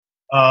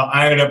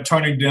I ended up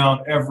turning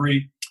down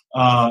every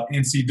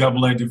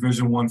NCAA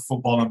Division I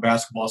football and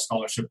basketball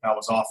scholarship that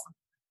was offered.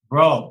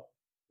 Bro,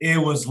 it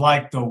was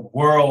like the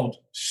world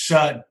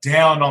shut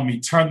down on me,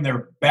 turned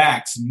their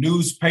backs.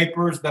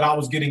 Newspapers that I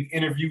was getting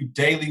interviewed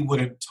daily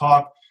wouldn't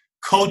talk.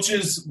 My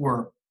coaches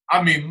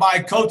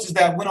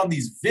that went on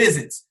these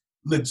visits,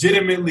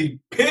 legitimately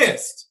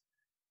pissed.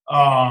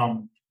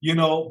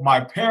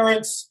 My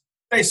parents,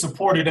 they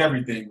supported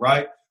everything,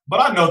 right? But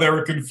I know they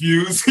were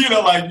confused. You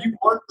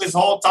worked this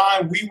whole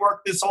time, we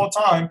worked this whole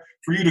time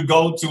for you to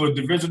go to a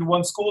Division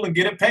I school and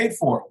get it paid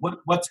for.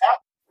 What's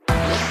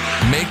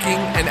happening? Making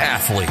an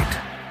Athlete,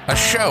 a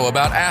show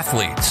about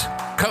athletes,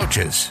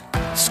 coaches,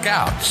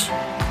 scouts,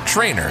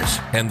 trainers,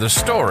 and the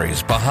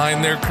stories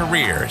behind their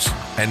careers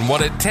and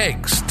what it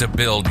takes to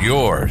build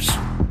yours.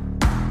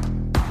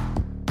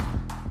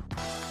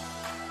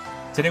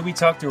 Today we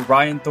talk to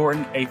Ryan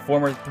Thornton, a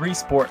former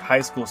three-sport high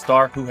school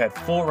star who had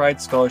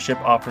full-ride scholarship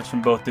offers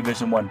from both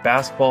Division I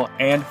basketball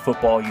and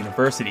football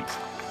universities.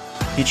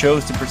 He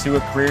chose to pursue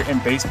a career in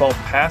baseball,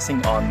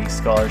 passing on these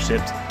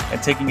scholarships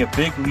and taking a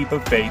big leap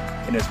of faith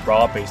in his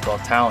raw baseball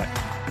talent.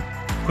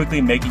 Quickly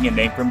making a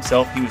name for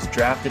himself, he was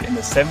drafted in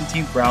the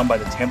 17th round by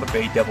the Tampa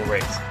Bay Devil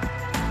Rays.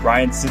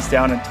 Ryan sits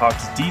down and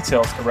talks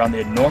details around the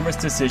enormous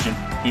decision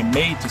he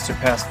made to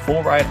surpass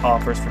full-ride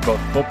offers for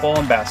both football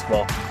and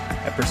basketball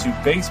and pursue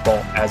baseball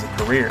as a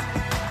career.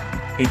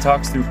 He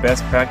talks through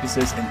best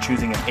practices in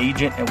choosing an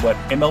agent and what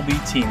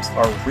MLB teams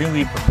are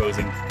really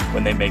proposing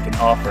when they make an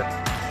offer.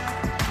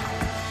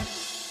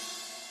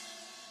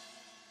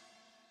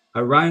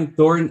 Ryan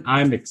Thornton,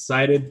 I'm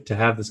excited to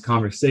have this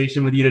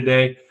conversation with you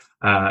today.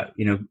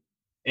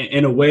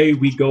 In a way,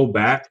 we go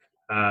back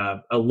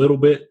a little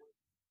bit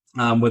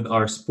with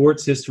our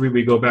sports history.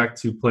 We go back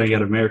to playing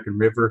at American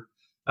River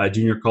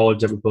Junior College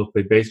that we both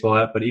played baseball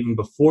at. But even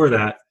before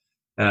that,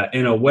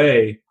 in a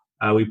way,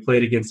 we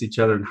played against each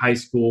other in high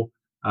school.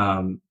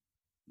 Of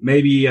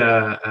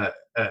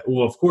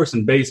course,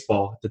 in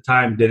baseball. At the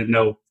time, didn't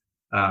know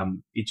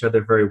each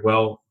other very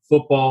well.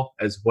 Football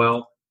as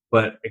well.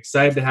 But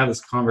excited to have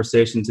this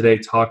conversation today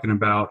talking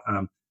about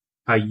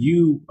how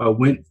you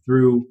went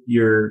through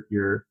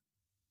your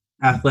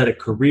athletic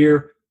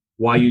career,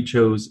 why you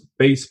chose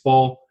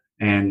baseball,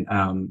 and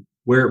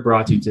where it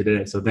brought you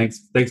today. So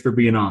thanks for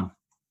being on.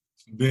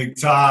 Big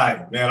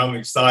time, man. I'm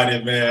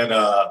excited, man.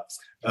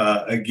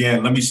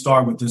 Again, let me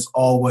start with this.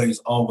 Always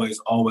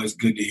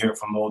good to hear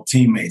from old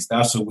teammates.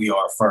 That's what we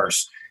are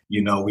first.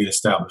 We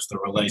established the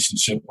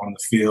relationship on the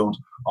field,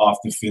 off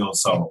the field.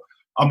 So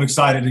I'm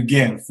excited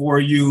again for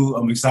you.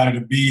 I'm excited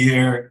to be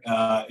here.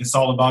 It's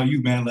all about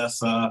you, man. Let's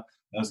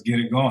get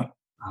it going.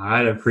 All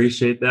right. I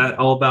appreciate that.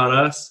 All about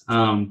us.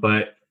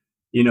 But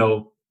we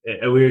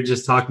were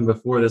just talking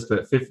before this,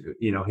 but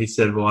he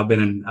said, well, I've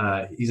been in,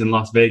 he's in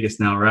Las Vegas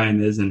now,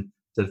 Ryan is, and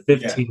so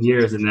 15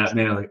 years in that,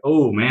 man, like,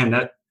 oh man,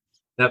 that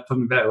put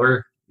me back. We're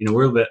a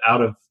little bit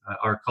out of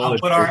our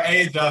college. I'll put our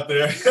age out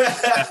there.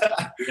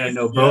 I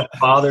know both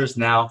fathers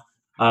now.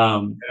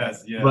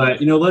 Yes. But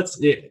let's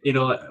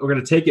we're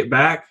gonna take it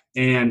back,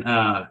 and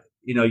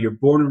you're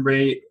born and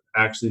raised.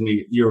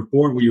 Actually,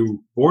 were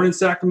you born in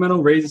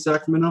Sacramento, raised in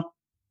Sacramento?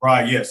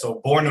 Right. Yeah. So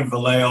born in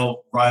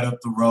Vallejo, right up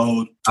the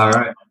road. All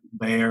right.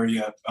 Bay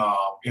Area,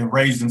 and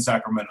raised in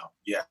Sacramento.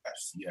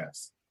 Yes.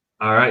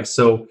 All right.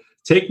 So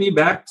take me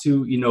back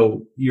to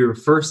your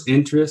first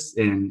interest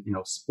in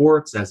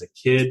sports as a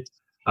kid.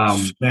 What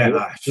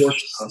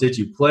sports did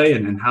you play,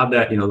 and how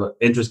that the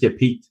interest get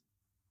piqued?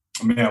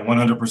 Man,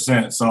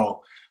 100%.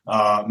 So,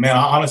 I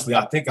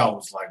think I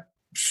was like,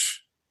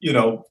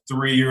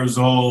 3 years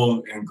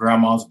old in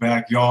grandma's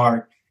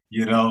backyard,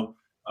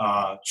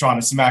 trying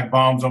to smack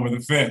bombs over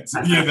the fence,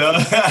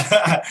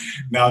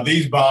 Now,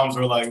 these bombs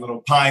were like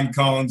little pine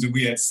cones, and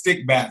we had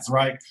stick bats,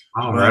 right?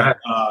 All right.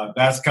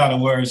 That's kind of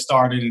where it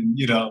started. And,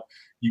 you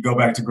go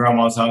back to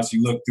grandma's house,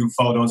 you look through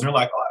photos, you're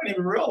like, oh, I didn't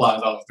even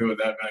realize I was doing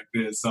that back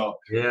then. So,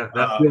 yeah,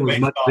 that field was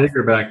much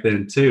bigger back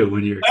then, too,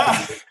 when you're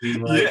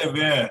yeah,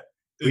 man.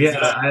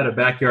 I had a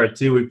backyard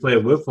too. We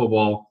played wiffle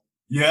ball.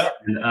 Yeah.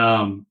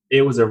 And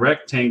it was a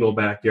rectangle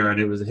backyard.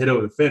 It was a hit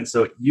over the fence.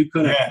 So you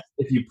couldn't,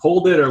 if you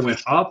pulled it or went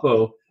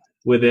oppo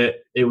with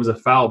it, it was a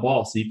foul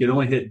ball. So you could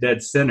only hit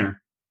dead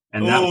center.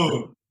 And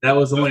that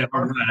was only a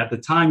home run. At the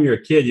time you're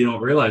a kid, you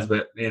don't realize,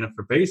 but man,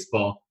 for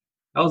baseball,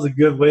 that was a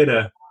good way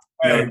to.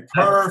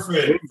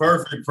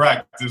 Perfect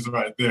practice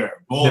right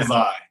there.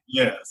 Bullseye.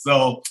 Yeah.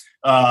 So,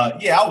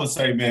 I would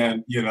say,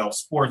 man,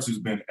 sports has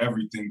been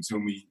everything to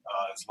me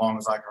as long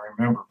as I can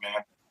remember,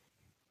 man.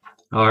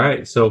 All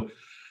right. So,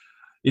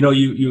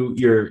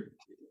 you're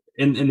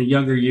in the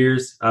younger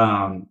years,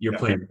 you're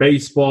playing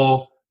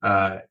baseball.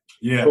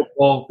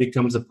 Football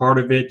becomes a part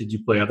of it. Did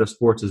you play other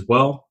sports as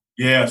well?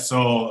 Yeah.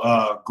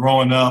 So,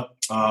 growing up,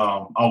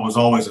 I was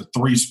always a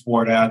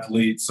three-sport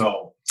athlete.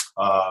 So,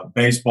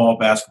 baseball,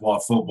 basketball,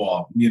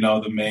 football,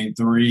 the main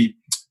three.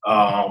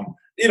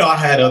 I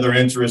had other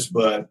interests,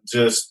 but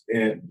just,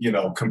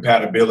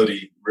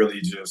 compatibility,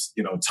 really just,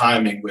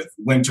 timing with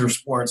winter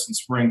sports and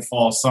spring,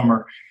 fall,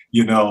 summer,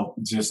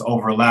 just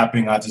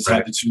overlapping. I just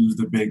had to choose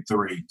the big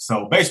three.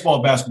 So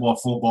baseball, basketball,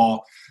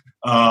 football.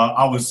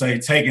 I would say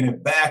taking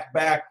it back.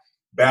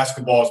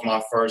 Basketball is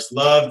my first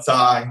love,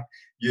 Ty.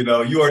 You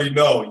already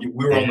know.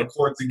 We were on the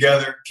court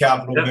together,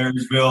 Capital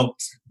Marysville,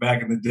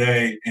 back in the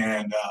day.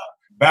 And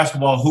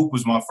basketball, hoop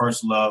was my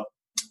first love.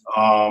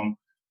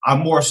 I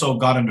more so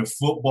got into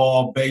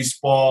football,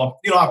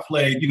 baseball. I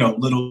played,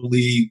 little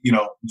league,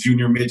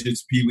 junior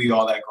midgets, peewee,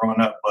 all that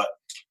growing up. But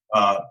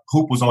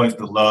hoop was always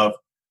the love.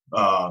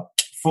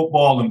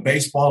 Football and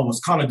baseball was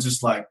kind of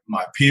just like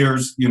my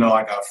peers. I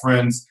got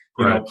friends,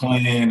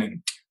 playing,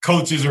 and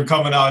coaches are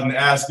coming out and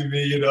asking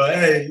me,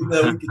 hey, we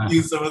can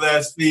use some of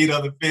that speed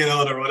on the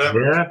field or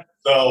whatever. Yeah.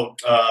 So,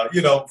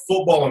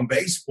 football and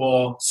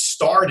baseball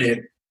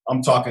started,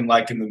 I'm talking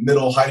like in the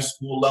middle high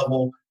school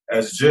level,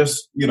 as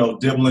just,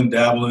 dibbling,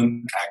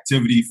 dabbling,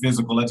 activity,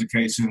 physical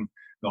education,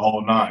 the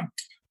whole nine.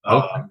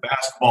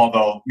 Basketball,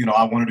 though,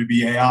 I wanted to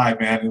be AI,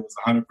 man. It was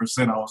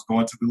 100%. I was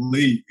going to the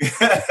league.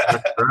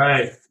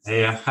 Right.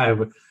 AI.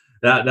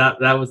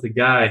 That was the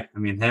guy. I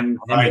mean, him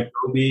and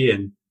Kobe,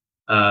 and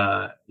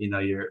no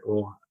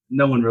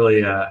one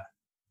really.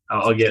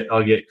 I'll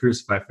get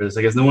crucified for this.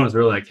 I guess no one was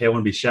really like, hey, I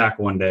want to be Shaq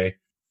one day.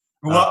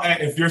 Well,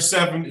 if you're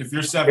 7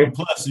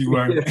 plus, you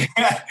were.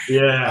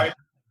 Yeah. Right?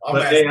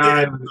 But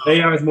AI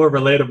was more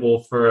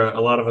relatable for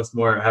a lot of us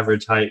more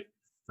average height.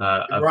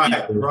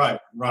 Right.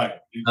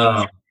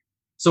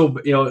 So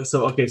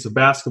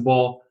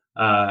basketball,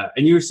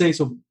 and you were saying,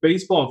 so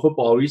baseball and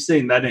football, were you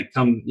saying that didn't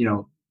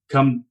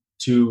come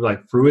to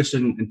like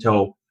fruition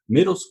until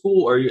middle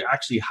school, or you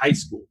actually high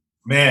school?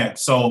 Man,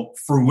 so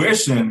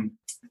fruition,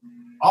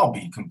 I'll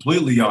be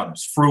completely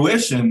honest.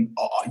 Fruition,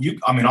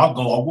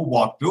 we'll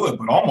walk through it,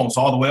 but almost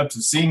all the way up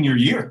to senior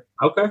year.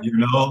 Okay.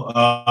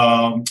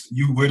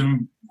 You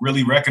wouldn't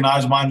really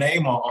recognize my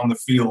name on the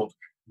field,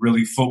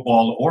 really,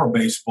 football or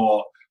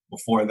baseball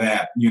before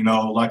that.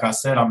 Like I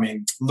said,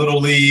 Little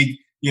League,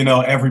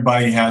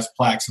 everybody has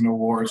plaques and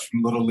awards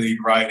from Little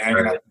League, right?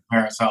 Hanging at the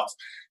parents' house.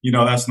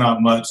 That's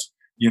not much,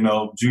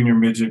 junior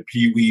midget,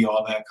 peewee,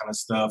 all that kind of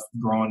stuff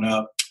growing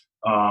up.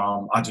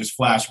 I just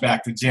flash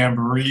back to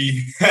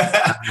Jamboree.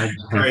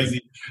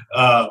 Crazy.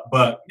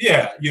 But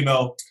yeah,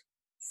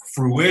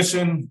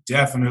 fruition,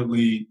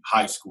 definitely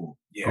high school.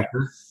 Yeah.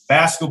 Okay.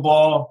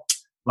 Basketball,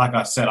 like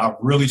I said, I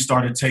really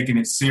started taking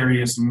it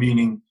serious,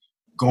 meaning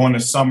going to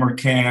summer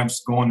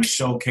camps, going to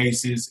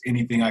showcases,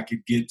 anything I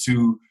could get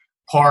to,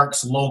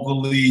 parks,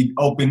 locally,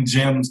 open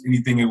gyms,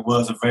 anything it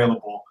was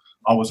available,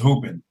 I was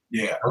hooping.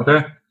 Yeah.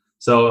 Okay.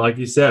 So like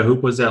you said,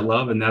 hoop was that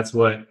love, and that's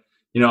what,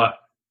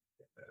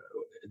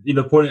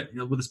 the point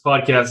with this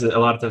podcast, a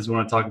lot of times we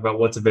want to talk about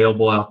what's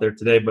available out there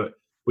today, but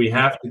we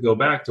have to go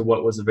back to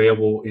what was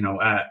available,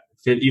 at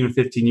even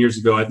 15 years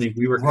ago. I think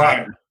we were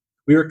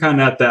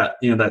kind of at that,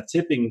 that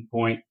tipping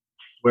point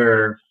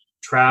where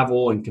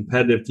travel and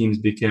competitive teams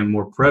became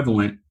more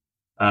prevalent.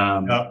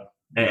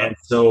 And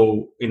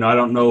so, I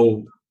don't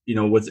know,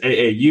 was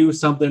AAU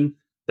something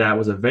that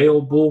was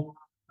available?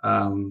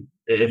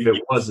 If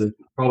it wasn't,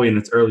 probably in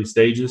its early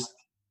stages.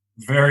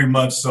 Very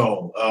much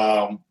so.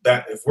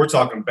 That if we're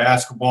talking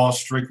basketball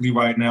strictly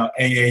right now,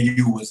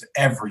 AAU was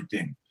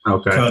everything.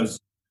 Okay. Because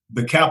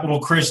the Capital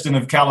Christian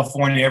of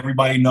California,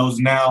 everybody knows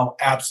now,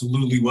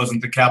 absolutely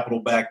wasn't the Capital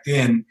back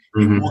then.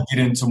 Mm-hmm. We'll get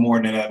into more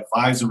of an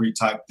advisory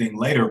type thing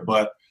later,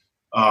 but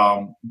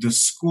the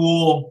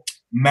school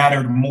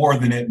mattered more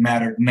than it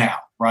mattered now,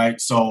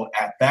 right? So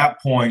at that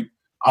point,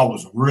 I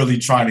was really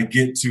trying to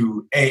get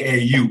to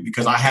AAU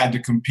because I had to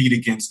compete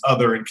against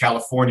other in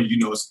California.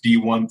 It's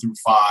D1 through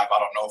 5. I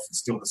don't know if it's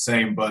still the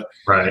same, but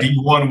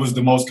D1 was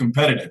the most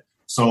competitive.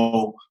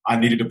 So I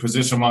needed to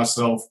position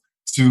myself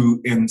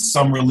in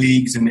summer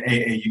leagues and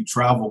AAU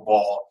travel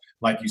ball.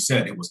 Like you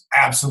said, it was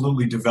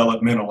absolutely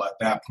developmental at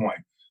that point.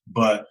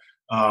 But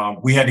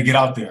we had to get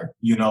out there,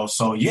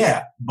 So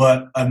yeah.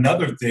 But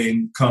another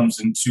thing comes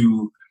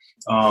into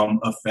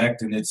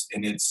effect, and it's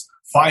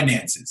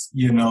finances,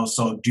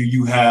 So do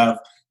you have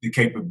the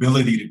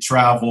capability to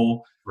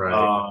travel,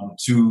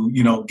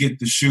 to get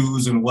the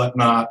shoes and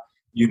whatnot,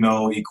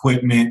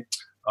 equipment,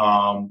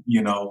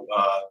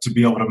 to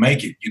be able to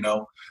make it,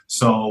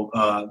 So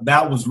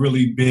that was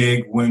really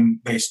big when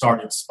they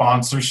started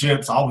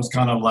sponsorships. I was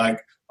kind of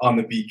like on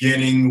the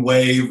beginning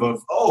wave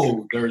of,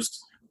 there's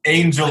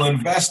angel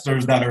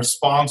investors that are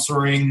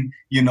sponsoring,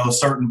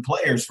 certain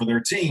players for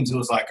their teams. It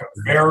was like a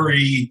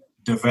very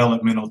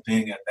developmental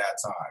thing at that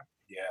time.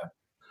 Yeah.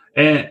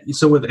 And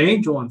so with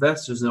angel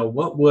investors, how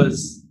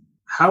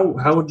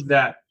did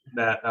that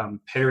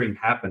pairing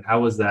happen? How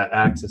was that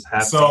access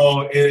happen?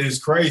 So it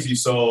is crazy.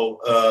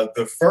 So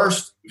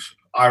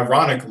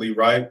ironically,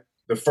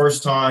 the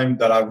first time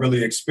that I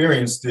really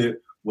experienced it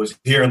was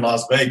here in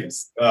Las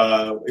Vegas.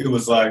 It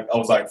was like, I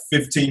was like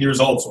 15 years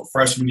old. So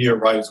freshman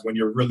year, is when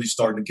you're really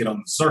starting to get on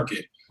the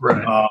circuit.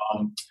 Right.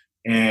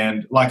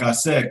 And like I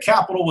said,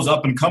 Capital was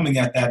up and coming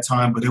at that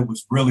time, but it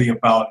was really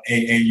about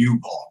AAU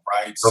ball,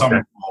 right? Okay.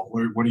 Summer ball.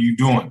 What are you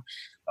doing?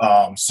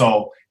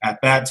 So at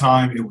that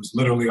time, it was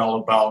literally all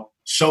about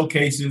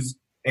showcases,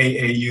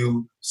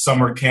 AAU,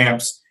 summer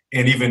camps,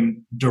 and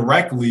even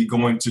directly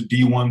going to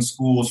D1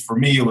 schools. For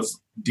me, it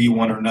was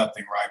D1 or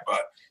nothing, right?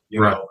 But,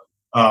 you know,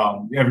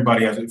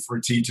 everybody has it for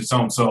teach its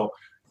own. So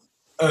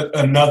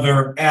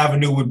another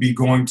avenue would be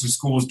going to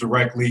schools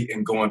directly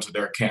and going to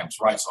their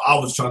camps, right? So I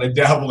was trying to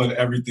dabble in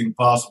everything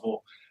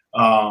possible.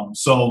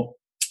 So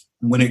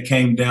when it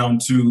came down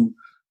to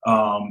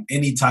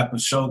any type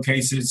of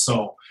showcases,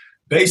 so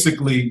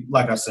basically,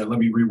 like I said, let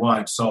me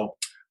rewind. So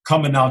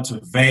coming out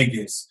to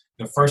Vegas,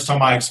 the first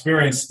time I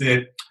experienced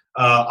it,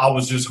 I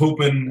was just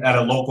hooping at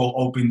a local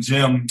open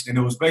gym, and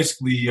it was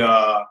basically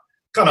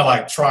kind of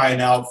like trying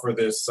out for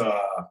this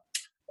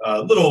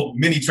little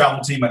mini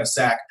travel team at a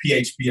SAC,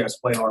 PHPS,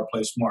 Play Hard,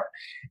 Play Smart.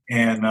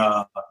 And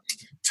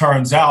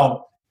turns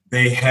out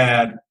they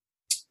had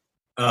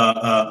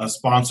a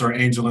sponsor,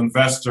 angel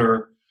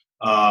investor,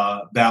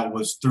 that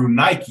was through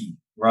Nike,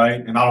 right?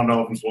 And I don't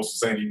know if I'm supposed to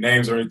say any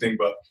names or anything,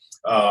 but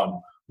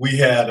we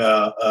had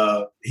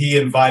he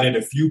invited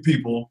a few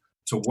people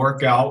to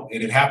work out,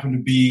 and it happened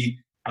to be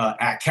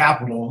at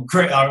Capitol.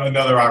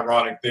 Another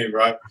ironic thing,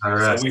 right? All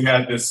right. So we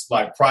had this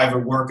like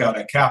private workout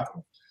at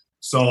Capitol.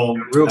 So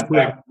real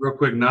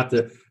quick, not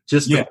to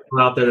just put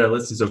out there that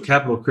listen. So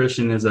Capitol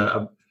Christian is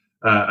a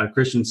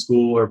Christian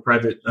school or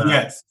private school.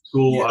 Yes.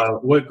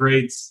 What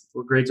grades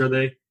are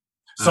they?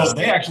 So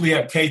they actually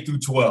have K through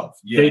 12.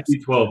 Yes. K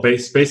through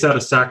 12, based out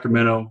of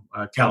Sacramento,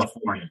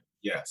 California.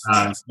 Yes.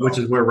 Which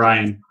is where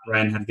Ryan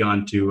had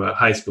gone to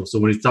high school. So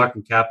when he's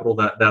talking Capitol,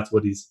 that's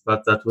what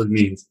it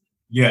means.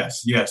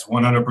 Yes,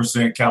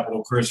 100%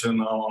 Capitol Christian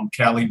on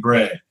Cali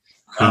bread.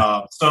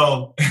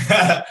 So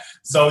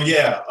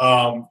yeah,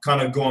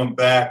 kind of going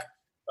back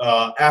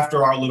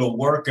after our little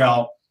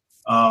workout,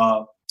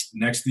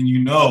 next thing you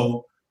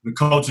know, the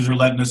coaches are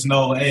letting us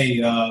know, hey,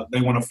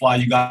 they want to fly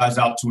you guys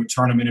out to a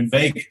tournament in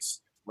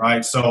Vegas,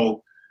 right?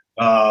 So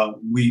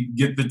we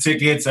get the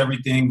tickets,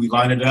 everything, we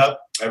line it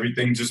up.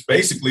 Everything just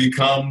basically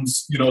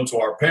comes, to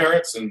our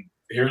parents, and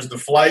here's the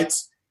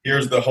flights,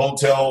 here's the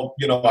hotel,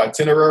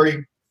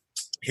 itinerary,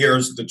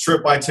 here's the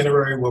trip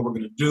itinerary, what we're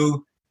going to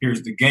do,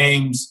 here's the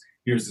games,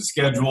 here's the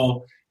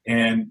schedule,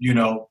 and,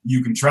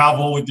 you can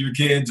travel with your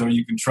kids or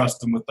you can trust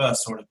them with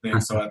us, sort of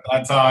thing. So at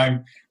that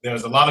time, there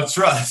was a lot of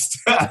trust,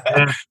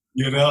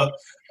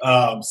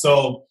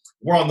 so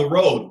we're on the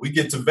road. We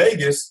get to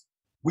Vegas.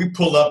 We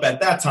pull up at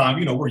that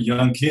time, we're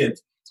young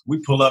kids. We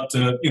pull up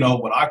to,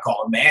 what I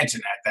call a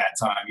mansion at that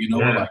time.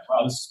 We're like,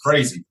 wow, this is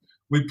crazy.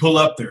 We pull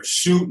up there,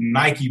 shooting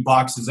Nike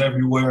boxes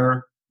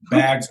everywhere,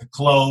 bags of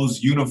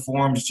clothes,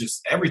 uniforms,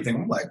 just everything.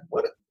 I'm like,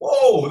 what?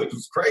 Whoa, this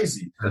is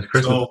crazy.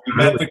 So we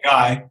met the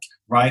guy,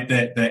 right,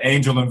 the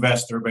angel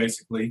investor,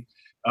 basically.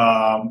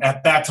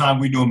 At that time,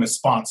 we knew him as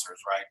sponsors,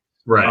 right?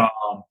 Right.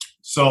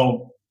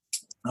 So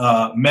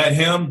met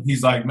him.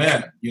 He's like,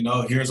 man,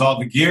 here's all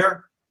the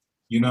gear.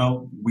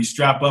 We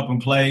strap up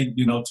and play,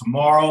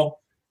 tomorrow.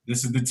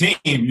 This is the team,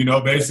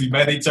 basically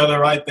met each other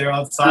right there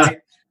on site.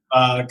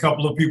 A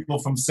couple of people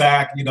from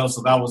SAC,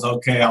 so that was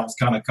okay. I was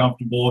kind of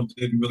comfortable. It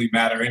didn't really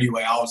matter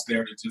anyway. I was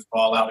there to just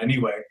ball out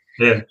anyway.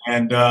 Yeah.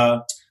 And,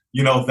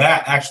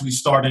 that actually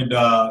started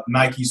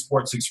Nike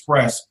Sports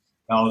Express.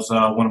 That was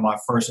one of my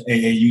first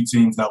AAU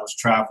teams that was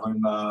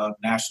traveling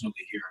nationally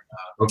here.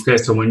 Okay,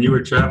 so when you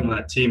were traveling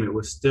that team, it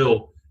was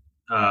still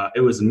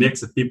it was a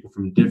mix of people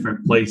from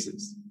different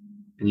places.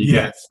 And you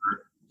guys,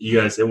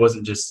 it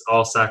wasn't just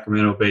all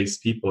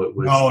Sacramento-based people. It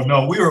was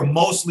no. We were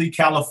mostly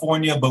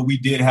California, but we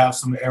did have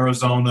some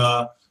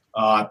Arizona,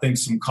 I think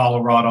some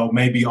Colorado,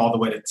 maybe all the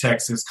way to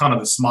Texas, kind of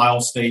the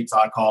smile states,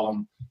 I call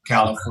them,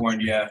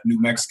 California,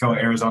 New Mexico,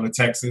 Arizona,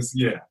 Texas.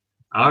 Yeah.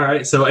 All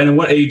right. So, and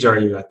what age are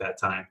you at that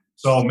time?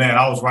 So, man,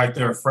 I was right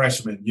there,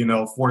 freshman,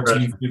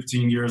 14,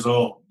 15 years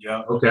old.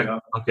 Yeah. Okay. Yeah.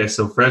 Okay.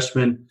 So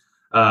freshman,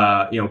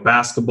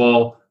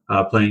 basketball,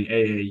 playing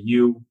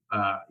AAU,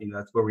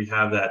 that's where we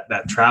have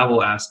that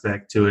travel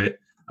aspect to it.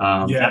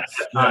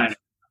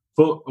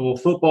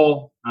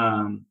 Football,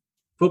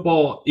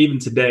 even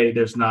today,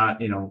 there's not,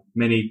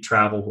 many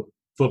travel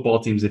football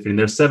teams. There's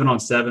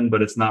 7-on-7,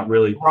 but it's not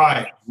really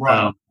right.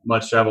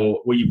 Much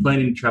travel. Were you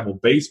planning to travel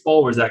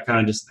baseball, or is that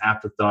kind of just an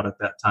afterthought at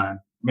that time?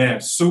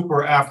 Man,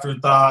 super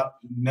afterthought.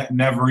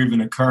 Never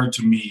even occurred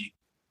to me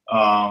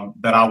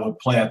that I would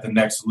play at the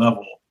next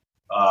level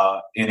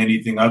in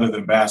anything other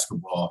than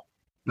basketball.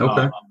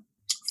 Okay.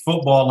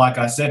 Football, like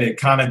I said, it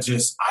kind of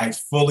I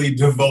fully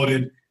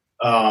devoted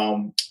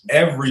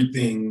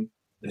everything.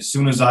 As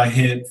soon as I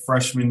hit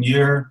freshman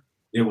year,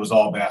 it was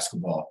all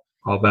basketball.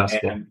 All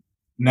basketball. And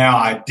now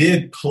I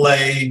did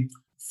play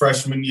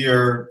freshman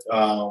year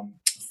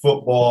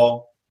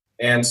football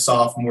and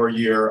sophomore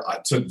year. I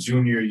took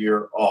junior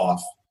year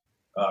off.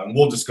 And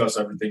we'll discuss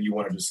everything you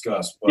want to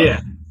discuss. But,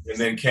 and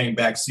then came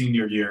back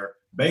senior year.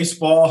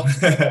 Baseball,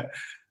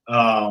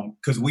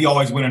 because we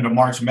always went into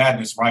March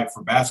Madness, right,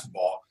 for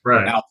basketball.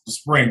 Right. Out the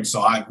spring.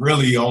 So I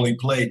really only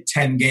played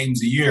 10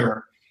 games a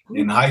year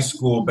in high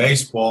school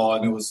baseball.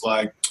 And it was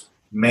like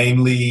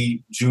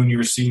mainly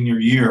junior, senior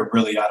year.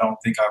 Really, I don't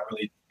think I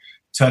really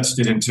touched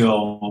it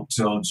until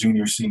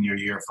junior, senior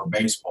year for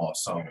baseball.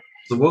 So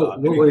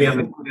what we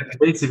have,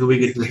 basically we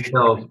get to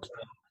tell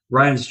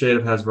Ryan straight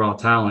up has raw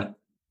talent,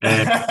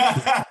 and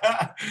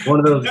one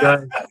of those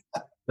guys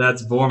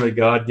that's born with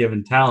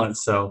God-given talent.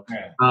 So,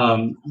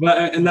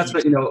 and that's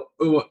what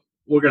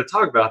we're going to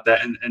talk about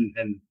that,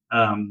 and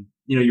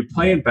you're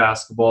playing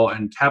basketball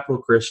and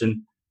Capital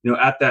Christian.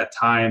 At that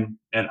time,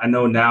 and I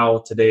know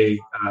now today,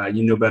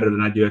 you know better than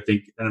I do. I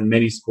think in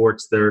many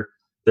sports, they're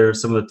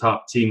some of the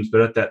top teams,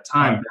 but at that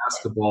time,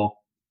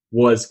 basketball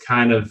was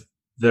kind of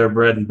their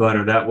bread and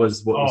butter. That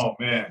was what was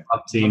the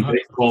top team.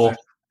 100%.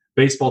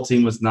 Baseball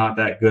team was not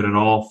that good at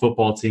all.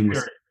 Football team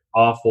was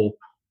awful.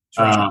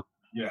 And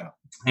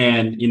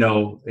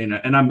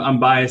and I'm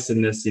biased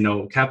in this.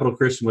 Capital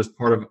Christian was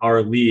part of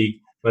our league,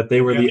 but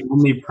they were the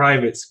only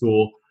private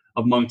school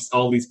amongst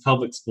all these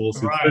public schools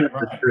who couldn't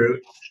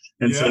recruit.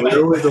 And so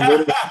we're always a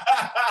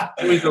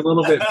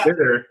little bit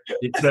bitter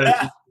because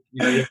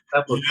you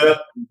have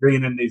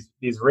bringing in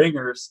these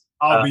ringers.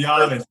 I'll be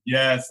honest,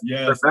 yes,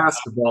 for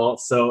basketball.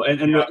 So and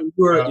you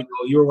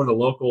were one of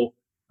the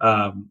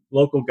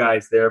local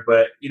guys there,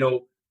 but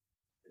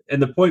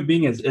and the point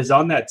being is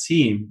on that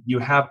team you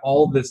have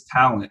all this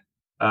talent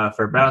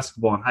for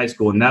basketball in high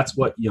school, and that's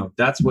what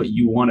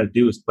you want to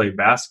do is play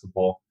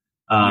basketball.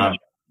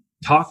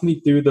 Talk me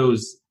through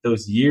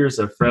those years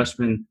of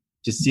freshman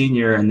to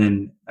senior, and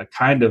then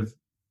kind of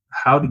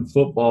how did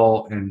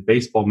football and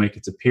baseball make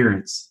its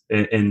appearance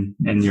in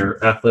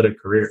your athletic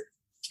career?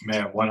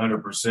 Man,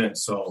 100%.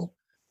 So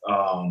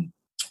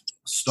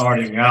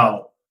starting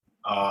out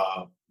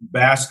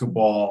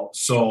basketball,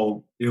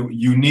 so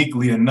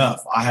uniquely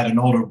enough, I had an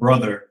older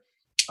brother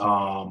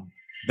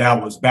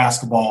that was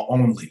basketball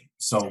only.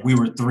 So we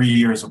were 3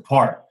 years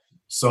apart.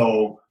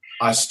 So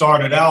I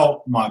started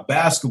out my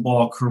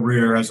basketball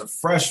career as a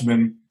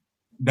freshman.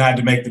 I had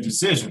to make the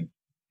decision.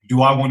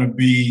 Do I want to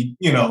be,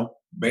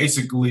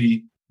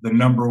 basically the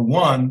number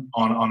one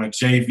on a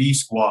JV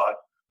squad,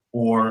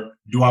 or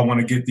do I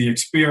want to get the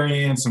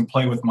experience and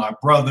play with my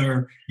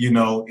brother,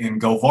 and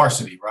go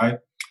varsity, right?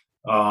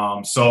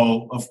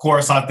 So, of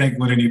course, I think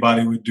what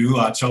anybody would do,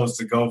 I chose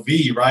to go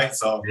V, right?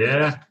 So,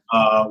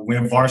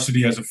 went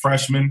varsity as a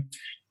freshman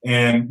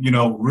and,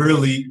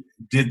 really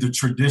did the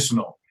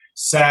traditional.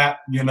 Sat,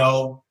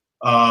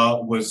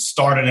 was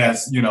started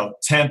as,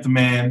 10th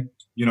man.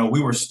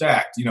 We were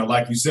stacked,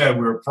 like you said,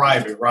 we were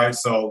private, right?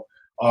 So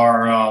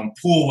our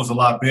pool was a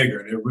lot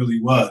bigger. It really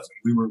was.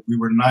 We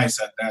were nice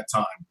at that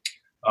time.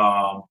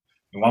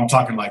 I'm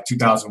talking like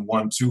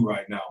 2001, 2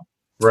 right now.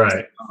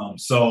 Right.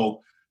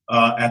 So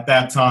at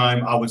that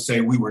time, I would say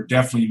we were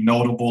definitely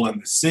notable in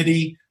the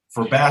city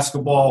for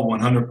basketball,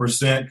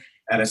 100%,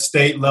 at a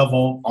state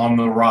level on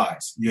the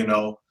rise,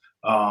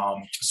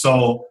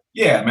 So,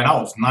 yeah, man, I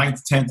was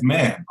 9th, 10th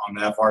man on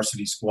that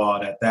varsity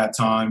squad at that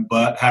time,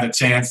 but had a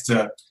chance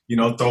to,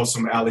 throw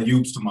some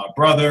alley-oops to my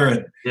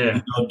brother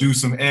and, do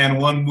some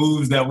and-one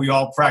moves that we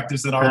all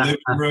practice in our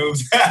living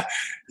rooms.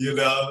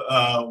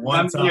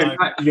 One time.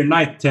 You're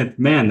 9th, 10th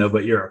man, though,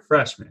 but you're a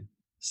freshman.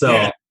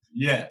 So,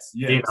 yes.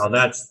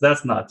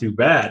 That's not too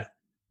bad.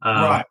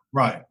 Right.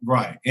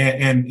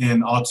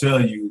 And I'll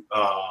tell you,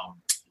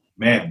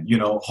 man,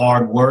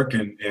 hard work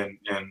and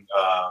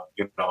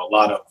a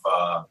lot of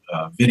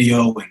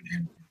video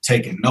and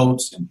taking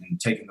notes and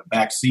taking the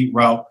back seat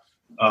route.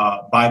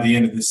 By the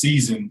end of the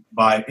season,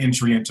 by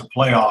entry into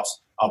playoffs,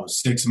 I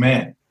was 6th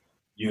man,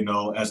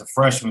 as a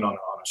freshman on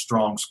a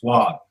strong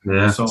squad.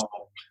 Yeah. So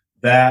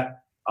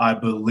that, I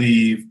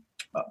believe,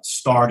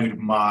 started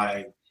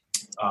my,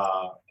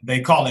 they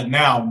call it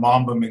now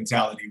Mamba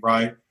mentality,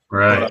 right?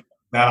 Right. But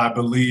that, I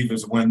believe,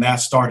 is when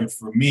that started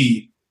for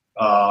me.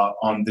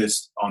 On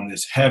this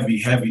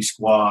heavy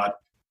squad,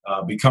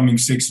 becoming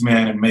 6th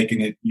man and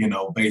making it,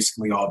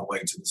 basically all the way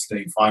to the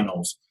state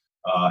finals.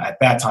 At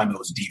that time, it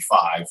was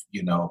D5,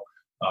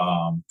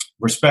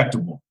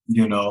 respectable,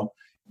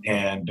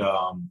 and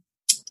so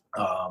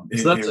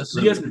you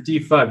guys were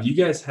D5. You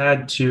guys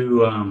had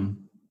to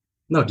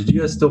did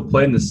you guys still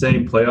play in the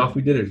same playoff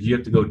we did, or did you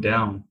have to go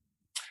down?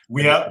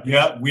 We had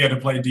to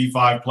play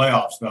D5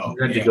 playoffs though.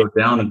 You had to go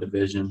down a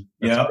division.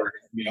 Yeah.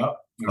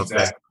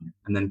 Exactly. Okay.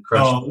 And then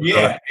crush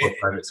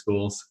private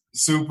schools.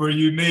 Super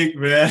unique,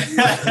 man.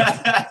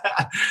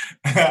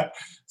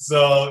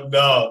 So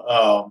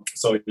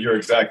so you're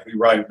exactly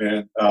right,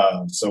 man.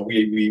 So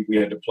we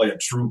had to play a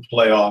true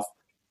playoff,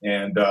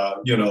 and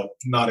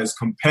not as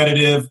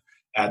competitive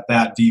at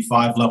that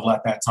D5 level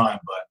at that time.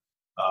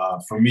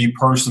 But for me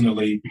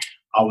personally,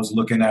 I was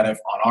looking at it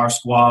on our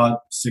squad,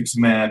 6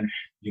 men.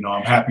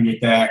 I'm happy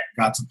with that.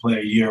 Got to play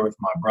a year with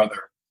my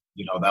brother.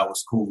 That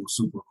was cool,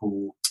 super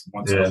cool.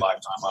 Once in a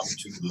lifetime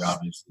opportunity,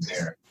 obviously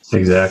there.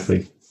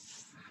 Exactly.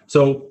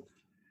 So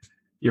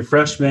you're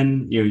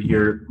freshman,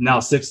 you're now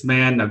 6th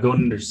man, now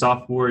going into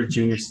sophomore,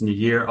 junior, senior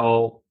year,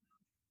 all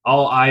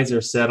eyes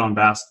are set on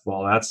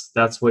basketball.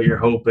 That's what you're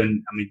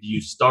hoping. I mean, do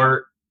you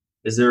start?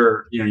 Is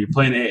there, you're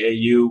playing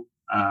AAU.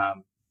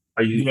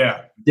 Are you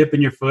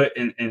dipping your foot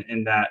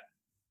in that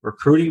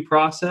recruiting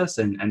process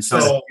and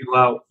trying to feel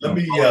out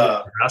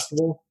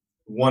basketball?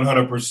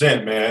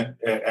 100%, man.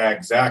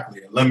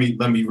 Exactly. Let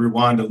me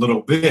rewind a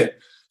little bit.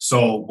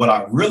 So what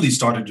I really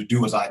started to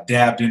do is I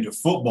dabbed into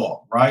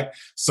football, right?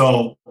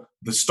 So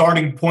the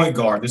starting point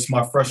guard, this is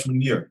my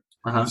freshman year,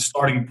 the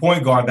starting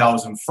point guard that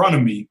was in front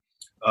of me,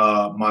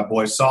 my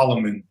boy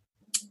Solomon,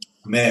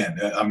 man,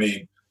 I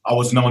mean, I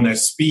was known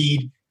as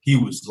speed. He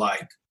was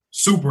like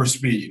super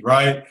speed,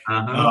 right?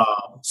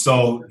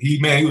 So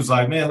he was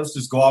like, man, let's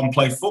just go out and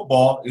play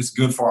football. It's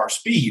good for our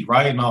speed,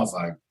 right? And I was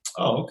like,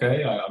 oh,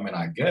 okay. I mean,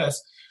 I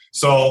guess.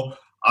 So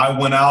I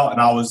went out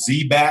and I was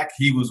Z back.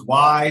 He was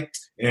Y.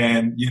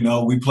 And,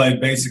 we played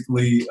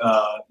basically,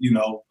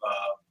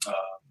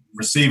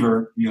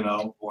 receiver,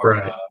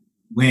 or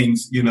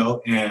wings,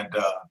 and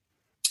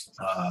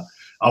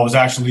I was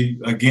actually,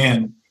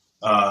 again,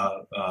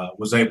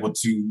 was able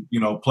to,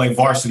 play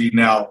varsity.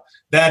 Now,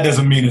 that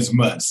doesn't mean as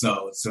much.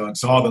 So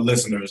all the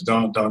listeners,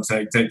 don't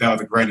take that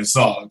with a grain of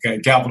salt. Okay,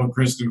 Capital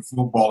Christian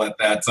football at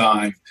that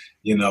time,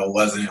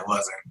 wasn't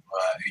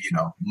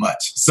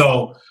much.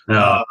 So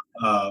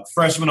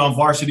freshman on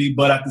varsity,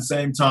 but at the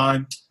same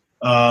time,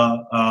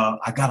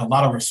 I got a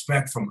lot of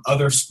respect from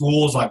other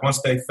schools. Like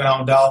once they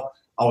found out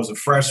I was a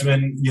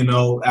freshman,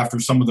 after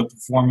some of the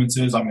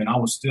performances, I mean, I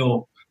was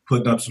still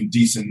putting up some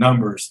decent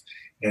numbers.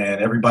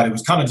 And everybody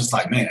was kind of just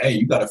like, man, hey,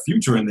 you got a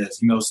future in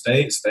this,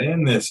 stay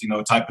in this,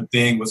 type of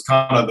thing was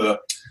kind of the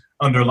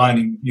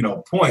underlining,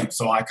 point.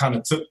 So I kind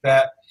of took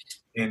that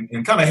and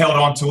kind of held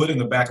on to it in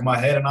the back of my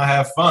head, and I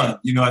have fun.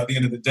 At the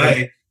end of the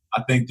day,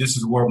 I think this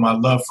is where my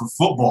love for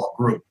football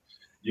grew,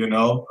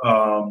 So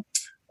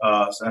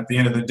at the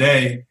end of the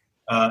day,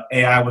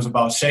 AI was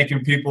about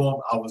shaking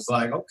people. I was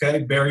like, okay,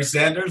 Barry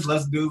Sanders,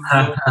 let's do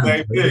the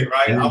same thing,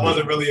 right? I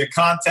wasn't really a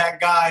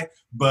contact guy,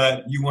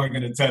 but you weren't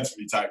going to touch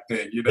me type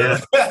thing,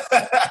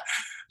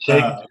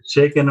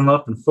 Shaking him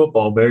up in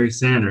football, Barry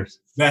Sanders.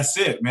 That's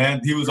it, man.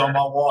 He was on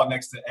my wall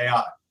next to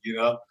AI,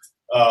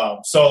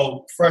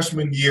 So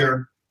freshman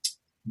year,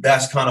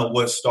 that's kind of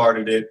what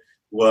started it.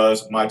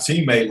 Was my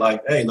teammate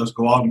like, hey, let's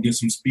go out and get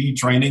some speed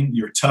training.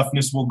 Your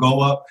toughness will go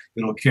up.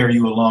 It'll carry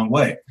you a long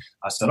way.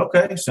 I said,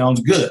 okay, sounds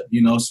good.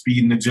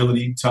 Speed and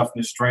agility,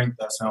 toughness, strength,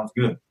 that sounds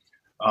good.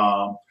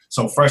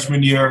 So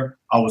freshman year,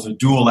 I was a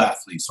dual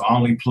athlete. So I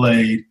only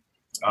played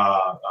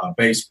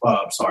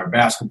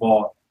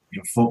basketball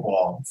and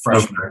football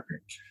freshman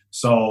year.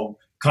 So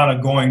kind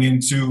of going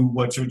into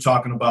what you're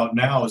talking about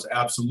now is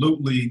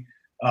absolutely,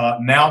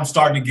 now I'm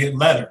starting to get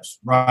letters,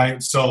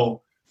 right?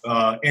 So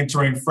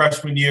entering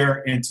freshman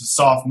into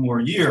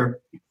sophomore year,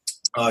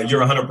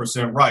 you're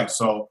 100% right.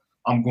 So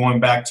I'm going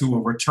back to a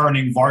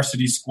returning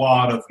varsity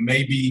squad of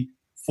maybe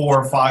 4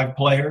 or 5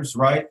 players,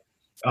 right?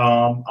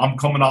 I'm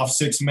coming off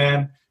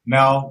 6-man.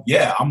 Now,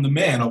 yeah, I'm the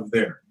man over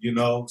there,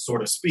 so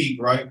to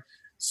speak, right?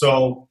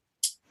 So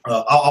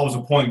I was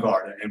a point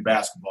guard in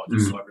basketball,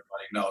 just so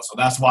everybody knows. So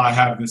that's why I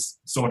have this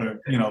sort of,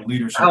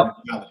 leadership. How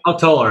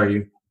tall are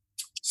you?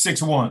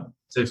 6'1".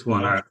 6'1",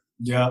 all right.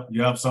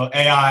 Yep. So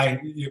AI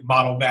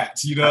model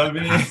match, you know what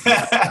I mean?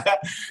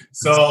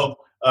 So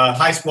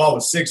high school I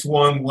was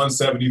 6'1",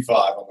 175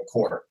 on the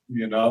court,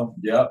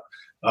 Yep.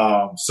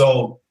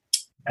 So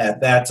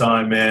at that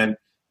time, man,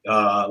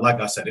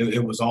 like I said,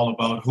 it was all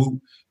about hoop.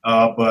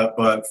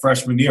 But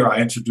freshman year, I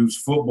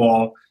introduced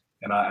football,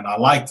 and I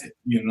liked it,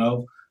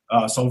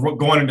 So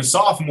going into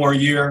sophomore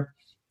year,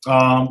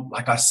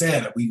 like I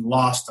said, we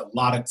lost a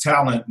lot of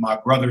talent. My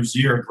brother's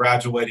year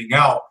graduating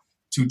out,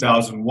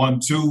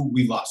 2001-2,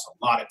 we lost a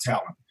lot of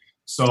talent.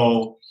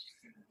 So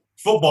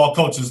football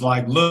coach is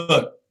like,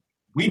 look,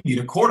 we need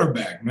a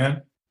quarterback,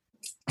 man.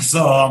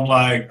 So I'm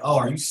like, oh,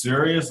 are you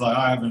serious? Like,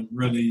 I haven't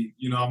really,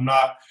 I'm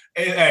not.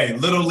 Hey,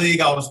 Little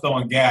League, I was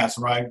throwing gas,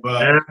 right?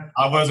 But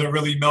I wasn't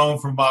really known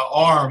for my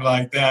arm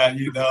like that,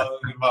 in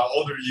my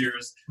older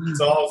years.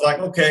 So I was like,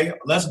 okay,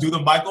 let's do the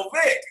Michael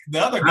Vick, the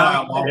other guy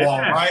on my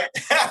wall, right?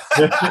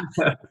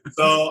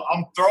 So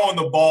I'm throwing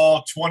the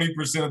ball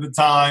 20% of the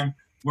time.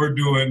 We're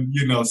doing,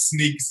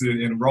 sneaks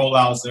and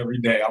rollouts every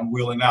day. I'm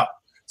wheeling out.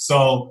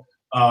 So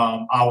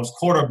I was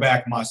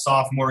quarterback my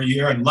sophomore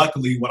year, and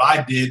luckily what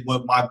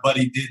my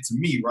buddy did to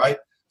me, right?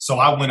 So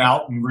I went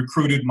out and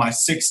recruited my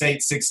 6'8",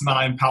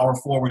 6'9" power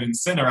forward and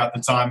center at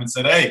the time and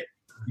said, hey,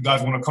 you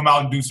guys want to come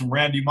out and do some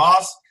Randy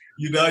Moss?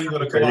 You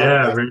want to come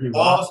out and do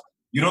balls?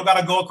 You don't got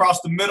to go across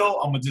the middle.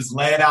 I'm going to just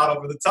lay it out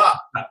over the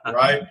top,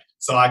 right?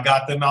 So I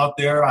got them out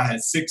there. I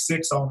had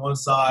 6'6" on one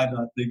side, and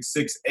I think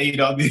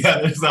 6'8" on the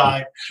other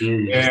side.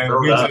 And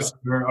we just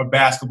were a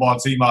basketball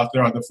team out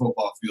there on the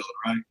football field,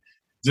 right?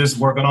 Just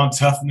working on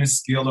toughness,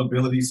 skill,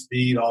 ability,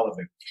 speed, all of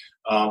it.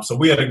 So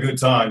we had a good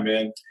time,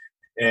 man.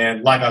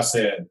 And like I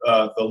said,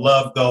 the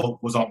love, though,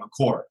 was on the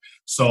court.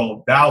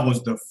 So that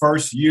was the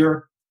first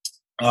year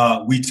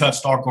we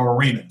touched Arco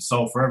Arena.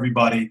 So for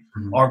everybody,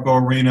 Arco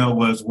Arena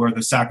was where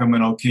the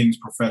Sacramento Kings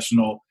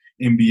professional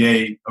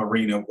NBA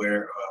arena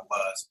where it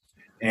was.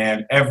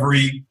 And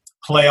every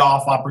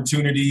playoff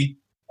opportunity,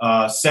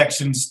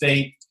 section,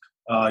 state,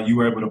 you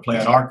were able to play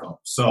at Arco.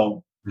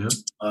 So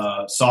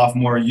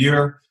sophomore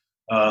year,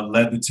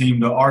 led the team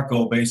to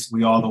Arco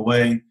basically all the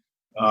way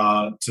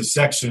to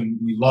section.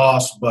 We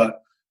lost,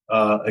 but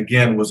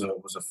again, was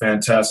a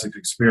fantastic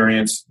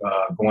experience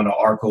going to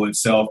Arco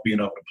itself, being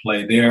able to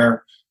play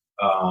there.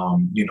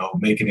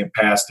 Making it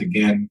past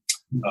again,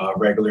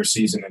 regular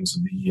season into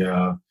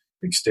the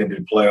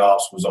extended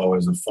playoffs was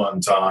always a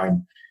fun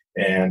time.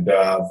 And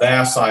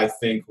that's, I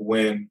think,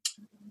 when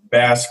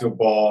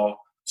basketball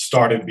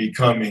started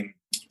becoming,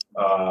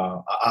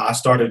 I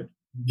started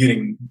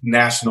getting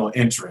national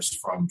interest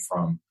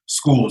from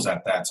schools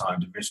at that time,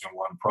 Division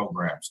I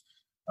programs.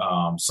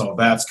 So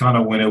that's kind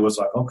of when it was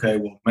like, okay,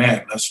 well,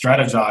 man, let's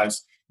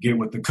strategize, get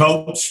with the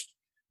coach,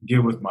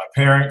 get with my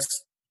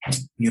parents,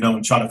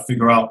 and try to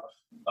figure out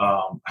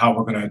how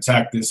we're going to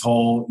attack this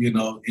whole,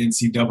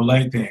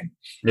 NCAA thing.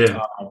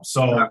 Yeah.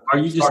 So are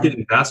you just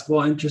getting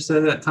basketball interested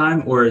at that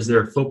time, or is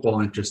there a football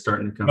interest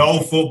starting to come? No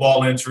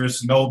football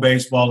interest, no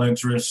baseball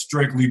interest,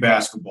 strictly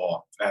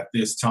basketball at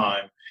this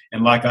time.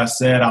 And like I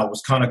said, I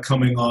was kind of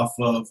coming off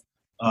of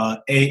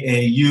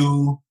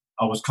AAU.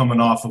 I was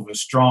coming off of a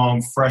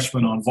strong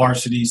freshman on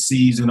varsity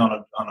season on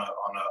a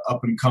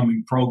up and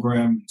coming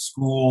program in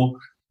school,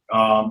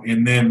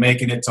 and then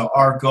making it to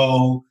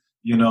Arco,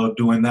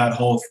 doing that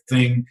whole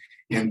thing.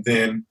 And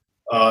then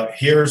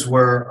here's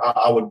where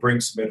I would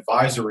bring some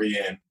advisory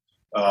in.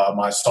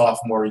 My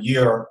sophomore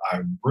year,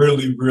 I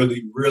really,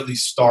 really, really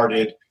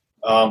started,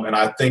 and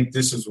I think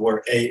this is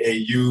where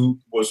AAU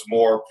was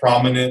more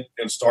prominent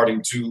and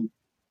starting to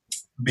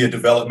be a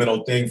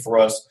developmental thing for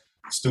us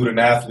student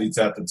athletes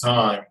at the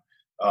time.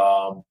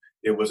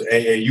 It was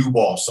AAU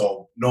ball.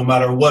 So no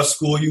matter what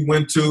school you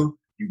went to,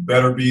 you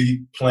better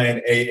be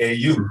playing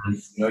AAU.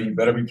 Mm-hmm. You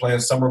better be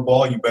playing summer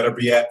ball. You better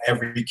be at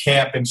every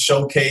camp and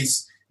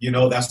showcase,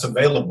 that's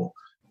available.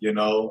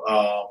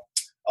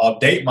 I'll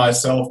date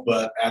myself,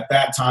 but at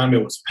that time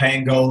it was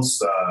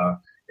Pangos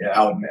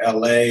out in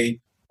LA,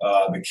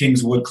 the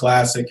Kingswood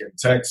Classic in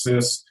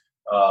Texas.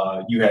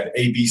 You had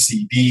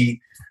ABCD.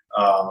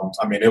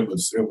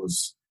 It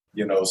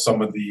was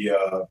some of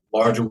the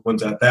larger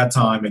ones at that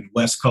time in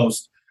West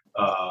Coast,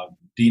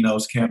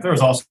 Dino's camp. There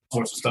was all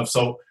sorts of stuff.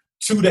 So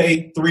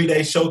 2-day,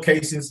 3-day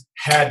showcases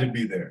had to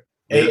be there.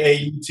 Yeah.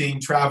 AAU team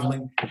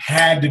traveling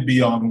had to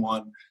be on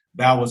one.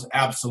 That was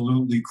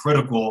absolutely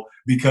critical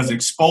because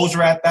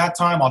exposure at that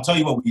time, I'll tell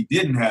you what we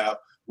didn't have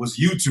was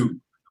YouTube.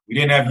 We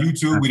didn't have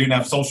YouTube. We didn't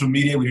have social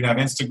media. We didn't have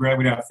Instagram.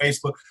 We didn't have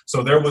Facebook.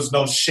 So there was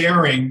no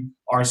sharing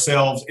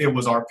ourselves. It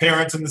was our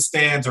parents in the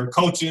stands or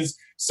coaches,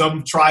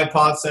 some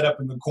tripod set up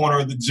in the corner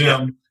of the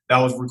gym that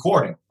was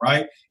recording,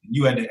 right?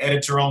 You had to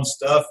edit your own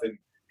stuff and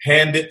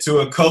hand it to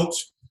a coach.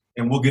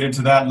 And we'll get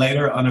into that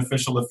later,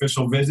 unofficial,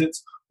 official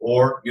visits,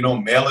 or,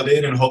 mail it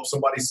in and hope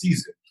somebody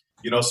sees it.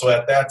 So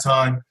at that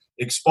time,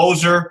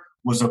 exposure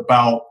was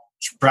about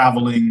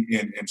traveling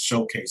and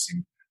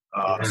showcasing.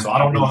 So I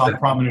don't know how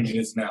prominent it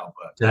is now,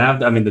 but to have,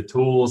 the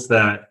tools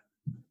that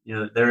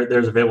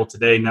there's available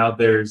today. Now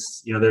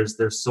there's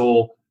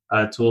sole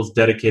tools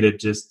dedicated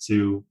just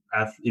to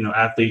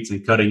athletes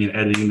and cutting and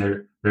editing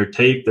their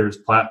tape. There's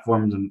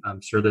platforms, and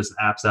I'm sure there's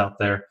apps out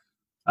there.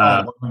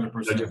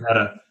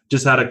 100%.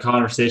 Just had a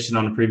conversation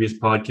on a previous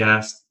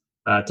podcast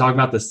talking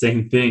about the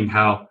same thing.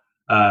 How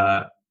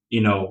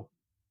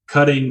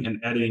cutting and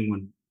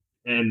editing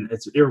and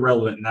it's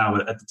irrelevant now,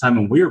 but at the time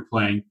when we were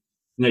playing,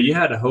 you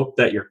had to hope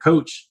that your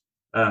coach,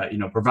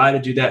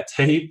 provided you that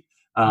tape.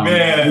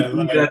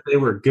 That they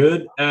were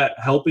good at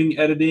helping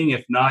editing.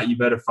 If not, you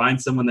better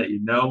find someone that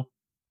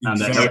that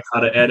knows how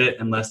to edit.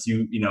 Unless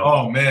you.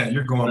 Oh man,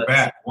 you're going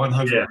back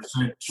 100%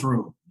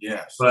 true.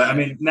 Yes. But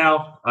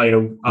now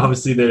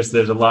obviously there's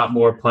a lot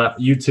more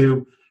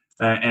YouTube,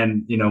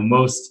 and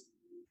most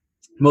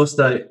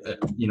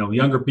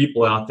younger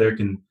people out there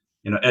can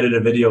edit a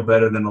video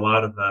better than a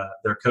lot of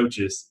their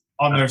coaches.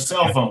 On their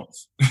cell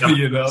phones, Cell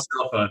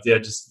phones,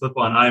 just flip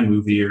on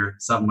iMovie or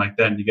something like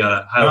that, and you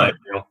got a highlight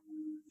reel.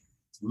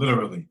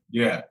 Literally,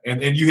 yeah.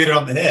 And you hit it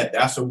on the head.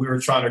 That's what we were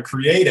trying to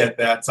create at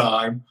that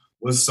time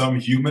was some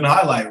human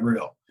highlight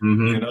reel,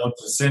 to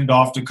send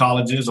off to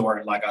colleges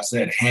or, like I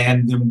said,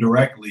 hand them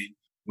directly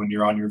when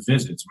you're on your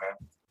visits,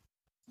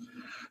 man.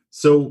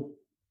 So,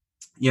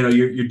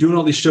 you're doing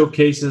all these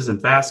showcases in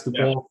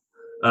basketball.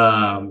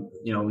 Yeah.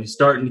 You're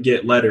starting to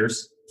get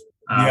letters.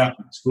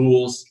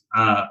 Schools.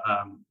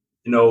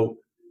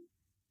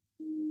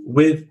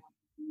 With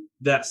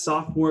that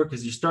sophomore,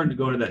 because you're starting to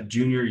go into that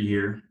junior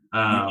year,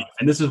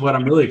 and this is what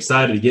I'm really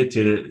excited to get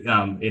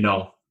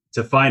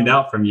to find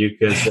out from you,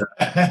 because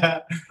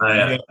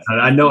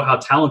I know how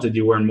talented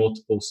you were in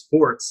multiple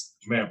sports.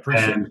 Man,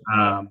 appreciate it.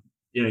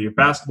 Your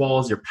basketball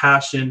is your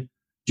passion.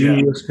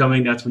 Junior year's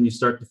coming. That's when you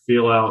start to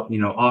feel out,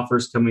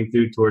 offers coming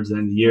through towards the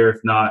end of the year.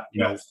 If not,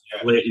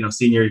 late,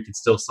 senior, you can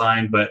still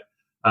sign, but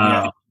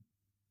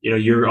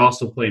you're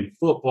also playing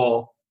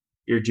football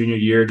your junior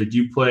year. Did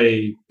you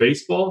play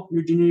baseball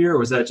your junior year, or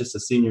was that just a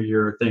senior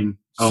year thing?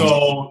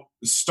 So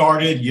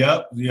started,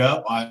 yep.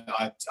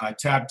 I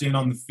tapped in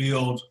on the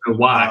field.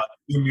 Why?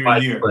 Junior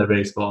year. Play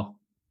baseball?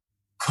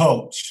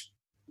 Coach.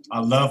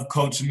 I love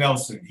Coach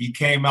Nelson. He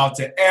came out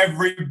to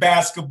every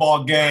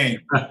basketball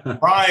game.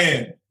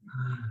 Ryan,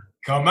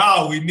 come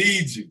out. We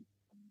need you.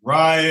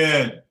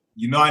 Ryan,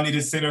 I need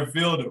a center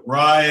fielder.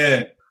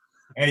 Ryan,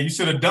 hey, you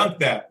should have dunked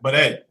that. But,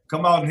 hey,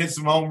 come out and hit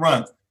some home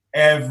runs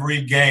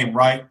every game,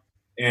 right?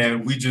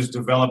 and we just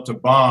developed a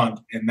bond.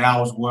 And that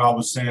was what I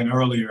was saying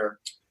earlier.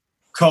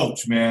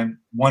 Coach, man,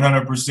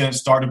 100%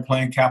 started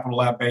playing Capital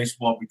Lab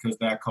baseball because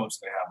that coach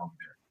they have over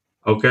there.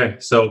 Okay,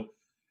 so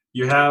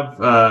you have,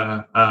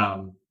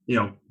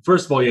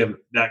 first of all, you have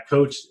that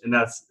coach, and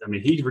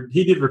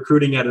he did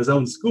recruiting at his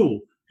own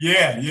school.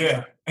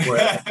 Yeah.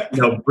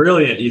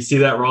 Brilliant. You see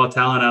that raw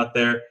talent out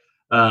there,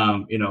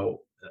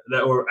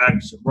 that were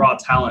actually raw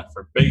talent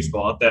for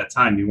baseball at that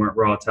time. You weren't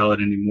raw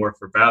talent anymore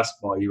for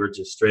basketball. You were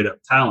just straight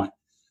up talent.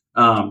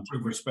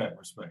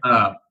 Respect.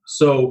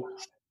 So,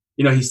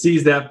 he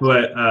sees that,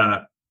 but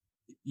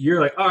you're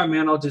like, all right,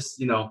 man, I'll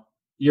just,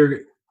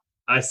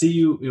 I see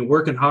you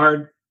working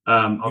hard.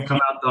 I'll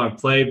come out there and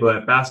play,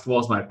 but basketball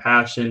is my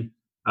passion.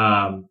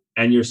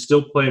 And you're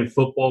still playing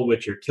football,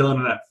 which you're killing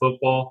it at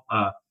football.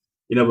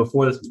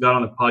 Before this got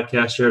on the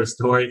podcast, shared a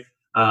story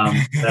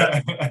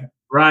that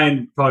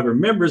Ryan probably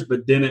remembers,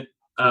 but didn't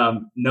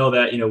know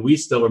that, we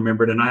still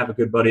remembered. And I have a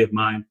good buddy of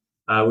mine.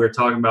 We were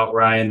talking about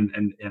Ryan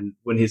and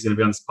when he's going to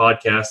be on this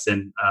podcast.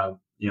 And,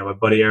 my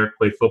buddy Eric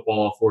played football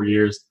all 4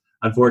 years.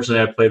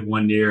 Unfortunately, I played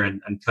 1 year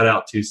and cut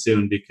out too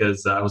soon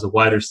because I was a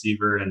wide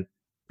receiver. And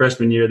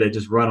freshman year, they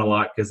just run a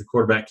lot because the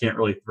quarterback can't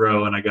really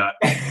throw. And I got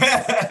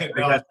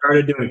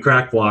started doing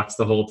crack blocks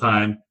the whole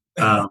time.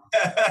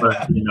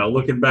 But,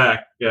 looking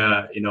back,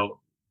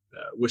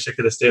 wish I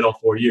could have stayed all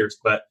 4 years.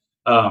 But,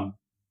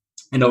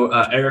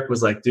 Eric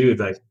was like, dude,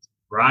 like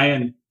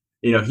Ryan,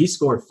 he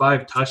scored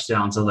 5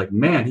 touchdowns. I was like,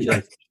 man, he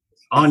like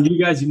on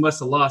you guys, you must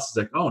have lost.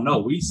 He's like, oh no,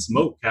 we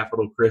smoked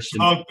Capital Christian.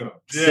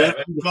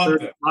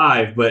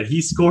 7-5, but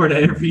he scored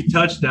every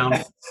touchdown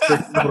for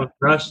Capital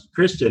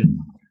Christian.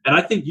 And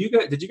I think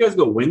did you guys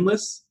go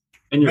winless?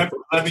 And let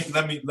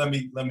me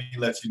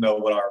let you know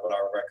what our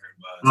record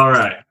was. All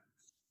right.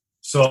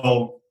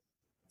 So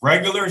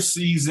regular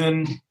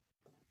season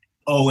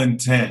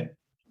 0-10.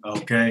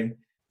 Okay.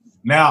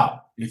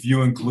 Now, if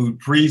you include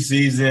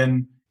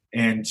preseason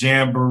and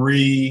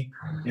jamboree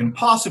and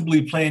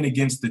possibly playing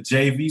against the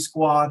JV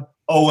squad,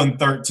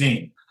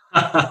 0-13.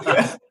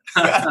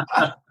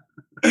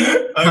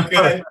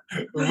 Okay.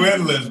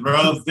 Winless,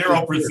 bro.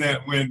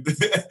 0% win.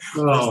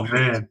 Oh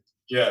man.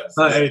 Yes.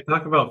 Hey,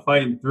 talk about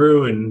fighting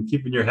through and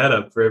keeping your head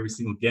up for every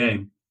single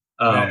game.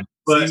 But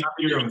it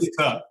was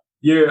tough.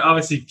 You're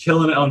obviously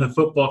killing it on the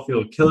football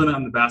field, killing it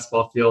on the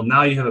basketball field.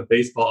 Now you have a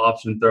baseball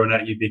option thrown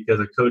at you because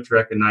a coach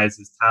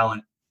recognizes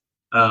talent.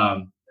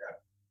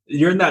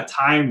 You're in that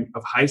time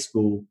of high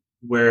school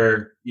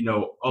where,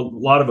 a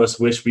lot of us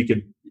wish we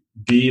could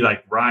be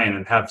like Ryan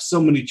and have so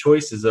many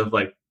choices of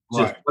like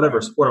just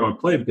whatever sport I want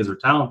to play because we're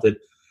talented.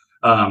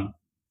 How's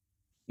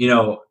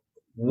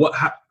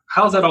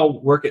that all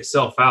work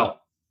itself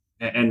out?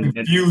 And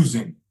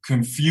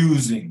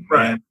confusing,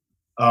 right?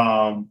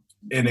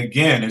 And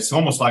again, it's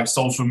almost like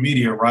social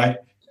media, right?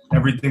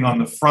 Everything on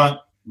the front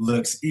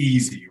looks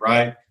easy,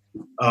 right?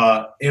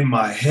 In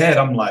my head,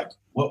 I'm like,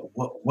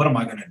 what am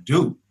I going to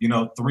do?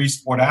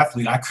 3-sport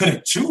athlete. I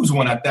couldn't choose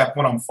one at that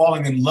point. I'm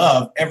falling in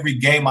love. Every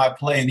game I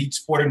play in each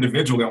sport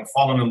individually, I'm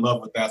falling in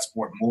love with that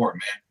sport more,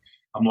 man.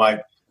 I'm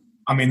like,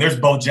 there's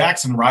Bo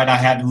Jackson, right? I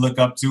had to look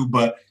up to,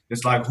 but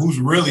it's like, who's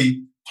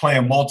really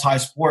playing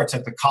multi-sports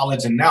at the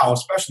college and now,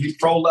 especially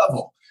pro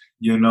level,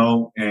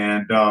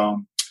 and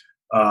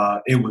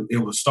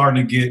it was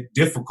starting to get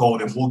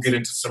difficult, and we'll get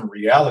into some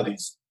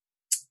realities.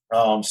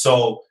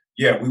 So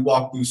we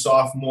walked through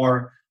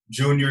sophomore,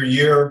 junior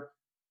year.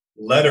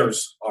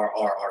 Letters are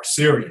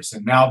serious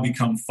and now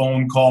become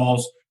phone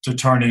calls to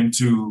turn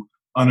into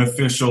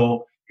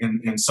unofficial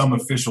and some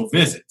official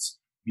visits,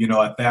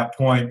 at that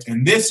point.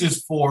 And this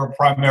is for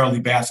primarily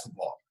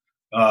basketball.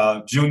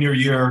 Junior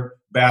year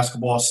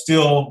basketball,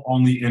 still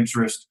only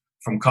interest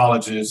from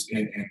colleges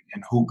in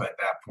hoop at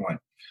that point.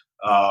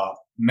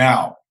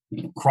 Now,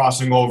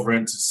 crossing over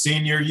into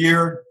senior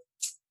year,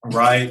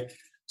 right?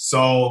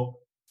 So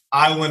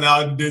I went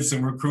out and did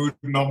some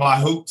recruiting on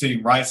my hoop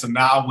team, right? So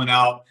now I went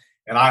out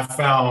and I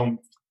found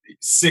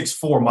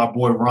 6'4", my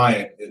boy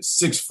Ryan.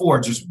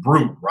 6'4", just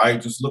brute, right?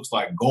 Just looks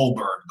like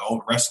Goldberg, the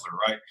old wrestler,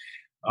 right?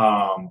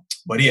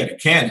 But he had a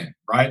cannon,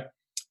 right?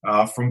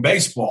 From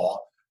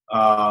baseball.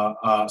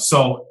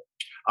 So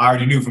I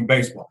already knew from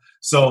baseball.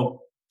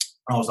 So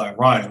I was like,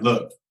 Ryan,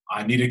 look,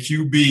 I need a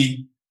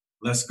QB.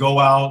 Let's go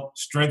out,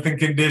 strength and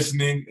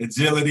conditioning,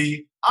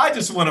 agility. I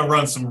just want to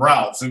run some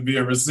routes and be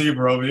a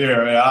receiver over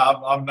here.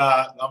 I'm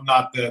not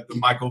the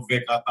Michael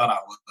Vick I thought I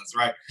was,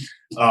 right?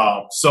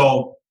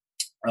 So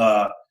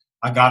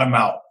I got him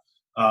out.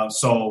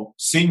 So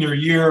senior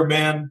year,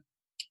 man,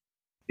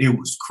 it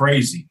was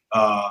crazy.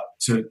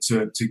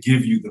 To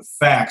give you the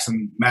facts,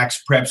 and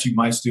Max Preps, you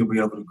might still be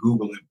able to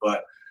Google it,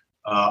 but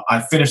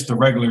I finished the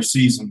regular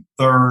season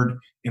 3rd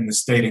in the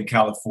state in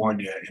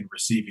California in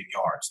receiving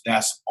yards.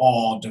 That's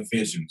all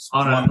divisions.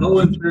 On an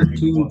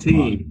 0-13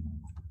 team.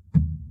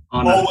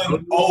 On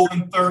an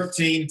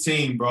 0-13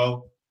 team,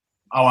 bro.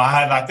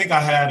 I think I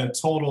had a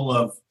total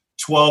of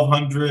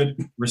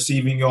 1,200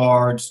 receiving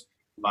yards,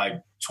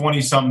 like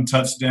 20-something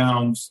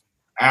touchdowns,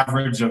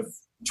 average of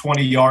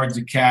 20 yards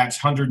a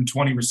catch,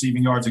 120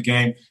 receiving yards a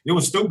game. It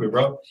was stupid,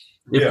 bro.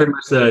 You're pretty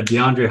much the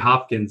DeAndre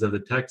Hopkins of the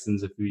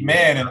Texans.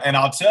 And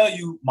I'll tell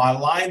you, my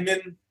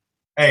linemen,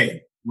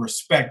 hey,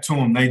 respect to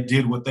them. They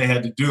did what they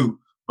had to do,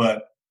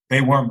 but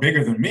they weren't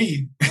bigger than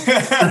me.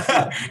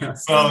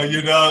 So,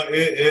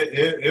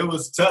 it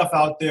was tough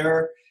out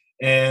there.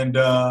 And,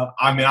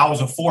 I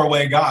was a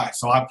four-way guy.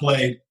 So I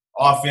played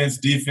offense,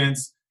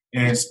 defense,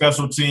 and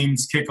special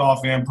teams,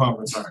 kickoff, and punt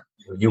return.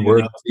 So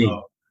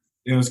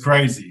it was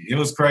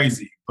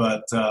crazy.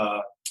 But,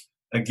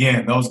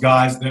 again, those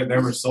guys, they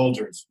were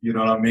soldiers. You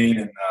know what I mean?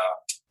 And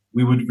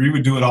we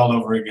would do it all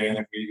over again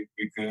if we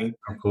could.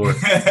 Of course.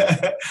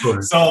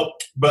 So,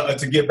 but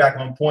to get back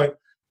on point,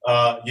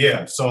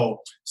 so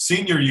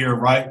senior year,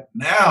 right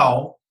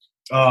now,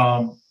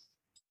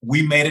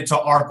 we made it to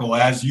Arco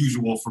as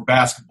usual for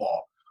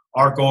basketball,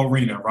 Arco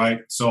Arena,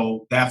 right?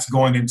 So that's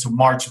going into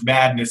March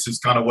Madness is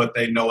kind of what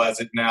they know as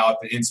it now at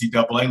the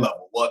NCAA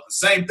level. Well, the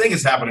same thing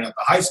is happening at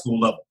the high school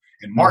level.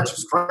 And March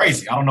is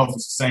crazy. I don't know if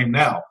it's the same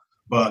now,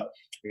 but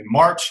in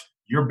March,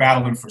 you're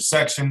battling for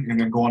section and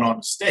then going on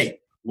to state.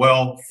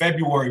 Well,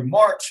 February,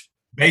 March,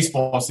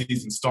 baseball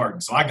season starting.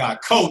 So I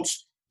got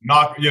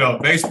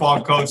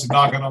baseball coach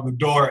knocking on the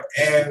door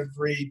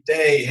every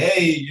day.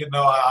 Hey,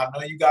 I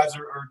know you guys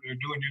are doing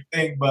your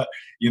thing, but,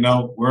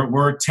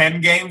 we're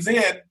 10 games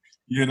in,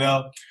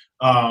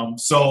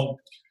 So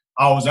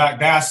I was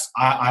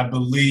I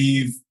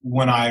believe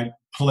when I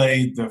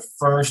played the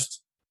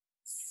first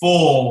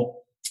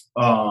full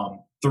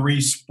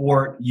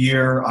 3-sport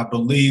year, I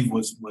believe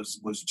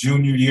was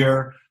junior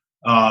year.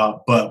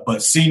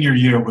 But senior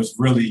year was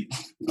really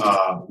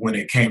when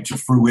it came to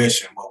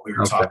fruition, what we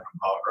were talking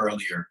about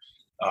earlier.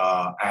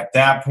 At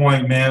that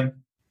point, man,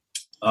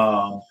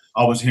 I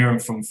was hearing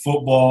from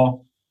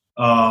football,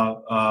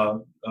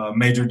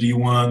 major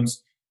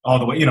D1s, all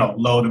the way,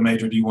 low to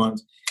major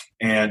D1s,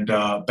 and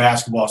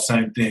basketball,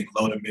 same thing,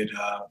 low to mid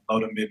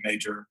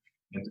major,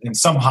 and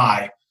some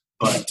high,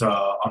 but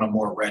on a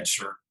more red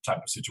shirt type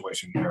of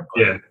situation there.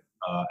 But,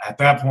 at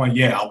that point,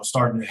 I was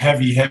starting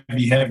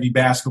heavy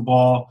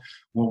basketball.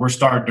 Well, we're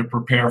starting to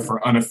prepare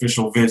for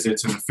unofficial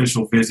visits and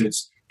official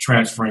visits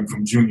transferring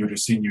from junior to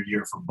senior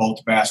year for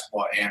both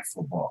basketball and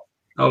football.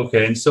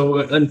 Okay, and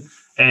so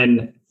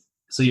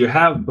so you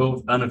have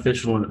both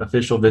unofficial and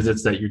official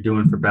visits that you're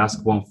doing for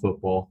basketball and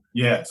football.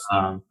 Yes.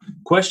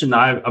 Question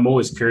I'm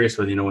always curious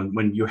with,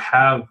 when you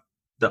have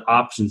the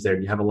options there,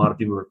 and you have a lot of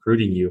people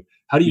recruiting you,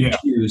 how do you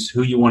choose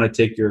who you want to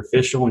take your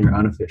official and your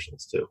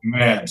unofficials to?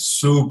 Man,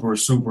 super,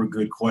 super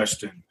good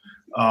question.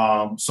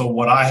 So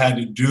what I had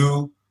to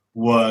do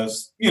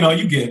was,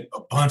 you get a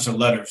bunch of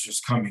letters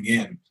just coming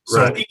in.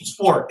 So each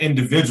sport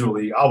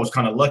individually, I was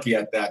kind of lucky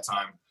at that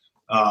time.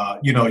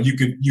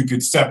 You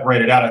could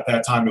separate it out at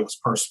that time. It was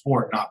per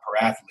sport, not per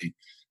athlete.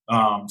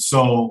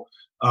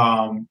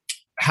 How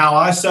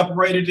I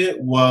separated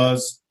it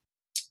was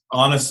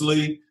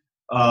honestly,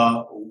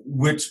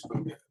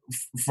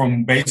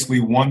 from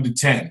basically 1 to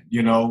 10,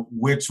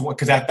 which one,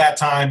 because at that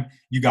time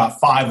you got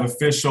 5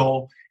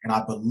 official and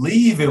I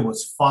believe it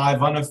was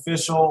 5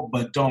 unofficial,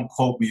 but don't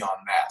quote me on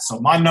that. So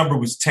my number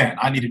was 10.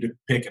 I needed to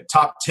pick a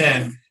top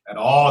 10 at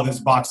all this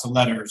box of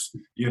letters,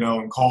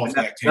 and calls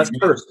that came. That's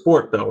per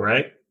sport though,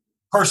 right?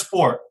 Per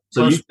sport.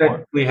 So you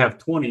technically have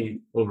 20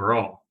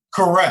 overall.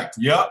 Correct.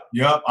 Yep.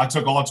 I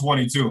took all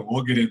 22.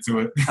 We'll get into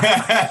it.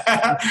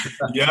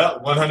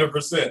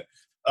 100%.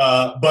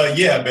 But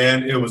yeah,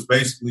 man, it was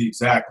basically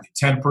exactly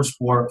 10 per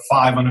sport,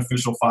 5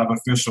 unofficial, 5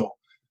 official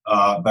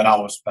that I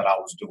was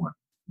doing.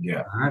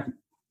 Yeah. All right.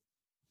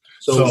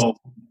 So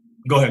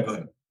go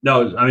ahead.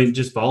 No, I mean,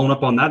 just following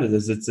up on that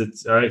is it's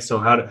all right. So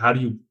how do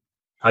you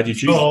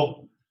choose?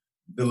 So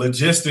the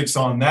logistics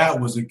on that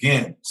was,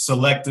 again,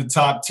 select the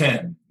top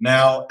 10.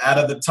 Now, out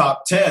of the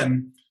top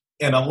 10,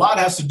 and a lot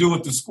has to do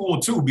with the school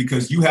too,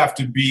 because you have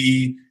to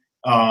be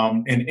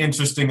an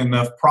interesting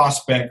enough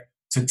prospect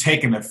to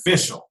take an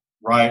official.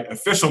 Right?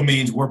 Official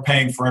means we're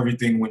paying for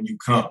everything when you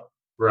come.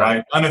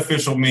 Right?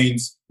 Unofficial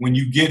means when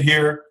you get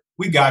here,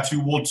 we got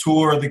you. We'll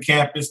tour the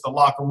campus, the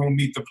locker room,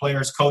 meet the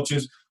players,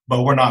 coaches,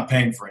 but we're not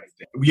paying for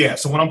anything. Yeah.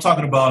 So when I'm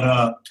talking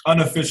about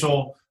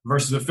unofficial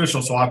versus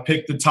official, so I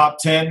picked the top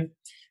 10,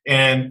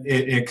 and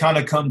it kind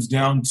of comes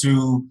down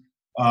to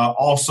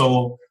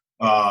also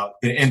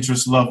the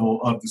interest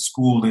level of the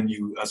school in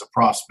you as a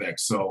prospect.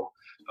 So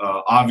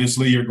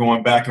obviously you're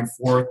going back and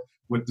forth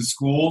with the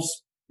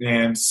schools,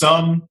 and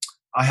some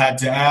I had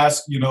to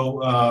ask,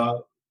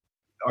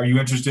 are you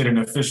interested in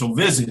an official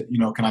visit?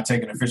 Can I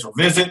take an official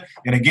visit?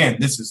 And again,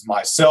 this is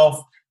myself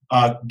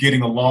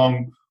getting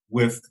along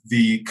with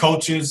the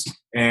coaches,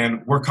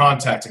 and we're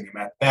contacting them.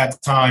 At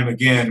that time,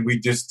 again,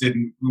 we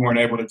weren't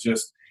able to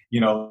just,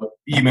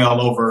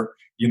 email over,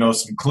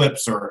 some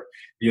clips or,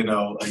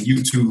 a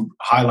YouTube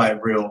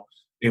highlight reel.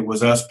 It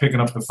was us picking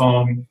up the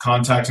phone,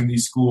 contacting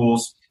these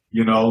schools,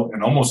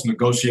 and almost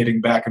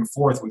negotiating back and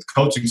forth with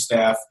coaching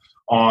staff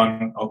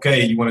on,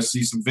 okay, you want to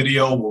see some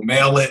video, we'll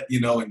mail it,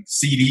 in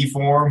CD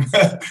form.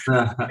 And,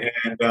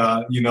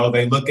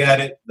 they look at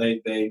it,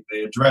 they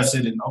address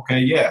it, and okay,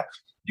 yeah.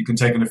 You can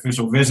take an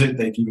official visit.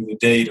 They give you the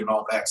date and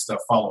all that stuff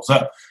follows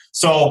up.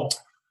 So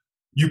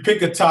you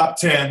pick a top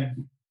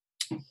 10,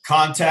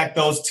 contact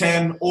those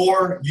 10,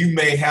 or you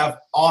may have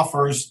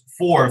offers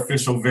for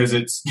official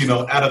visits,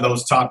 out of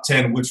those top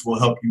 10, which will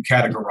help you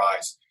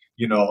categorize,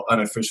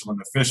 unofficial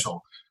and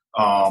official.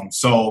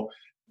 So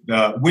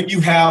when you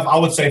have, I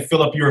would say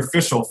fill up your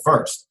official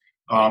first,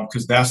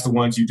 because that's the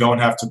ones you don't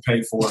have to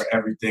pay for.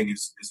 Everything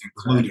is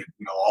included,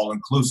 all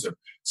inclusive.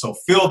 So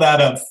fill that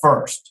up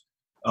first.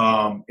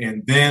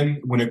 And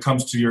then when it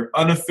comes to your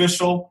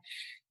unofficial,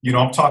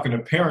 I'm talking to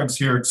parents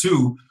here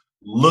too.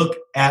 Look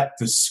at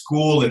the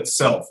school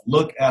itself.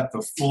 Look at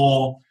the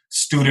full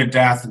student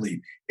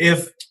athlete.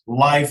 If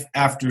life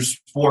after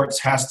sports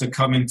has to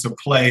come into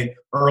play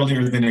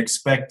earlier than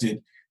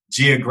expected,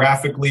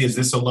 geographically, is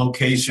this a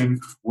location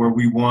where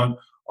we want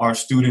our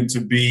student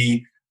to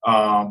be?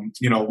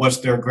 What's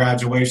their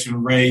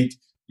graduation rate?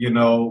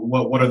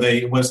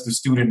 What's the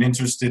student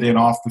interested in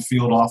off the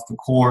field, off the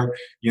court?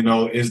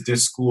 Is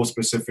this school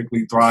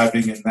specifically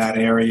thriving in that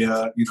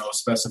area?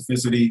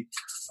 Specificity.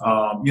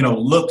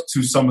 Look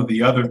to some of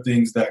the other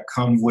things that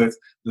come with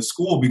the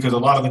school, because a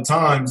lot of the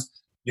times,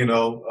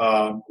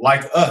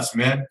 like us,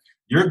 man,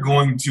 you're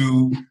going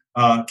to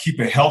keep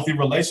a healthy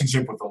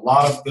relationship with a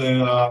lot of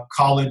the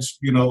college,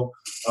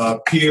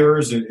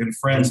 peers and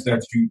friends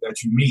that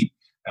you meet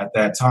at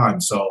that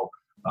time. So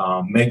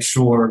make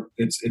sure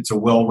it's a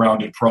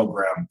well-rounded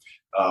program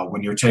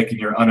when you're taking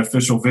your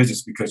unofficial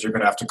visits, because you're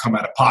going to have to come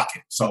out of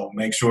pocket. So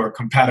make sure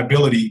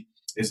compatibility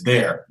is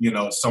there,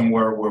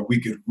 somewhere where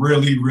we could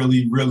really,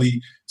 really,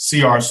 really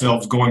see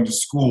ourselves going to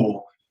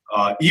school,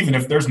 even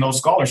if there's no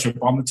scholarship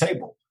on the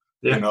table,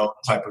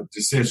 type of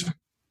decision.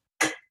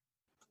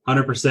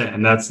 100%.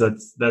 And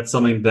that's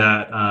something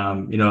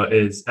that,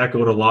 is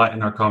echoed a lot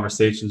in our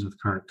conversations with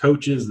current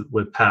coaches,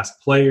 with past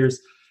players.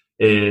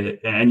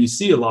 And you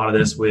see a lot of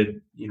this with,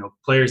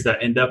 players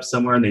that end up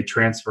somewhere and they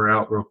transfer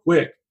out real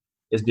quick,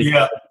 is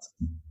because,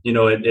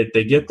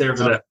 they get there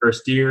for that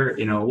first year,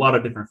 a lot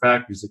of different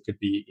factors. It could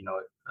be,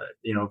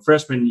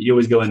 freshman, you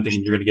always go in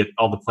thinking you're going to get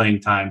all the playing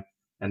time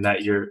and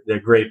that they're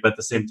great. But at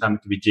the same time,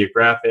 it could be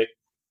geographic.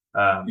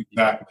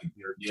 Exactly.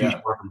 You're too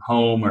far from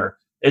home, or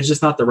it's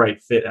just not the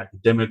right fit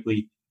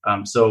academically.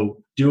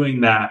 So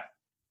doing that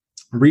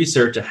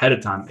research ahead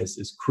of time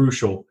is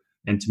crucial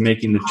into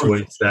making the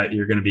choice that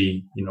you're going to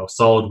be,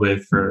 solid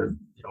with for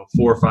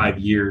 4 or 5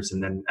 years,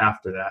 and then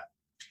after that.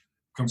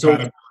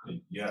 So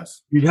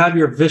yes, you have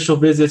your official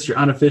visits, your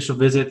unofficial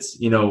visits.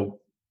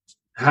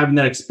 Having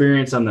that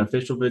experience on the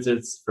official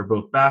visits for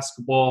both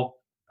basketball,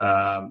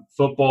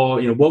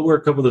 football. What were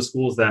a couple of the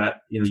schools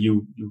that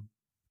you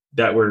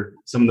that were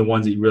some of the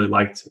ones that you really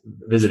liked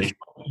visiting?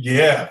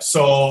 Yeah,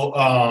 so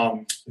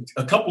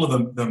a couple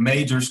of the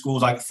major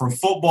schools, like for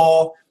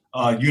football,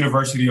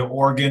 University of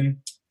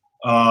Oregon.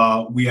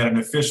 We had an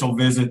official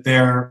visit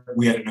there.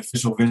 We had an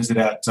official visit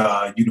at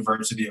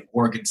University of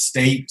Oregon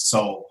State.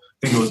 So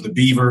I think it was the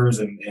Beavers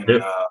and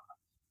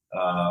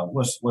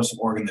what's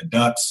Oregon, the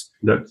Ducks.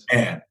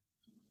 And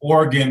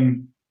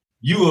Oregon,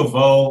 U of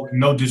O,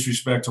 no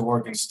disrespect to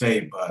Oregon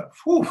State, but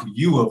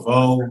U of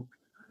O,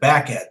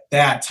 back at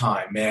that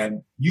time,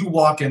 man, you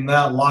walk in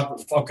that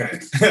locker. Okay,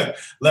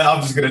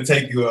 I'm just gonna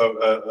take you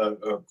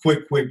a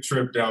quick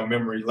trip down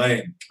memory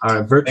lane. All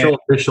right, virtual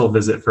official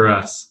visit for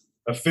us.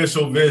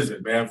 Official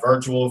visit, man.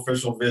 Virtual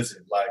official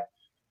visit. Like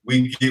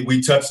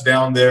we touched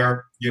down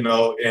there,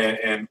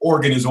 and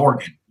Oregon is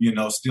Oregon,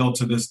 still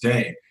to this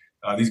day.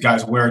 These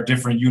guys wear a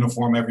different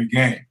uniform every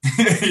game,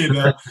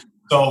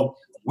 So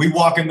we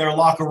walk in their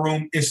locker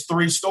room. It's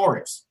 3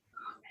 stories.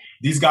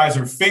 These guys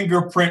are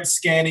fingerprint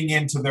scanning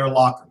into their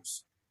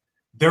lockers.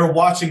 They're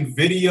watching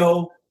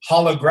video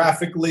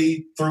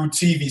holographically through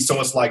TV.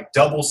 So it's like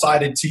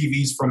double-sided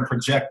TVs from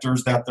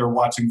projectors that they're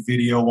watching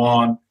video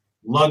on.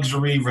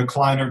 Luxury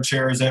recliner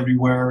chairs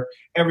everywhere.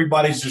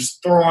 Everybody's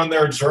just throwing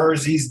their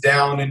jerseys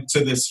down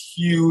into this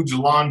huge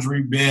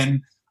laundry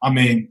bin. I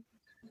mean,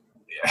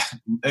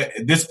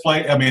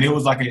 it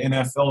was like an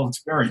NFL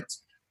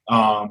experience.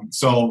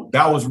 So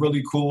that was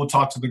really cool.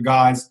 Talked to the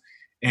guys.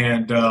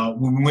 And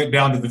when we went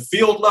down to the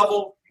field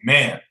level,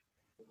 man,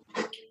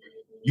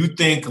 you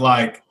think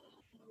like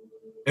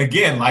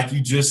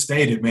you just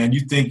stated, man,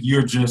 you think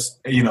you're just,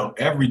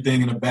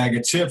 everything in a bag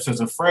of chips as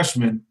a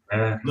freshman.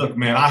 Look,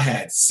 man, I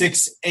had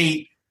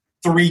 6'8",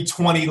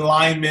 320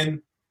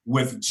 linemen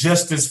with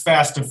just as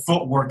fast a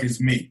footwork as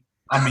me.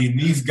 I mean,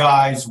 these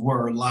guys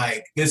were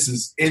like, this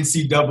is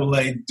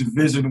NCAA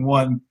Division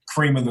I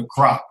cream of the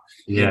crop.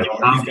 Yeah,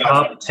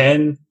 top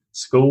 10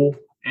 school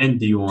and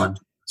D1.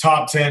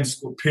 Top 10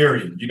 school,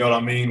 period. You know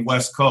what I mean?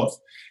 West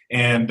Coast.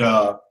 And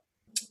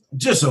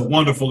just a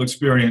wonderful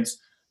experience.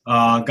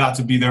 Got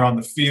to be there on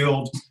the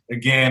field.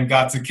 Again,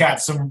 got to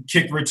catch some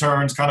kick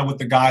returns kind of with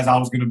the guys I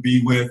was going to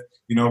be with,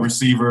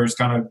 receivers,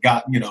 kind of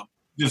got,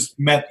 just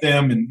met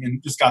them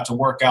and just got to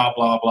work out,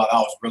 blah, blah. That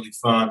was really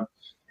fun.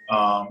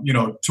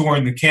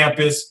 Touring the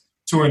campus,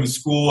 touring the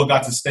school,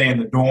 got to stay in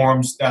the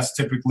dorms. That's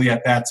typically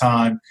at that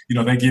time,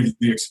 they give you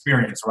the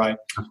experience, right?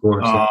 Of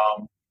course.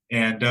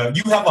 And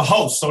you have a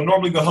host. So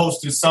normally the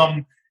host is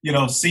some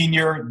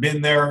senior,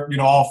 been there,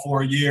 all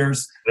 4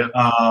 years, Yep.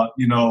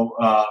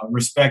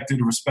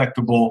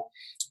 Respectable.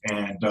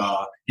 And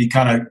he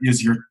kind of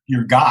is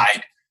your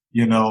guide,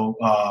 to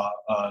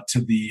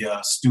the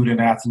student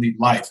athlete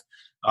life.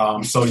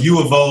 So U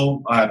of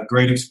O, I had a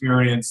great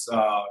experience.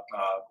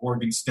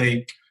 Oregon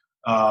State.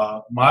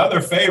 My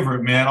other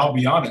favorite, man, I'll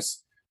be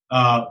honest,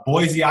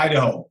 Boise,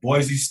 Idaho,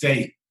 Boise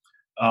State.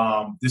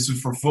 This is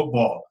for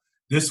football.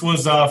 This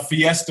was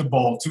Fiesta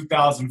Bowl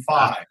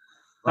 2005,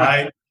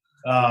 right?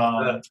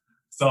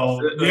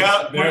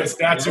 There's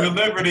Statue of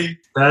Liberty.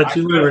 I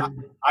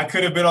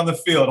could have been on the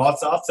field.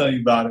 I'll tell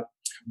you about it.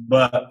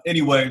 But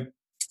anyway,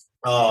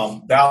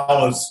 that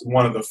was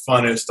one of the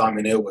funnest. I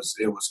mean, it was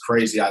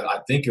crazy. I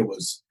think it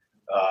was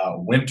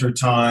winter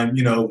time,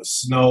 it was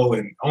snow,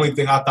 and only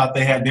thing I thought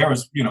they had there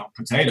was,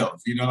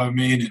 potatoes, you know what I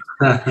mean?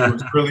 And it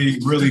was really,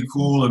 really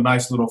cool, a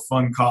nice little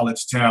fun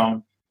college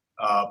town.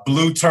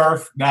 Blue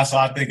turf, that's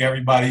what I think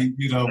everybody,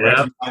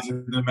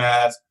 recognizes them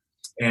as.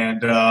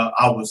 And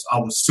I was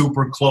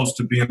super close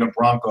to being a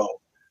Bronco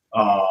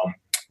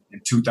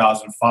in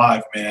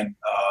 2005, man.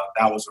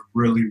 That was a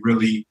really,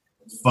 really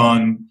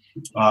fun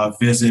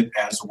visit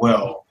as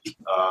well.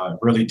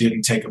 Really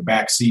didn't take a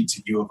back seat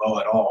to U of O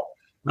at all.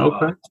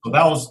 Okay. So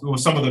that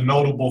was some of the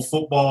notable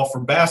football. For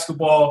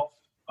basketball,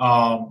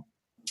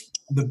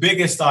 the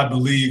biggest, I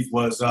believe,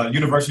 was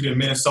University of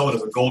Minnesota,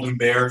 the Golden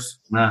Bears.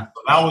 Nah.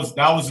 So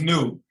that was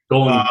new.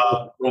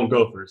 Golden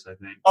Gophers, I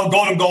think. Oh,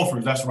 Golden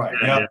Gophers, that's right.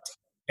 Yeah. Yep.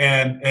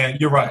 And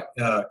you're right,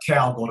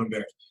 Cal Golden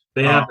Bears.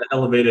 They have the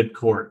elevated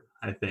court,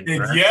 I think.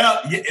 Right?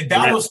 Yeah,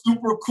 that was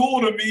super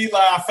cool to me.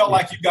 Like, I felt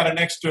like you got an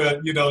extra,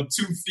 2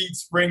 feet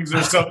springs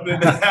or something.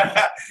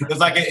 It's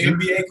like an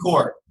NBA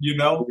court,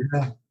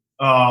 Yeah.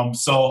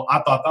 So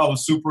I thought that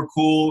was super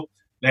cool.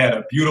 They had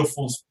a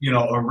beautiful,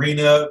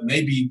 arena,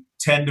 maybe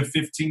 10 to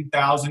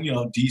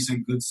 15,000,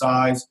 decent, good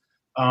size.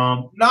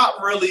 Not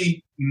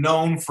really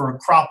known for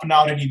cropping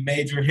out any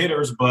major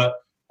hitters, but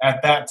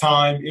at that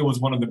time, it was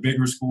one of the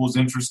bigger schools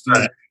interested.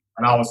 Right.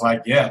 And I was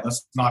like, yeah,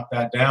 let's knock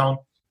that down.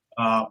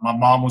 My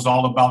mom was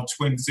all about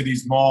Twin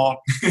Cities Mall.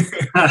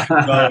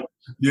 So,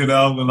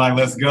 like,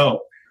 let's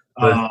go.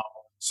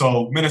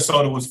 So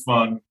Minnesota was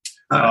fun.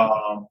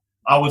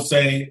 I would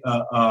say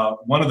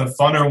one of the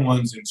funner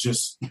ones, and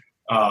just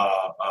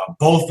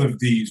both of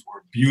these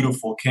were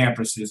beautiful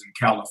campuses in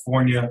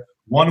California.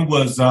 One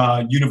was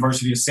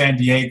University of San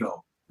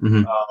Diego.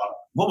 Mm-hmm.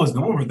 What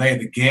were they?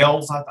 The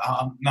Gales?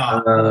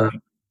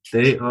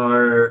 They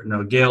are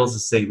Gales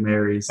is St.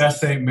 Mary's. That's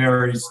St.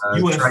 Mary's.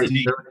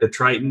 USD. The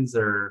Tritons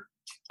are.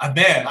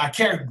 I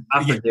can't.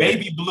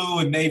 Baby blue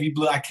and navy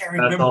blue. I can't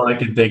remember. That's all I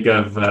can think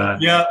of.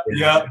 Yeah.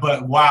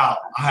 But wow,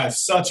 I had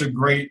such a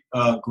great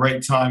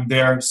time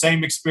there.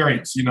 Same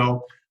experience.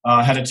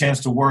 Had a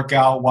chance to work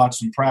out, watch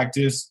some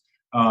practice,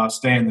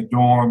 stay in the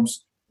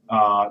dorms.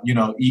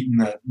 Eating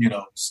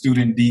the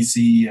student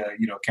DC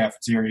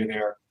cafeteria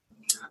there,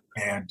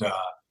 and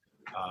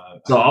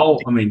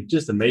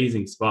just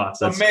amazing spots.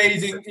 That's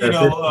amazing.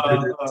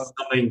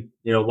 Something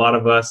a lot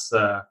of us,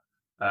 a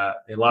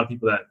lot of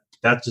people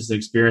that's just an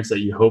experience that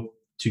you hope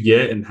to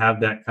get and have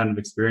that kind of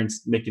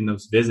experience making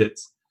those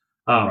visits.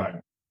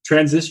 Right.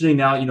 Transitioning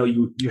now,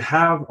 you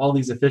have all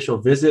these official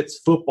visits,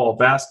 football,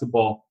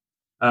 basketball,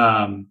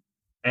 and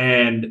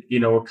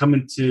we're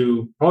coming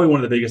to probably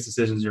one of the biggest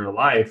decisions in your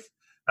life.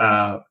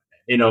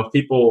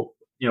 People,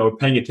 are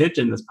paying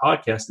attention to this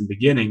podcast in the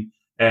beginning,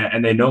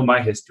 and they know my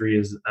history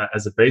as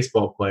a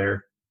baseball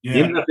player. Yeah.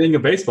 You ended up being a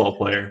baseball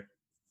player,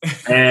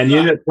 and you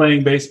ended up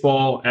playing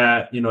baseball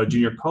at, a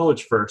junior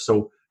college first.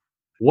 So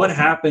what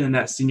happened in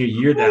that senior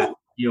year that,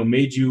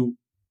 made you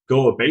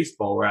go a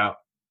baseball route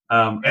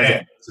as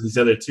opposed to these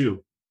other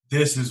two?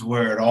 This is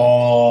where it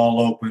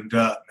all opened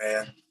up,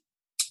 man.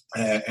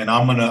 And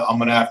I'm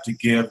gonna have to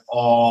give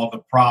all the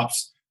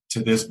props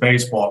to this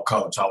baseball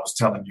coach I was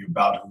telling you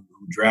about,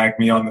 who dragged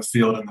me on the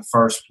field in the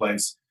first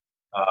place,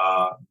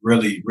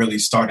 really, really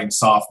starting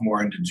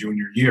sophomore into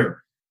junior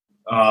year.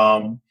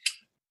 The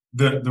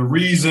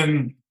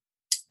reason,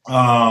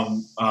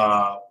 and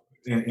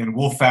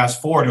we'll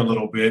fast forward a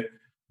little bit,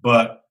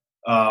 but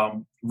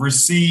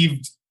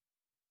received,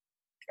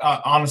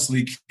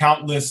 honestly,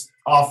 countless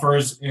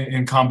offers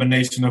in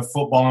combination of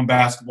football and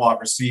basketball. I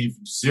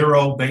received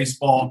 0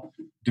 baseball,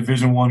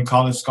 Division I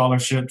college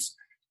scholarships.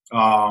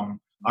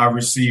 I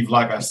received,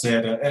 like I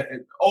said,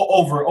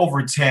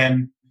 over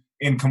 10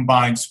 in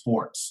combined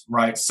sports,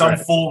 right? Some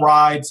full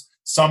rides,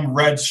 some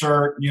red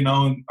shirt,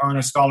 and earn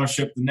a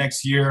scholarship the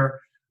next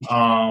year,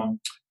 and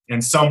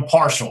some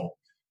partial.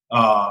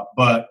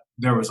 But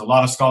there was a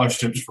lot of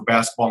scholarships for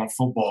basketball and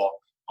football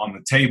on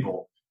the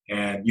table.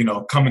 And,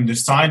 coming to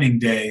signing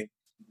day,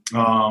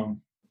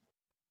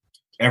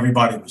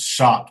 everybody was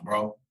shocked,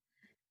 bro.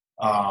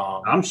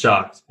 I'm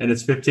shocked. And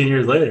it's 15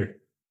 years later.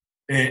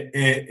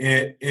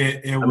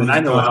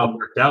 I know how it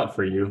worked out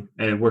for you,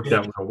 and it worked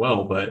out real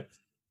well, but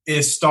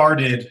it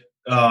started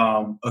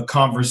a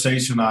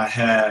conversation I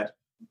had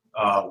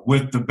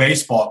with the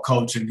baseball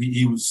coach, and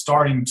he was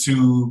starting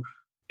to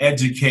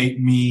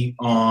educate me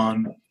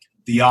on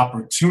the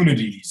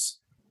opportunities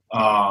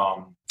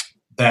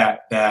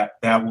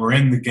that were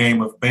in the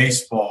game of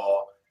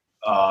baseball,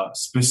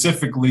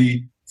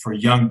 specifically for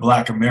young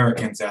Black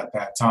Americans at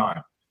that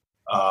time.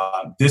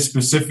 This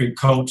specific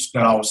coach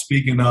that I was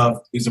speaking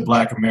of is a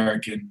Black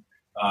American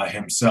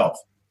himself.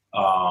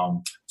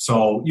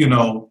 So,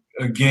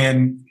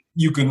 again,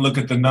 you can look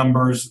at the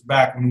numbers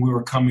back when we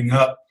were coming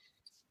up.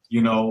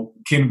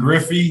 Ken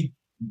Griffey,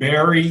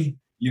 Barry,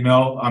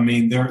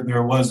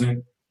 there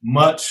wasn't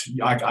much.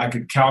 I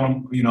could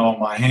count them, on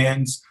my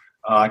hands.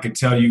 I could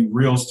tell you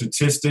real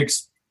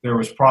statistics. There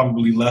was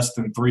probably less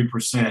than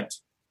 3%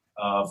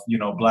 of,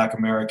 Black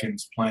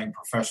Americans playing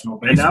professional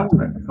baseball.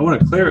 And I want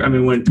to clear,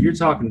 when you're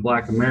talking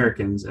Black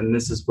Americans, and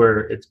this is where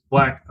it's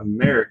Black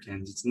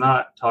Americans, it's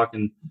not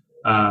talking,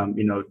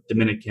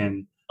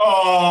 Dominican.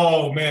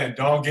 Oh, man,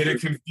 don't get it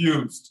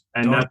confused.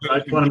 And I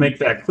just want to make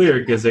that clear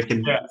because it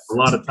can, a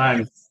lot of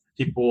times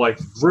people like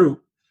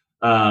group,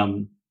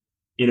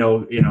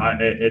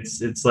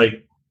 it's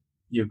like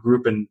you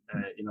grouping,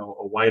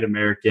 a white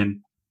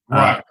American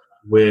right.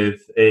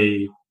 with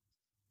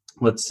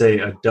let's say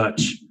a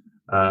Dutch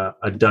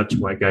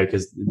white guy,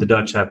 because the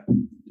Dutch have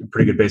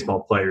pretty good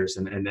baseball players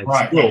and it's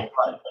right. still,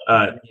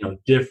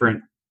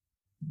 different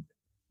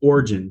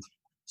origins.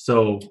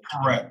 So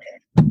correct.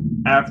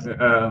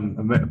 After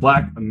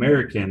Black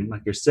American,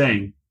 like you're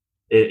saying,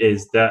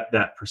 is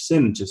that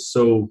percentage is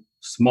so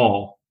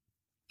small,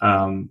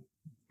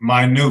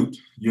 minute,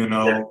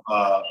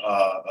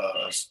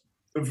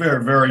 a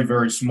very, very,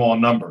 very small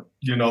number,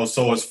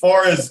 So as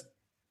far as,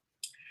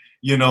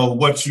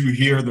 what you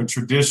hear, the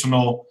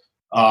traditional,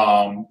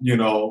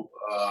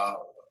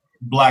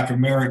 Black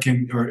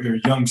American or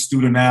young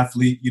student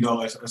athlete,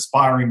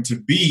 aspiring to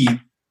be,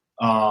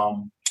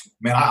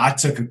 man, I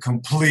took a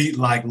complete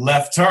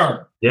left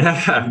turn.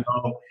 Yeah.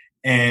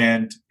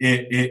 And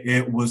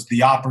it was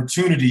the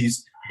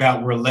opportunities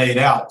that were laid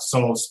out.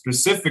 So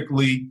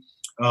specifically,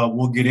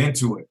 we'll get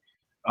into it.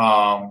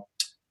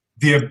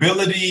 The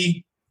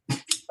ability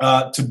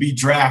to be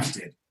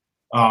drafted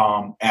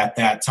at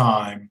that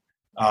time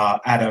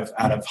out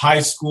of high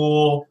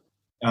school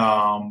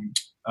and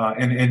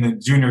the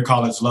junior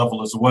college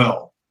level as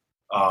well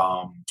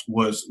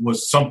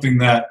was something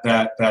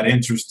that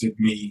interested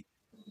me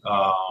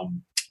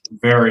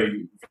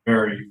very,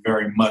 very,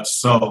 very much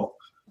so.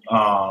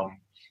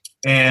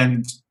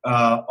 And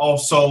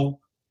also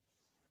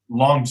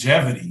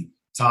longevity,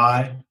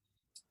 Ty.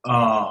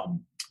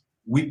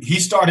 He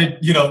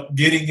started,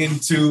 getting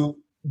into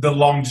the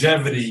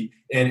longevity,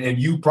 and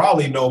you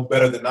probably know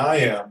better than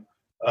I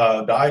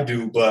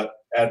do, but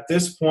at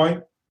this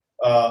point,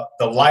 the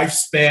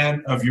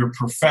lifespan of your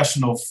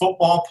professional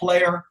football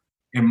player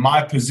in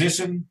my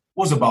position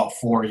was about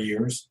 4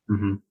 years.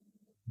 Mm-hmm.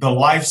 The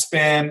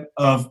lifespan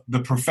of the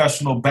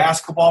professional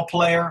basketball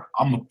player,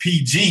 I'm a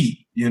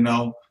PG,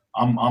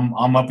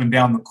 I'm up and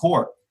down the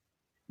court,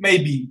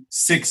 maybe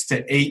 6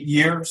 to 8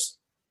 years.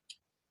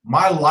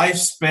 My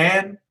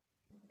lifespan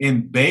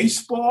in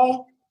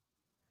baseball,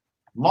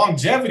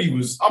 longevity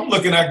I'm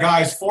looking at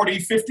guys 40,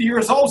 50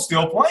 years old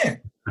still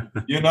playing.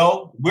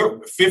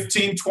 We're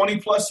 15, 20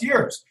 plus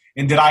years.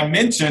 And did I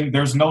mention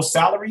there's no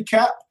salary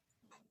cap?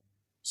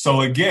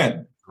 So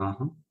again,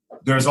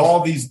 there's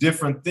all these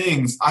different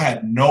things I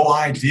had no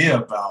idea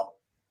about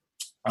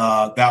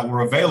that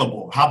were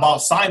available. How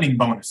about signing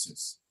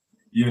bonuses?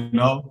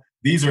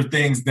 These are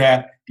things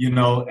that,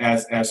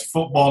 as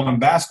football and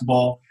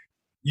basketball,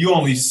 you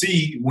only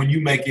see when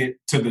you make it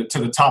to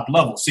the top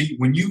level. See,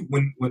 when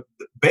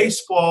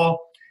baseball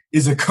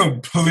is a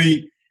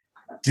complete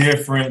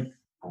different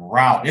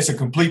route. It's a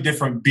complete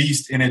different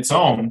beast in its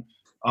own.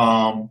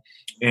 And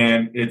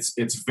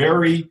it's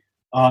very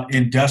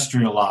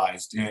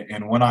industrialized.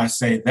 And when I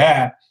say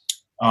that,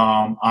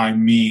 I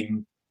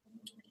mean,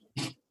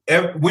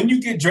 when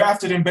you get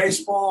drafted in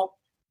baseball,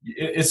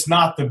 it's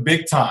not the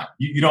big time.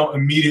 You don't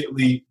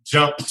immediately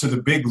jump to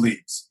the big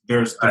leagues.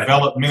 There's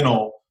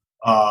developmental,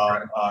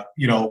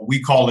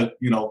 we call it,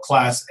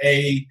 class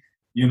A,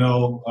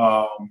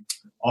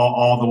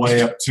 all the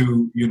way up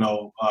to,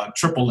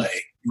 triple A,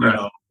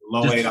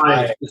 low A to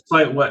high.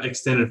 Despite what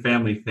extended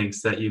family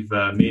thinks that you've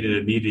made it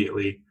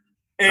immediately.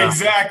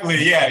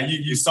 Exactly. Yeah.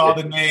 You saw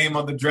the name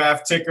on the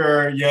draft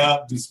ticker.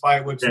 Yeah.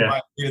 Despite what you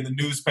might read in the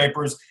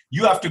newspapers,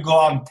 you have to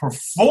go out and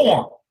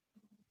perform.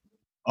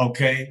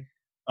 Okay.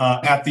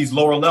 At these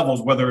lower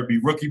levels, whether it be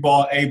rookie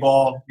ball, A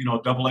ball,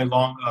 double A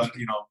long,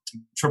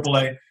 triple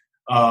A,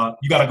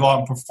 you got to go out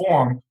and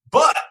perform.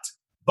 But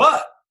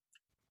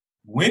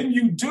when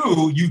you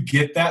do, you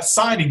get that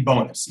signing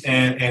bonus.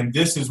 And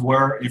this is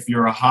where, if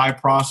you're a high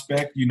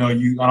prospect,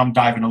 I'm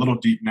diving a little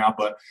deep now,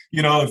 but,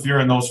 if you're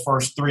in those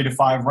first 3 to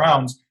 5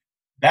 rounds,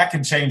 that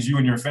can change you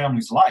and your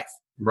family's life.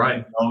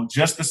 Right.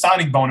 Just the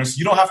signing bonus.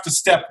 You don't have to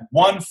step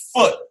 1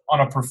 foot on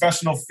a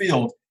professional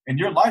field and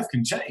your life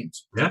can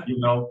change. Yeah.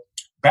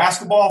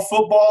 Basketball,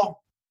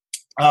 football,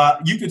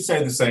 you could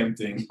say the same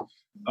thing,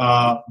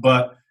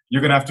 but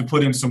you're going to have to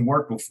put in some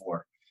work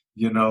before,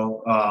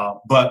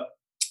 but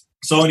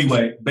so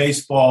anyway,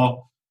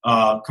 baseball,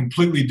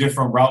 completely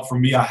different route for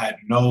me. I had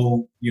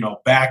no,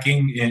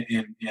 backing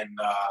in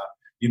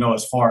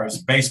as far as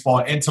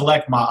baseball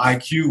intellect, my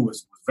IQ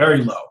was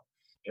very low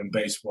in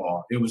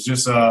baseball. It was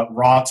just a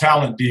raw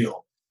talent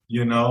deal,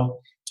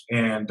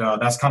 and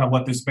that's kind of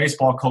what this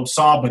baseball coach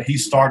saw. But he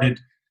started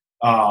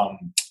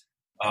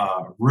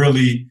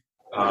really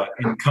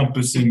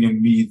encompassing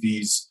in me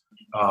these,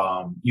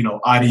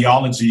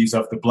 ideologies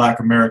of the Black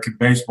American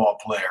baseball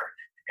player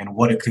and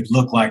what it could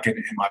look like in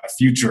my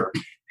future.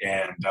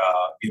 And,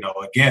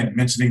 again,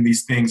 mentioning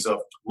these things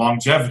of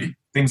longevity,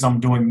 things I'm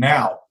doing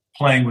now,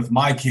 playing with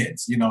my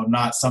kids,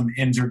 not some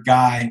injured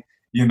guy,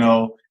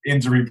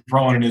 injury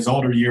prone in his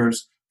older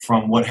years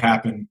from what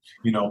happened,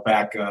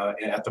 back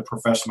at the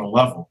professional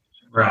level.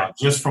 Right.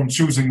 Just from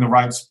choosing the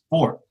right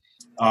sport.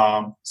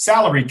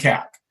 Salary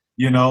cap,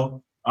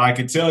 I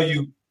could tell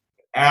you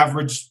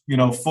average,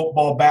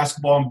 football,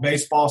 basketball, and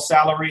baseball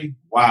salary.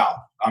 Wow.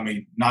 I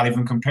mean, not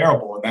even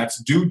comparable. And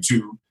that's due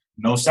to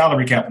no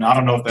salary cap. Now, I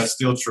don't know if that's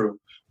still true,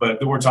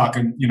 but we're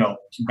talking,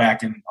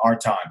 back in our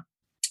time.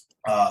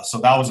 So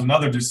that was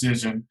another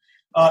decision.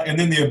 And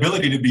then the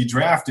ability to be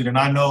drafted. And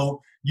I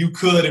know you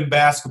could in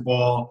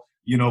basketball,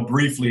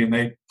 briefly, and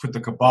they put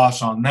the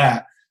kibosh on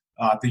that.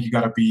 I think you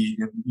got to be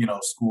in,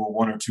 school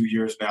 1 or 2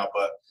 years now,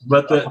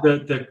 but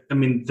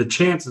the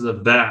chances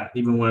of that,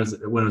 even when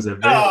it was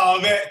available.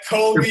 Oh man,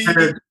 Kobe.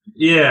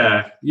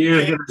 Yeah. I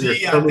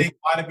think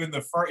might have been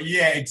the first.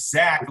 Yeah,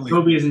 exactly.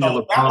 Kobe isn't that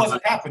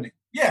wasn't happening.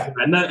 Yeah,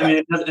 and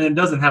it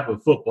doesn't happen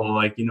with football.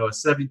 Like a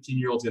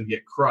 17-year-old's going to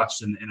get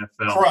crushed in the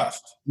NFL.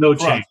 Crushed. No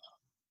chance.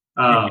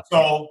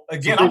 So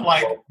again, I'm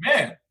like,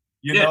 man,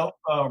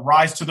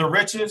 rise to the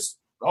riches.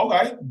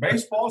 Okay,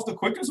 baseball is the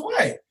quickest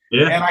way,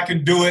 and I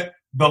can do it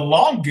the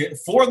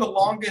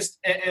longest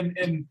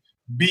and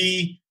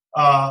be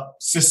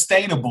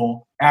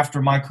sustainable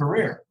after my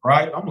career,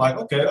 right? I'm like,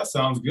 okay, that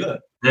sounds good.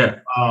 Yeah.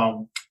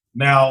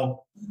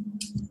 Now,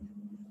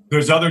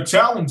 there's other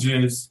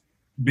challenges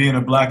being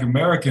a Black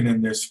American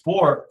in this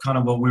sport, kind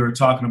of what we were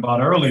talking about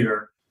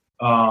earlier,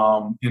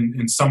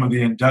 in some of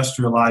the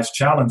industrialized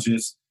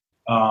challenges,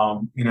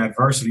 in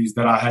adversities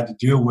that I had to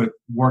deal with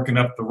working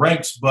up the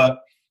ranks.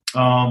 But,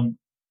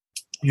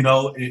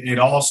 it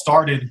all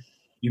started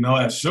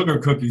as sugar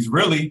cookies,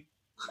 really,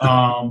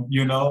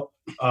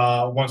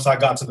 once I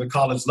got to the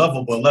college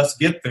level, but let's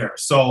get there.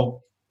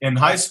 So in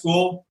high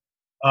school,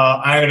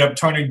 I ended up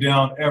turning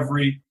down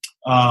every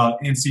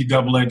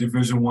NCAA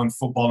Division I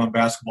football and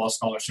basketball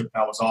scholarship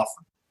that was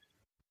offered.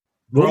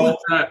 What was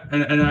that?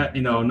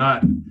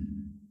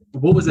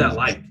 What was that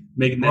like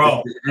making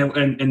that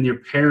decision? And your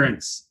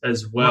parents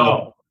as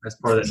well as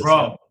part of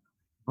that?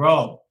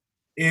 Bro.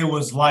 It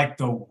was like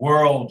the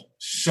world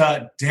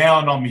shut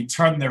down on me,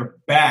 turned their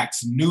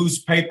backs.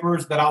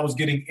 Newspapers that I was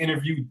getting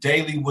interviewed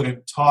daily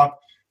wouldn't talk.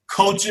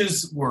 My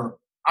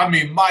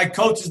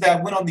coaches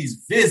that went on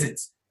these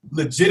visits,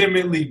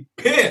 legitimately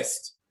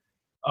pissed.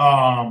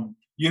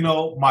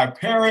 My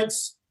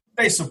parents,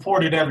 they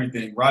supported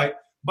everything, right?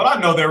 But I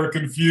know they were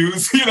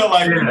confused. We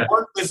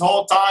worked this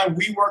whole time.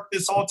 We worked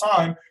this whole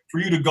time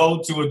for you to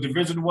go to a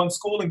Division I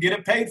school and get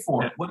it paid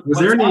for. Was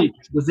there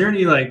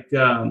any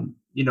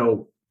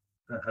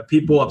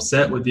people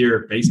upset with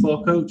your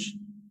baseball coach?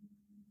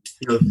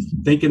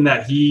 Thinking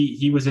that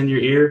he was in your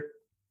ear?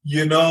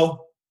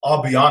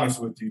 I'll be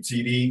honest with you,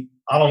 TD.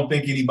 I don't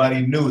think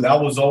anybody knew.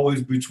 That was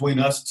always between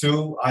us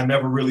two. I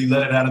never really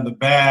let it out of the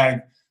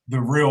bag,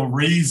 the real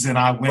reason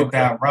I went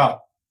that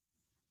route.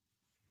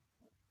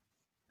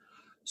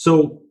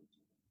 So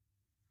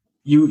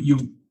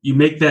you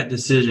make that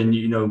decision,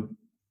 you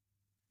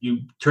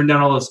turn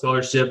down all those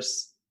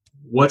scholarships.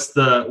 What's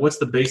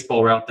the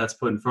baseball route that's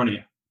put in front of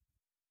you?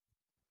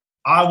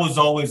 I was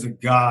always a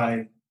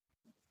guy,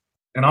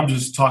 and I'm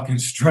just talking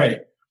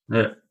straight.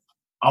 Yeah.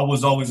 I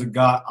was always a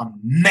guy, I'm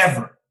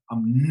never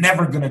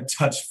going to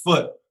touch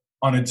foot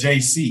on a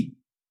JC,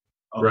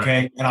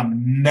 okay? Right. And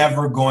I'm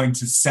never going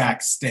to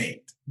Sac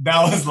State.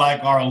 That was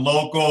like our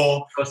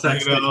local,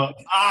 Sac City?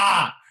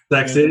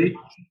 Sac City?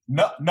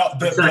 No,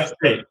 Sac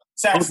State.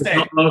 Sac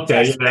State.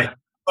 Okay, Sac State.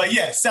 But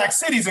yeah, Sac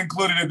City's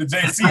included in the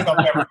JC, and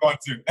I'm never going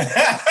to.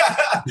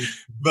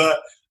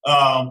 But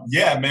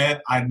man,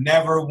 I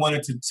never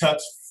wanted to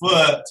touch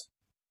foot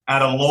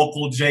at a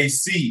local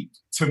JC.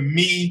 To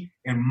me,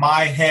 in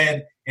my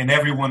head and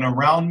everyone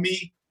around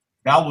me,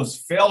 that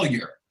was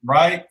failure,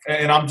 right?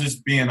 And I'm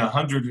just being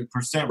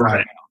 100%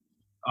 right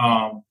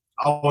now.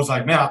 I was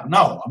like, man,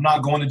 no, I'm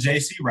not going to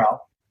JC route,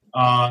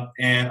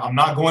 and I'm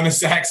not going to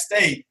Sac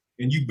State.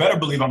 And you better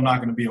believe I'm not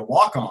going to be a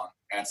walk-on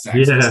at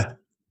Sac State,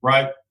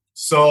 right?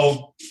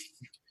 So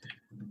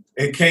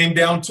it came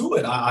down to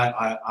it.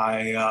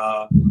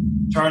 I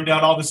turned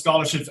down all the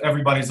scholarships.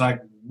 Everybody's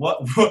like,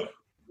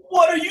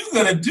 what are you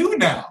going to do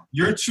now?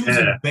 You're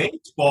choosing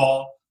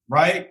baseball,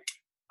 right?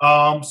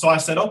 So I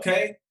said,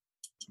 okay,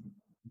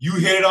 you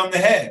hit it on the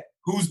head.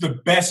 Who's the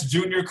best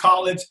junior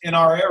college in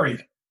our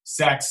area?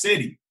 Sac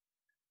City.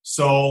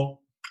 So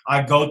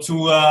I go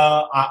to,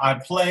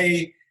 I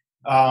play,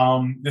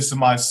 this is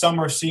my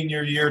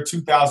senior year,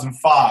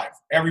 2005.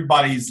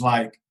 Everybody's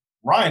like,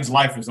 Ryan's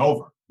life is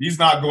over. He's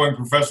not going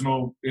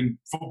professional in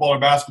football or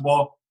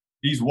basketball.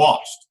 He's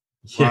washed,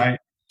 right?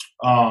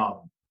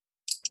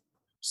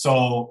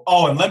 So,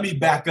 and let me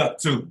back up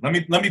too.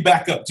 Let me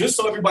back up just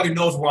so everybody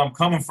knows where I'm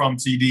coming from,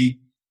 TD.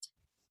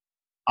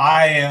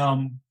 I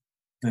am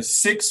the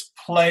 6th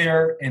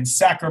player in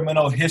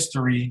Sacramento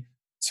history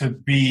to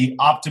be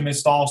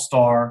Optimist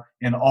All-Star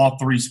in all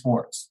 3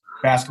 sports,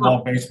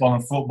 basketball, baseball,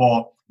 and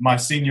football, my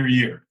senior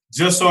year,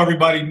 just so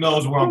everybody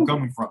knows where I'm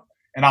coming from.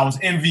 And I was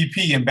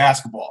MVP in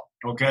basketball,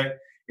 okay,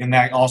 in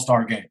that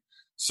All-Star game.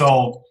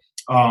 So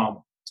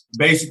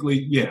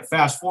basically,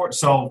 fast forward.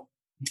 So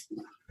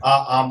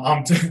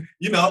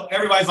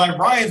everybody's like,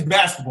 Ryan's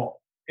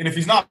basketball. And if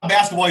he's not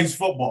basketball, he's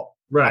football.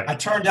 Right. I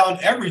turned down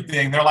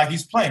everything. They're like,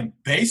 he's playing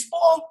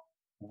baseball?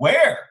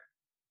 Where?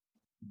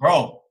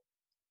 Bro,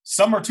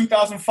 summer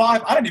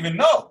 2005, I didn't even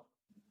know.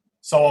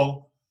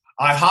 So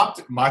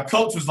my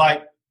coach was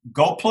like,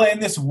 go play in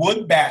this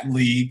wood bat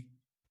league,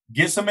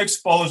 get some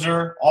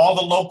exposure. All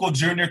the local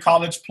junior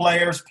college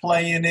players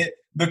play in it.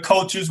 The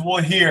coaches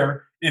will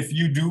hear if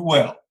you do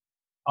well.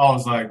 I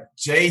was like,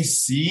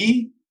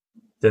 JC?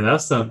 Then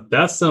that's some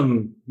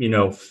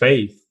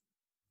faith.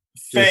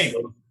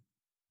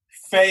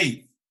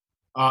 Faith.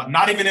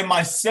 Not even in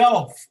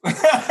myself,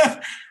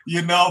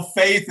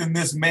 faith in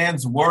this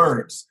man's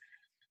words.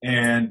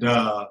 And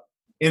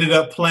ended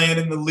up playing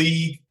in the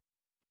league.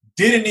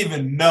 Didn't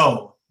even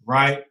know,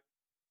 right?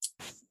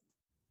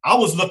 I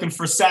was looking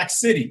for Sac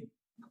City.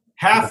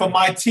 Half of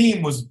my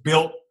team was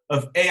built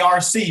of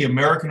ARC,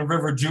 American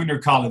River Junior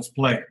College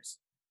players,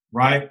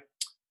 right?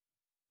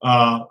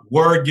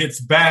 Word gets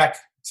back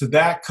to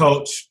that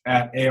coach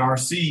at ARC,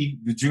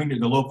 the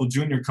local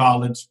junior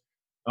college.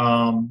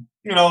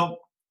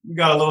 We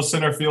got a little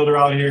center fielder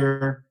out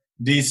here,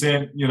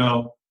 decent,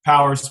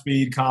 power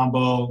speed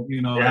combo,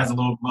 has a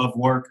little glove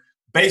work.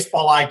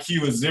 Baseball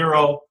IQ is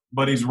 0,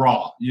 but he's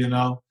raw,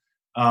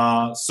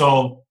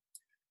 So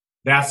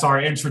that's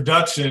our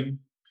introduction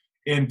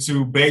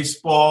into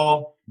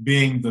baseball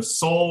being the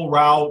sole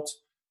route,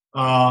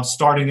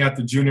 starting at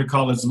the junior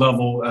college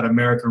level at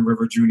American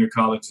River Junior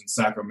College in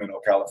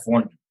Sacramento,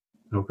 California.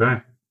 Okay.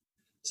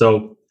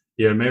 So,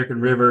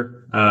 American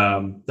River,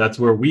 that's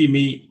where we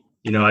meet.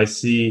 I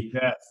see,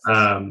 yes.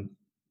 I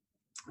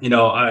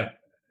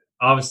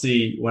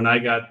obviously when I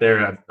got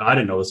there, I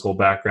didn't know this whole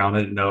background.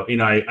 I didn't know,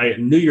 I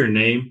knew your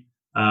name,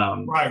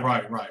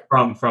 right.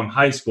 from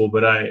high school,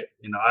 but I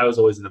was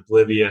always an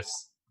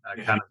oblivious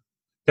kind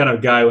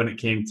of guy when it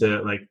came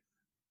to like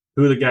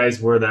who the guys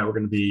were that were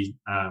going to be,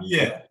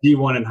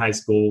 D1 in high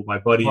school. My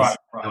buddies,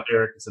 right.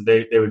 Eric, so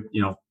they would,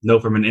 know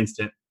from an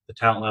instant the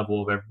talent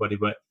level of everybody,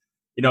 but,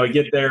 I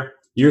get there,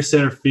 you're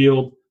center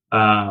field.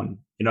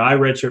 I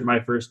redshirt my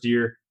first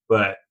year,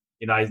 but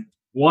I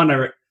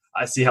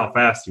see how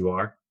fast you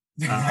are.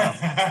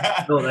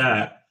 Know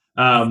that.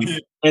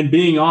 And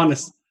being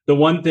honest, the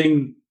one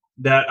thing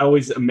that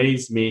always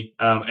amazed me,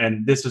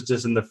 and this was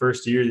just in the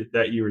first year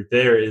that you were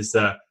there, is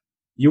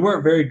you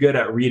weren't very good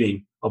at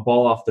reading a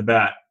ball off the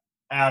bat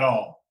at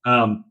all.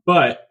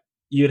 But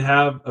you'd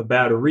have a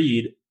bad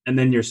read, and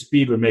then your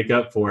speed would make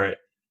up for it.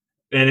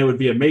 And it would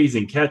be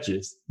amazing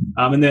catches.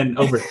 And then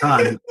over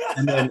time,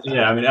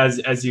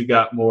 as you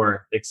got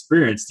more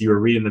experienced, you were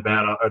reading the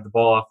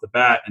ball off the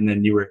bat, and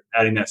then you were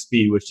adding that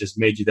speed, which just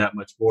made you that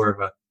much more of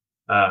a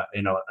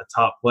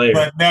top player.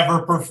 But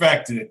never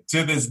perfected.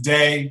 To this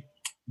day,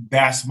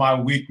 that's my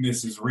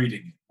weakness, is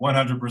reading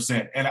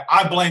 100%. And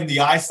I blame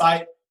the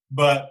eyesight,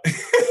 but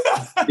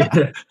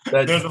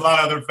there's a lot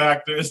of other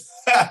factors.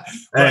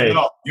 But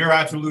no, you're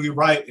absolutely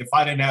right. If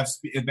I didn't have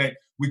speed,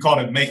 we called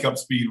it makeup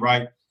speed,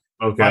 right?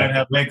 Okay. If I didn't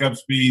have makeup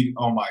speed,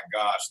 oh my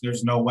gosh,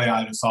 there's no way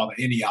I'd have saw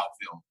any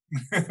outfield.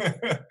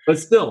 But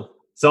still,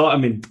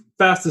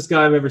 fastest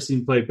guy I've ever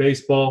seen play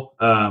baseball.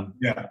 And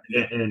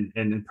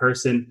in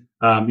person.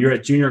 You're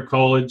at junior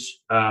college.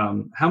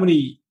 How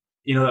many?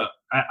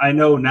 I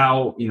know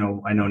now.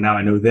 I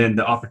know then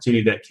the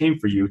opportunity that came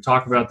for you.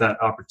 Talk about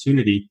that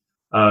opportunity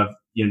of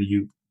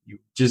you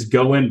just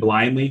go in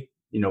blindly,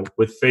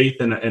 with faith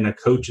in a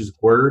coach's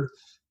word.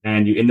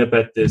 And you end up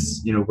at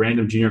this,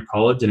 random junior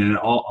college. And in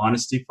all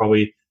honesty,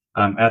 probably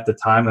at the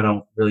time, I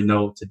don't really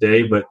know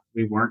today, but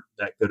we weren't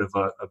that good of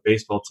a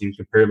baseball team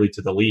comparatively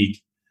to the league.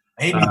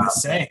 Maybe the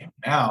same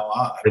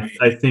now.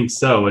 I think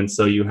so. And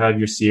so you have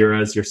your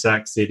Sierras, your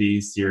Sac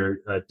Cities, your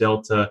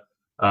Delta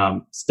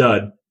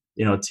stud,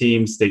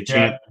 teams, state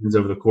champions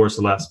over the course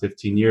of the last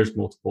 15 years,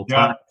 multiple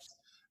times.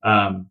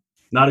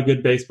 Not a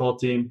good baseball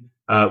team.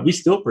 We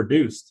still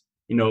produced,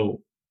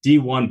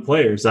 D1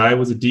 players. I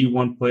was a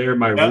D1 player.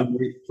 My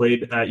roommate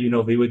played at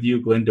UNLV with you,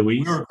 Glenn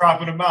DeWeese. We were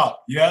cropping them out.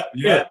 Yeah.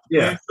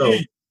 So,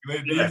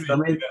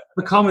 the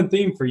common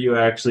theme for you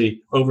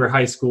actually over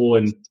high school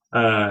and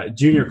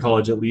junior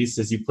college, at least,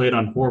 is you played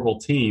on horrible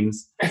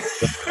teams,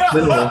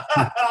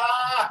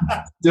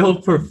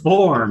 still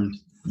performed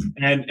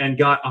and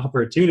got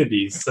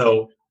opportunities.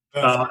 So,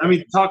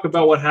 talk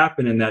about what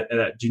happened in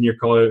that junior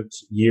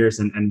college years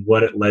and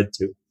what it led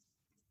to.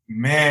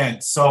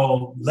 Man,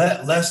 so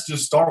let's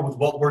just start with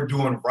what we're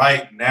doing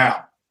right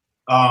now.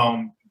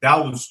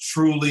 That was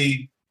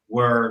truly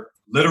where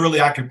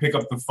literally I can pick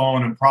up the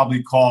phone and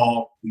probably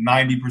call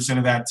 90%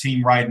 of that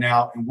team right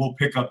now, and we'll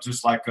pick up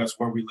just like us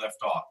where we left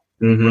off.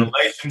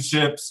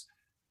 Relationships,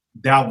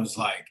 that was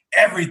like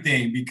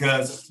everything,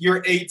 because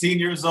you're 18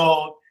 years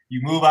old,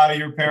 you move out of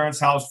your parents'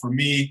 house. For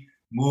me,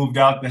 moved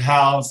out the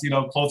house,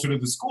 closer to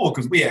the school,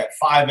 because we had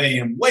 5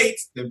 a.m.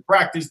 weights, then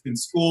practice, then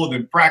school,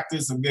 then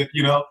practice, and then,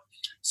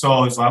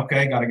 So it's like,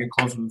 okay, got to get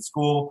closer to the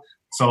school.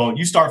 So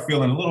you start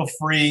feeling a little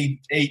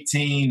free,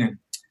 18, and,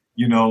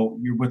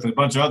 you're with a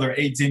bunch of other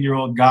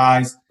 18-year-old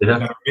guys that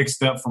are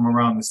mixed up from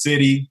around the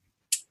city.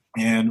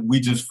 And we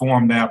just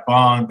formed that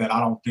bond that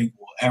I don't think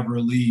will ever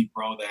leave,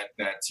 bro.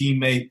 That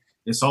teammate,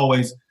 it's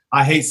always,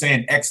 I hate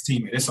saying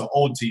ex-teammate. It's an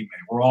old teammate.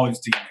 We're always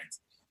teammates.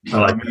 You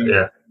know what I mean?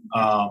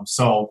 Yeah.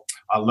 So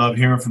I love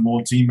hearing from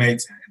old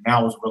teammates, and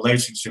that was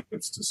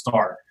relationships to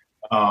start.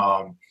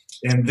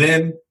 And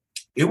then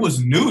it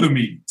was new to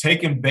me,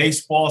 taking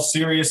baseball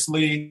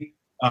seriously,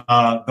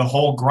 the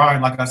whole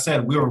grind. Like I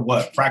said, we were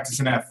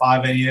practicing at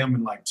 5 a.m.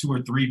 and like 2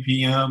 or 3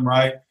 p.m.,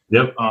 right?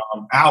 Yep.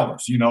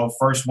 Hours,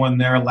 first one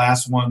there,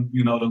 last one,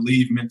 to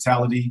leave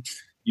mentality,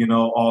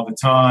 all the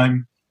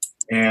time.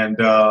 And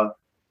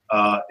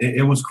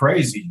it was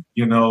crazy,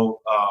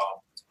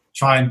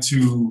 trying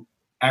to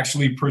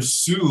actually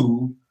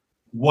pursue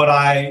what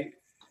I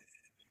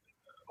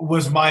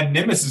was my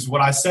nemesis, what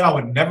I said I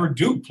would never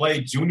do,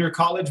 play junior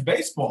college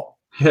baseball.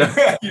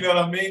 Yeah. You know what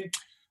I mean?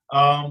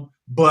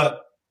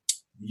 But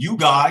you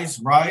guys,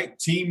 right,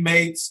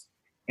 teammates,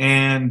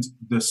 and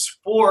the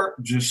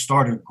sport just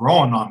started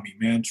growing on me,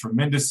 man,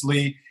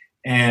 tremendously.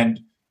 And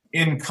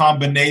in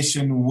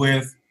combination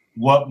with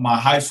what my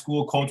high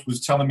school coach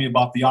was telling me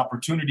about the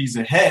opportunities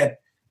ahead,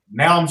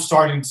 now I'm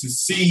starting to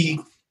see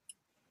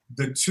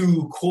the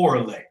two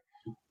correlate.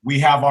 We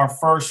have our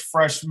first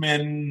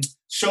freshman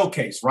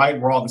showcase, right,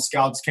 where all the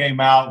scouts came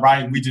out,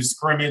 right? We just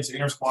scrimmaged,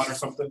 inter-squad or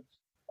something.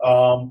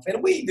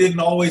 And we didn't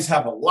always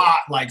have a lot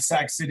like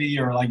Sac City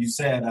or, like you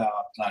said,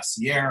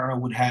 Sierra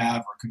would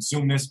have, or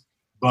Consumnes,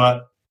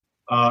 but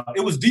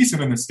it was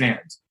decent in the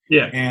stands.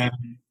 Yeah. And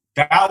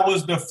that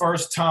was the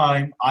first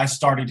time I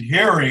started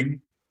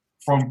hearing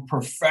from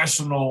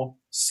professional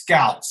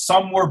scouts.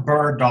 Some were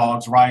bird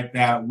dogs, right,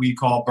 that we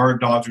call bird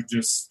dogs, or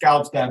just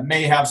scouts that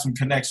may have some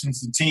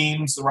connections to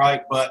teams,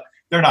 right, but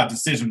they're not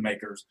decision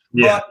makers.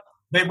 Yeah. But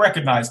they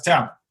recognize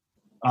talent.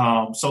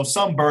 So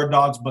some bird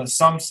dogs, but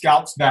some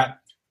scouts that,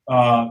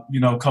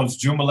 Coach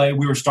Jumale,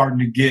 we were starting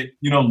to get,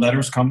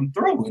 letters coming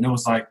through. And it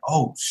was like,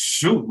 oh,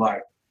 shoot,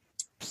 like,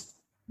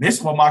 this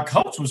is what my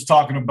coach was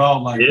talking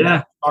about. Like,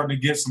 starting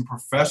to get some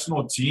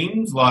professional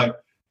teams, like,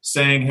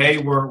 saying, hey,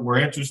 we're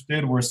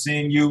interested. We're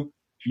seeing you,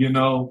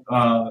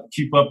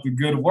 keep up the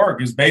good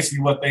work is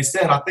basically what they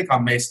said. I think I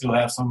may still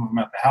have some of them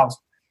at the house.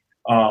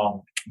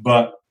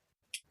 But,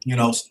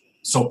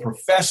 so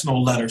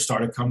professional letters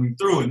started coming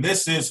through. And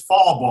this is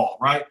fall ball,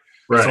 right?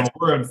 So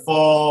we're in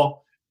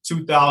fall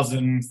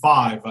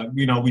 2005.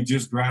 We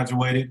just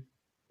graduated.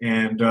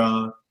 And,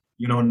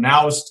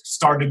 now it's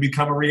starting to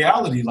become a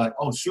reality. Like,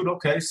 oh, shoot,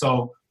 okay.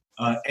 So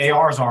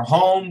AR is our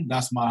home.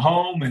 That's my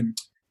home. And,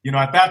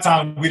 at that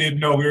time, we didn't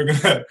know we were going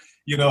to,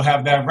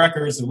 have that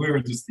record. So we were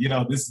just,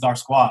 this is our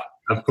squad.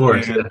 Of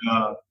course. And,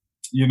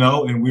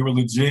 and we were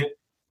legit.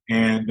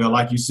 And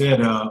like you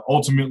said,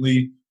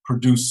 ultimately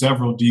produced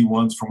several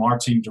D1s from our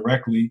team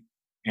directly,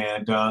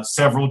 and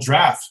several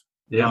draft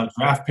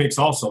picks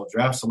also,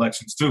 draft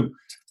selections too.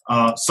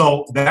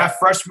 So that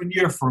freshman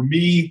year for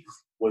me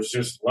was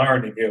just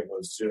learning. It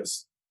was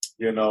just,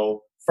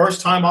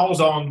 first time I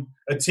was on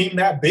a team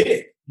that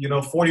big,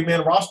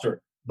 40-man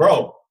roster.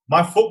 Bro,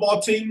 my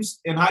football teams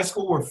in high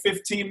school were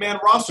 15-man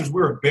rosters.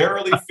 We were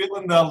barely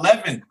filling the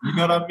 11. You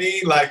know what I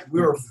mean? Like, we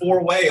were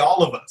four-way,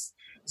 all of us.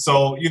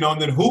 So,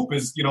 and then hoop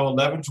is,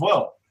 11,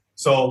 12.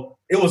 So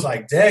it was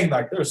like, dang,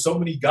 like, there's so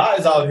many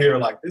guys out here.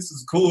 Like, this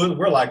is cool.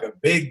 We're like a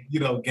big,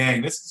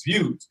 gang. This is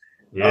huge.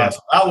 Yeah. So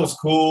that was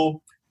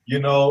cool,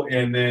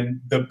 and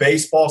then the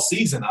baseball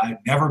season. I've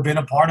never been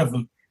a part of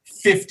a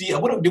 50.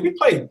 Did we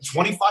play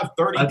 25,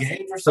 30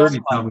 games or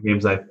something? 30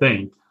 games, I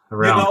think.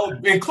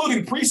 Around.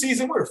 Including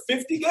preseason, we were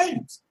 50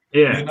 games.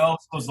 Yeah. It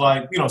was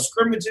like,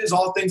 scrimmages,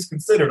 all things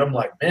considered. I'm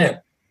like, man.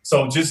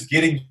 So just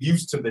getting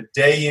used to the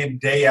day in,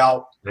 day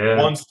out,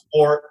 one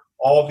sport,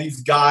 all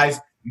these guys,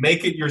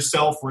 make it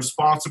yourself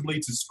responsibly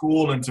to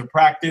school and to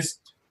practice.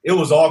 It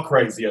was all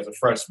crazy as a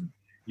freshman,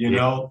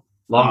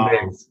 Long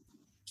days.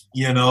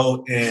 And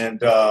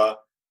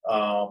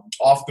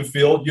off the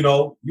field, you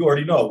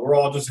already know. We're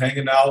all just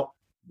hanging out,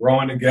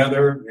 growing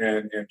together,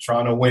 and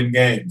trying to win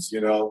games,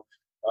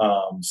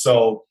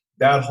 So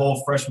that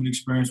whole freshman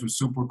experience was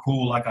super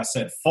cool. Like I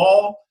said,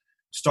 fall,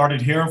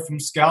 started hearing from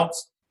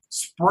scouts.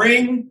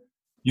 Spring,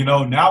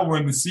 now we're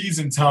in the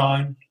season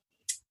time,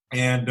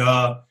 and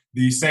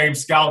the same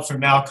scouts are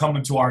now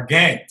coming to our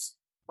games,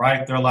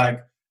 right? They're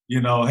like,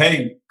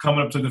 hey,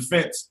 coming up to the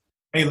fence.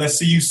 Hey, let's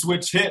see you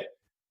switch hit.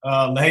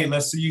 Hey,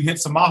 let's see you hit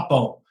some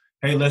oppo.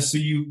 Hey, let's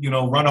see you,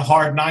 run a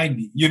hard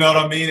 90. You know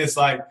what I mean? It's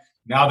like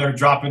now they're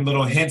dropping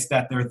little hints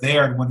that they're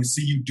there and want to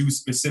see you do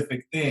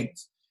specific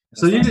things.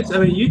 So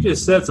you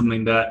just said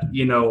something that,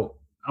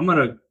 I'm going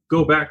to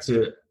go back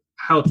to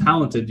how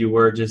talented you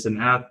were just in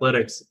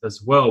athletics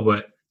as well,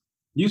 but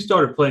you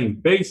started playing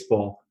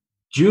baseball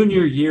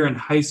junior year in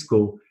high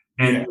school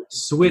and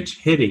switch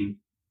hitting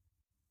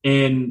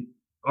in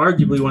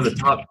arguably one of the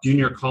top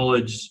junior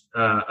college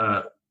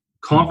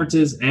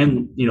conferences,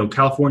 and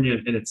California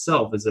in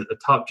itself is a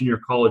top junior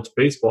college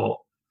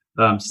baseball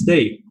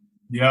state.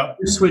 Yeah,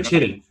 switch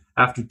hitting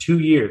after 2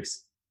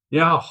 years. You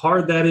know how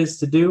hard that is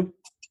to do?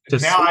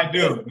 Now I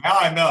do. Now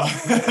I know.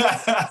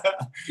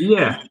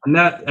 Yeah,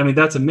 and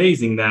that's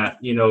amazing that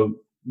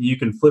you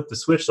can flip the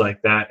switch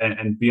like that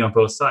and be on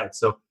both sides.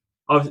 So,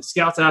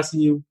 scouts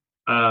asking you,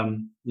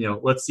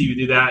 let's see you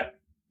do that.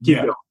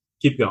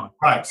 Keep going.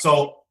 Right.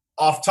 So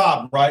off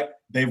top, right,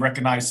 they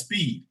recognize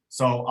speed.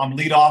 So I'm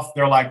lead off.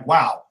 They're like,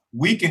 wow,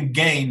 we can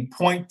gain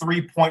 0.3,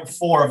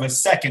 0.4 of a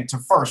second to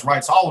first,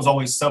 right? So I was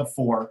always sub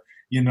 4,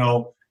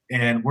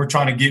 and we're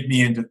trying to get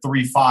me into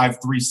 3.5,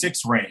 3.6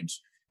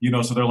 range.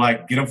 So they're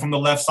like, get them from the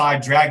left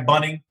side, drag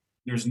bunting.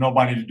 There's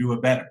nobody to do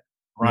it better,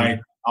 right?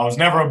 Mm-hmm. I was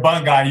never a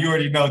bunt guy. You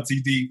already know,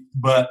 TD,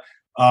 but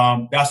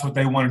that's what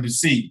they wanted to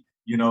see.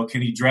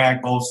 Can he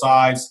drag both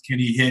sides? Can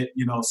he hit,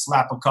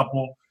 slap a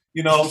couple?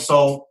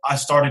 So I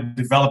started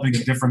developing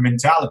a different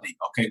mentality.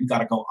 Okay, we got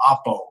to go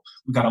oppo.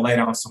 We got to lay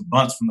down some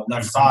bunts from the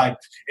left side.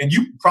 And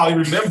you probably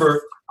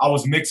remember I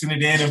was mixing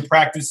it in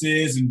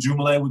practices, and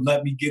Jumale would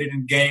let me get it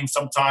in games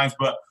sometimes.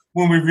 But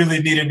when we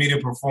really needed me to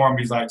perform,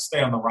 he's like,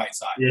 stay on the right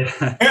side. Yeah.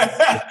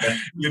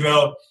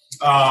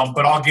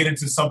 But I'll get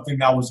into something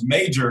that was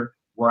major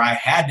where I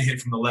had to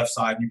hit from the left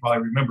side. You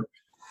probably remember.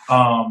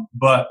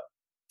 But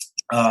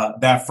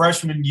that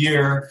freshman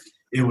year,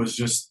 it was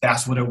just,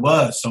 that's what it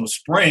was. So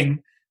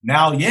spring,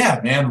 now,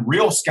 man,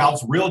 real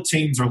scouts, real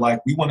teams are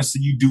like, we want to see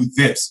you do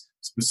this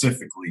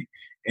specifically.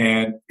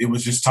 And it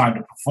was just time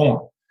to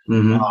perform.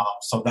 Mm-hmm.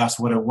 So that's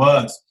what it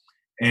was.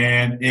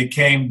 And it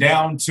came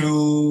down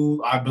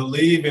to, I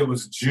believe it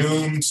was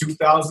June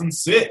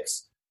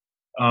 2006.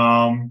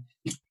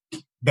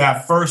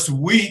 That first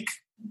week,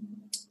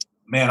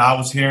 man, I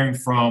was hearing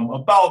from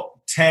about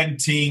 10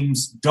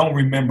 teams. Don't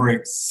remember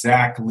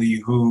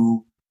exactly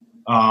who,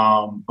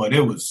 but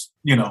it was,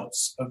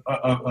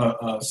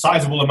 a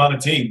sizable amount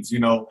of teams,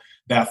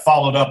 that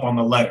followed up on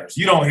the letters.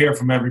 You don't hear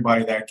from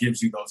everybody that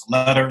gives you those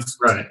letters.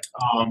 Right.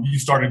 You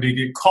started to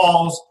get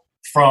calls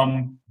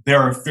from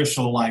their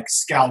official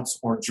scouts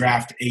or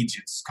draft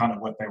agents, kind of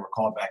what they were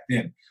called back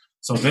then.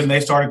 So then they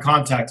started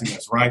contacting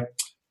us, right?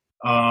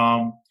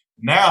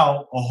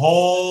 Now a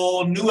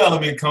whole new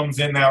element comes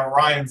in that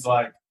Ryan's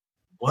like,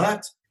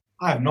 what?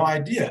 I have no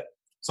idea.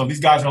 So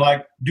these guys are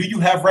like, do you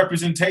have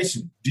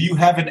representation? Do you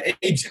have an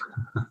agent?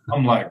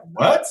 I'm like,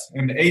 what?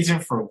 An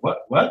agent for what?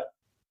 What?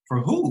 For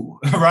who?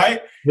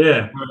 Right?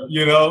 Yeah.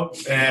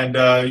 And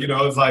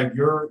it's like,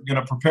 you're going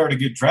to prepare to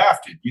get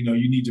drafted.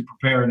 You need to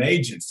prepare an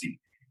agency.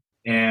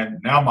 And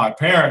now my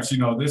parents,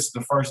 this is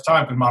the first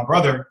time, because my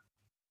brother,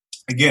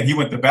 again, he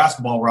went the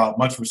basketball route,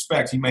 much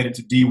respect. He made it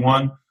to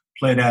D1,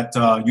 played at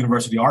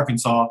University of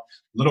Arkansas,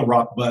 Little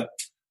Rock, but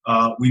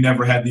we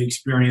never had the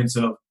experience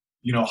of,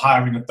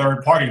 hiring a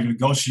third party to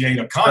negotiate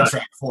a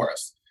contract for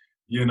us,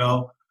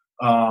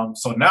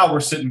 So now we're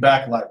sitting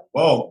back like,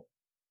 whoa,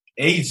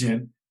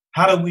 agent,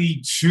 how do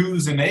we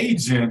choose an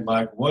agent?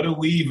 Like, what are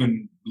we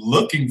even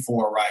looking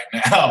for right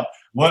now?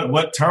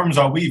 What terms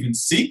are we even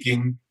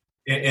seeking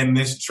in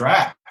this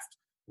draft,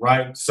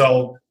 right?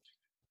 So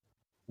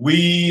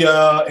we,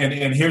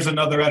 and here's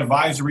another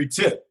advisory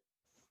tip.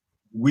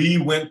 We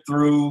went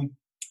through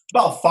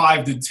about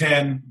 5 to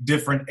 10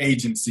 different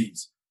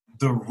agencies.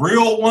 The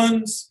real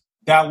ones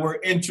that were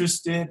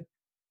interested,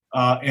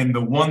 and the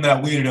one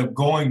that we ended up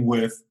going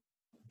with,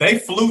 they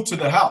flew to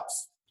the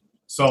house.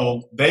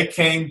 So they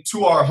came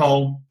to our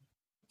home.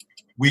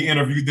 We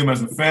interviewed them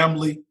as a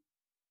family.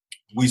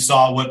 We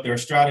saw what their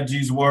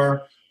strategies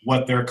were,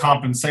 what their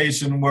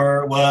compensation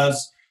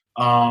was,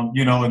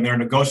 and their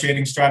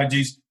negotiating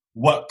strategies,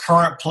 what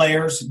current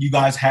players you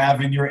guys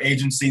have in your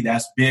agency.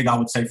 That's big, I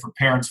would say, for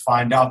parents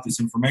find out this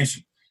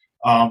information.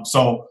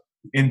 So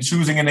in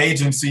choosing an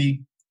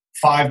agency,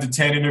 5 to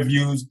 10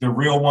 interviews, the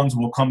real ones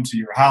will come to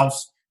your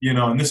house,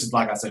 and this is,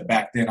 like I said,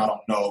 back then, I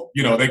don't know,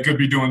 they could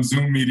be doing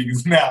Zoom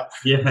meetings now.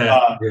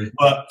 Yeah.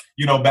 But,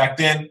 back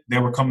then they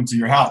were coming to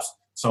your house.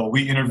 So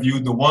we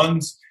interviewed the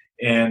ones,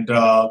 and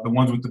the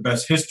ones with the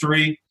best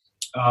history.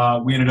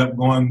 We ended up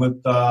going with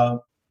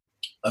a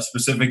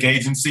specific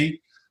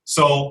agency.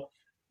 So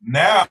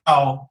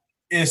now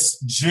it's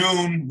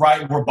June,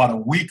 right? We're about a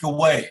week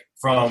away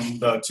from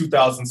the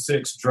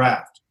 2006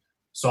 draft.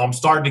 So I'm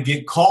starting to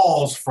get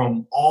calls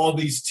from all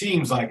these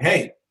teams like,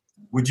 hey,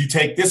 would you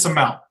take this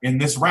amount in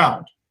this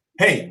round?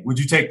 Hey, would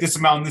you take this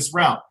amount in this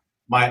round?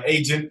 My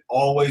agent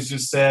always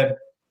just said,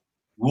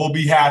 we'll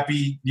be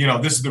happy.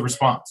 This is the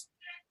response.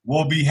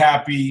 We'll be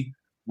happy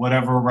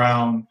whatever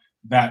round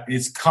that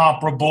is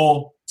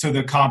comparable to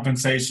the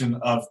compensation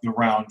of the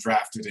round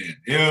drafted in.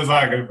 It was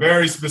like a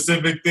very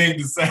specific thing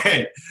to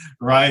say,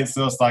 right?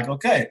 So it's like,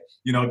 okay,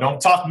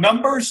 don't talk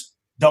numbers,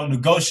 don't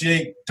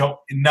negotiate,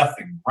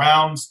 nothing.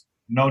 Rounds,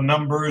 no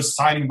numbers,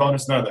 signing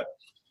bonus, none of that.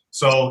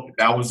 So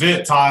that was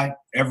it, Ty.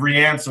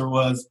 Every answer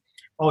was,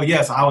 oh,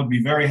 yes, I would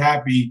be very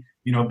happy,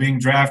 being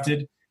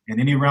drafted in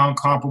any round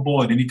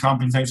comparable and any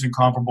compensation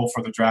comparable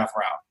for the draft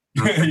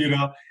round.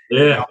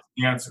 Yeah. That was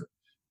the answer.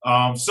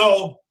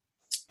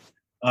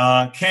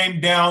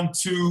 Came down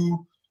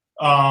to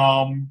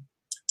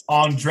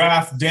on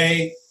draft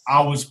day,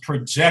 I was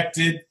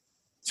projected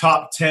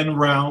top 10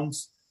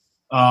 rounds.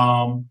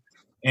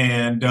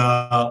 And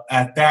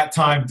at that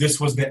time, this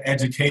was the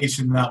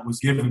education that was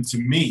given to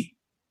me.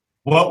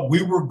 What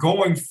we were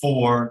going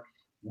for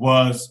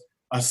was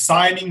a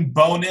signing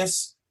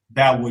bonus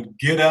that would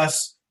get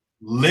us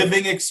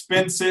living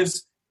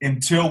expenses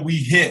until we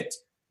hit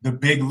the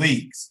big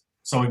leagues.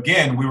 So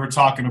again, we were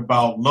talking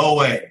about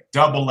low A,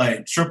 double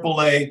A,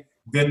 triple A,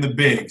 then the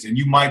bigs. And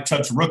you might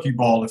touch rookie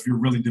ball if you're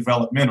really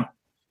developmental.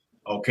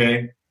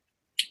 Okay.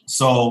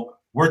 So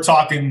we're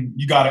talking,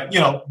 you got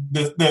to,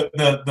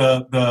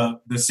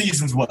 the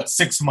season's what,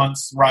 6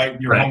 months, right?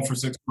 You're home for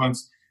 6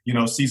 months,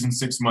 season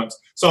 6 months.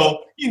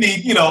 So you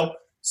need,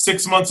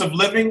 6 months of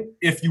living.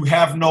 If you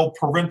have no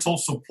parental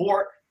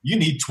support, you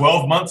need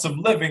 12 months of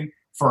living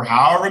for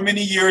however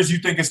many years you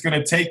think it's going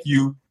to take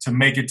you to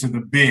make it to the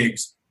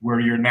bigs where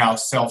you're now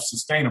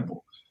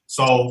self-sustainable.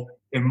 So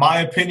in my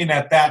opinion,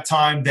 at that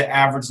time, the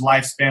average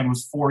lifespan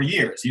was 4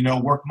 years,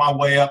 work my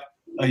way up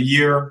a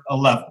year, a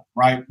level,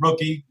 right?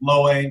 Rookie,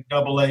 low A,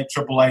 double A,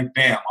 triple A,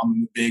 bam, I'm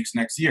in the bigs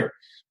next year,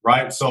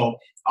 right? So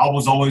I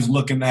was always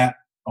looking at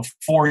a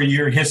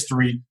 4-year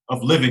history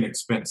of living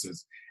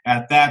expenses.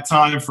 At that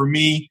time, for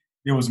me,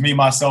 it was me,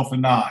 myself,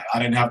 and I. I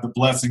didn't have the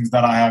blessings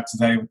that I have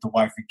today with the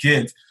wife and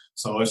kids.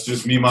 So it's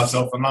just me,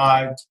 myself, and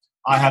I.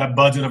 I had a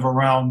budget of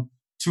around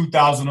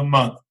 $2,000 a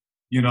month.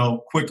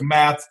 Quick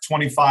math,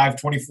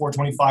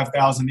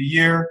 25,000 a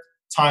year,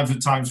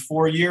 times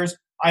 4 years.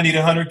 I need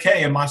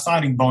 $100K in my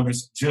signing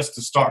bonus just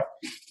to start.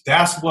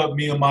 That's what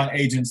me and my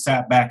agent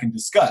sat back and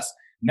discussed.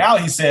 Now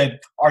he said,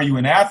 are you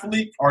an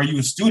athlete or are you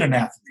a student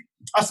athlete?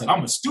 I said,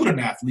 I'm a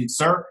student athlete,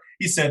 sir.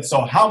 He said,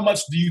 so how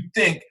much do you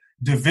think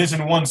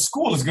Division I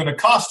school is going to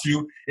cost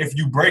you if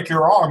you break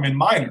your arm in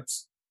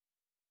minors?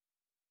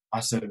 I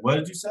said, what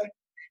did you say?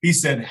 He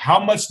said,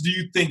 how much do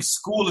you think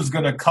school is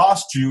going to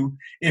cost you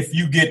if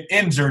you get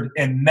injured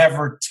and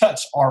never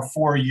touch our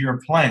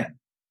 4-year plan?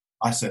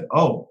 I said,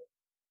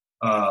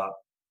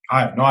 I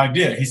have no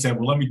idea. He said,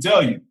 well, let me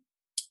tell you,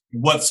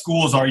 what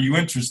schools are you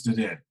interested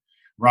in?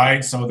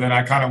 Right. So then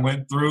I kind of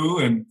went through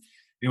and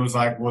it was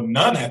like, well,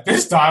 none at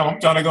this time.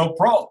 I'm trying to go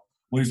pro.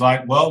 Well, he's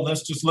like, well,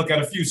 let's just look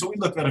at a few. So we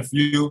looked at a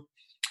few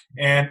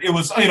and it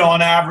was,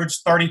 on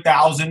average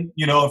 30,000,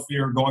 if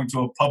you're going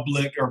to a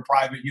public or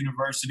private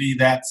university,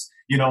 that's,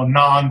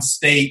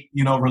 non-state,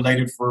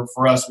 related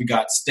for us. We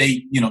got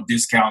state,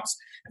 discounts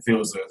if it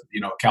was a,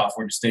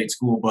 California state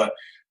school, but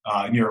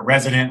you're a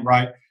resident,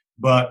 right?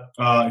 But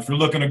if you're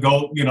looking to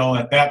go,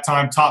 at that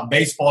time, top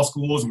baseball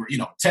schools were,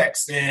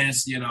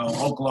 Texas,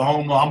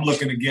 Oklahoma. I'm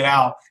looking to get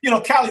out.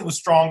 Cali was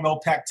strong, though,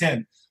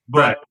 Pac-10.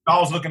 But I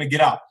was looking to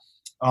get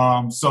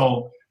out.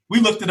 So we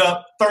looked it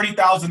up,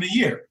 30,000 a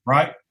year,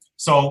 right?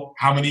 So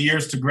how many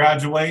years to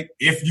graduate?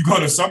 If you go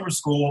to summer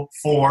school,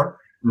 4,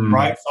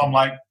 right? So I'm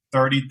like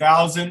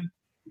 30,000,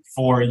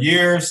 4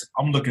 years.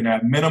 I'm looking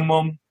at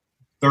minimum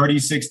 30,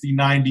 60,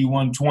 90,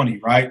 120,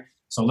 right?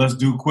 So let's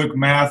do quick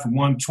math,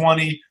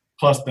 120.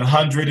 Plus the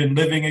 100 in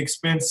living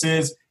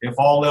expenses. If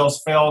all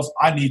else fails,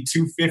 I need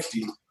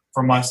 250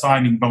 for my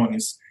signing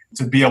bonus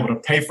to be able to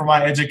pay for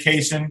my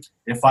education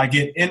if I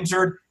get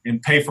injured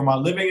and pay for my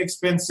living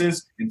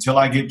expenses until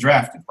I get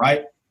drafted,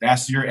 right?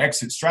 That's your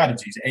exit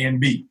strategies, A and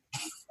B.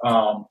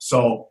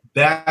 So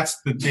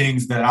that's the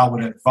things that I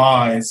would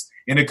advise.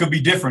 And it could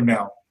be different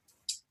now,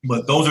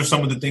 but those are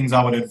some of the things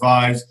I would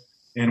advise.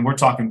 And we're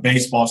talking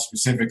baseball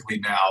specifically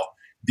now,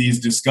 these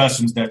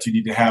discussions that you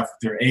need to have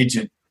with your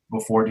agent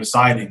before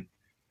deciding,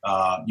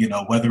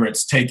 whether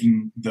it's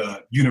taking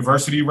the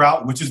university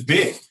route, which is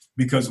big,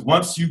 because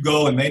once you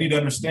go, and they need to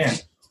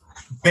understand,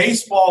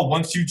 baseball,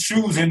 once you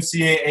choose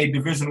NCAA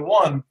Division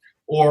I,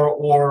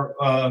 or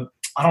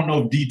I don't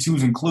know if D2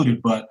 is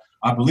included, but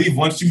I believe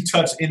once you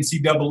touch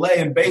NCAA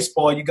in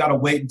baseball, you got to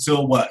wait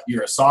until what?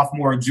 You're a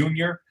sophomore or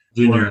junior.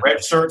 Or a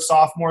redshirt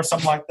sophomore,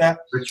 something like that.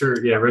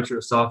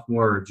 Redshirt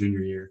sophomore or junior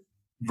year.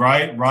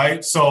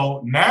 Right.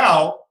 So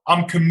now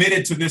I'm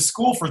committed to this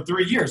school for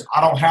 3 years.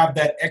 I don't have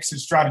that exit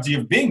strategy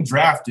of being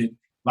drafted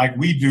like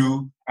we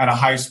do at a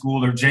high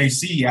school or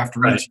JC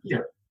after each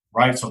year,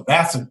 right? So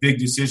that's a big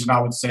decision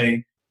I would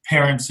say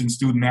parents and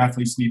student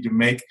athletes need to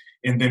make.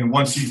 And then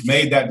once you've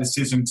made that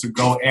decision to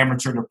go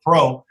amateur to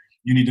pro,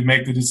 you need to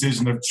make the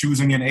decision of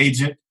choosing an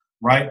agent,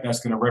 right? That's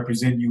going to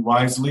represent you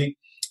wisely.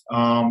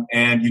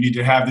 And you need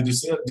to have the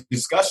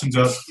discussions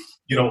of,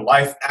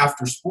 life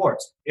after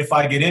sports. If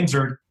I get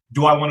injured,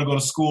 do I want to go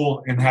to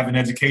school and have an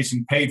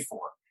education paid for?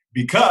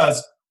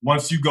 Because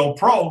once you go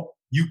pro,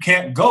 you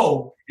can't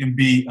go and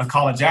be a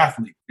college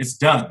athlete. It's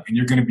done. And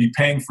you're going to be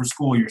paying for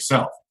school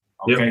yourself.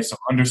 Okay. Yep. So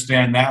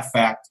understand that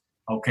fact.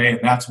 Okay. And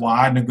that's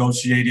why I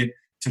negotiated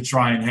to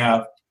try and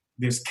have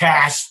this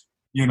cash,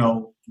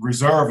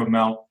 reserve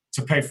amount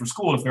to pay for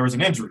school if there was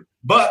an injury.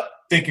 But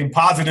thinking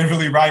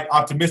positively, right?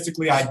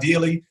 Optimistically,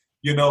 ideally,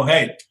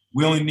 hey,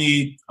 we only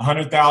need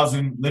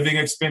 100,000 living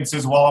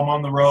expenses while I'm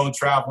on the road,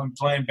 traveling,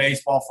 playing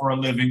baseball for a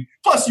living.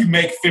 Plus you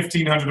make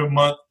 $1,500 a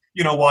month,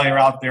 while you're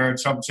out there,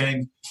 chump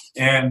change.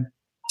 And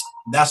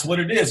that's what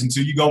it is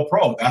until you go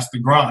pro. That's the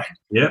grind.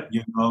 Yeah.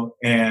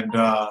 And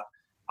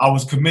I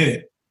was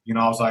committed.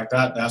 I was like,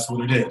 that's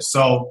what it is.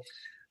 So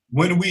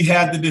when we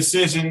had the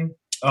decision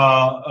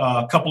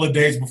a couple of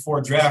days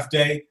before draft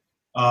day,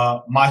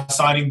 my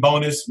signing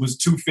bonus was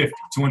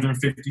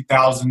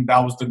 $250,000.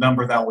 That was the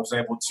number that was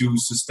able to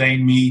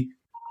sustain me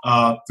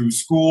through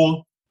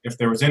school, if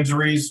there was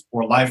injuries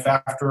or life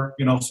after,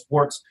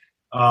 sports,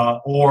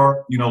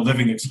 or,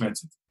 living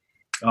expenses.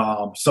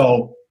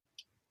 So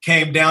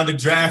came down to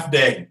draft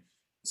day,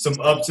 some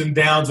ups and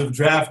downs of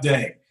draft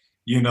day.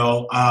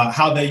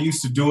 How they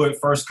used to do it,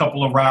 first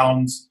couple of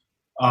rounds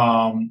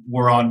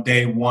were on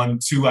day 1,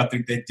 2. I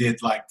think they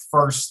did like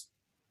first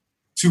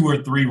 2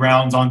 or 3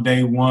 rounds on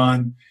day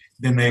 1.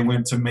 Then they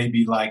went to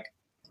maybe like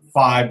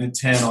 5 to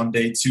 10 on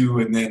day 2,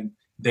 and then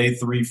day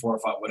 3, 4,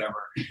 5,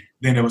 whatever.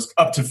 Then it was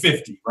up to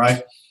 50,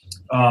 right?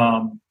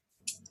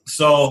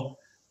 So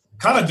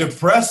kind of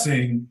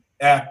depressing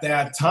at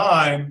that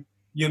time.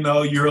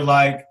 You're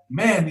like,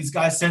 man, these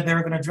guys said they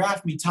were going to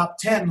draft me top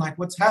 10. Like,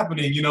 what's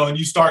happening? And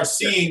you start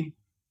seeing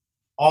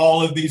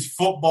all of these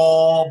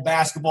football,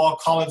 basketball,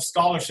 college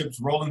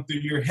scholarships rolling through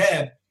your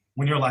head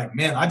when you're like,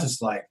 man, I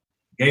just like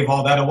gave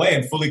all that away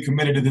and fully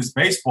committed to this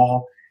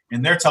baseball.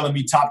 And they're telling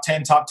me top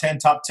 10, top 10,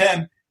 top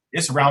 10.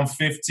 It's round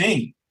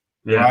 15,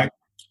 right?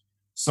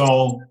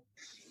 So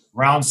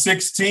round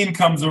 16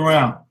 comes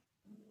around.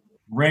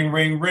 Ring,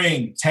 ring,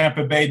 ring.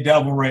 Tampa Bay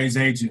Devil Rays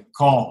agent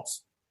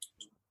calls.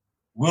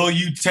 Will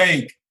you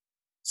take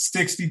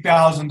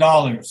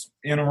 $60,000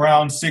 in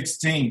round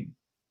 16?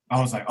 I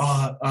was like,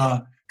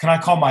 can I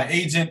call my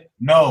agent?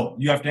 No,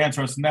 you have to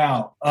answer us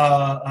now.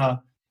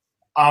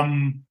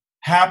 I'm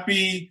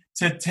happy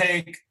to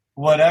take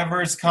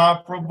whatever's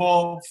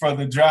comparable for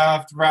the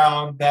draft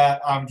round that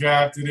I'm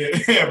drafted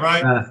in,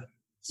 right?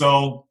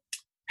 So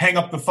hang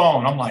up the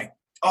phone. I'm like,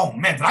 oh,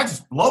 man, did I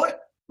just blow it?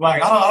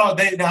 Like, I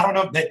don't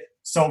know.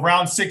 So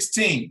round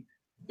 16,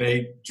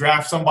 they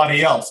draft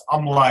somebody else.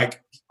 I'm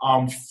like,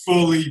 I'm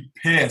fully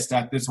pissed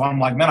at this one. I'm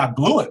like, man, I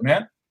blew it,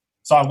 man.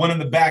 So I went in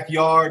the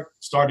backyard,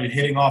 started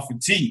hitting off a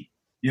tee.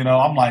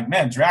 I'm like,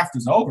 man, draft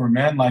is over,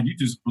 man. Like, you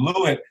just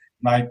blew it.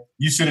 Like,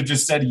 you should have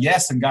just said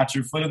yes and got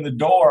your foot in the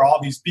door.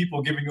 All these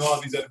people giving you all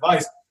these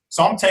advice.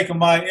 So I'm taking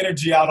my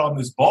energy out on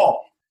this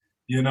ball,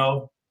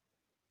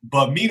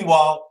 But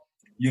meanwhile,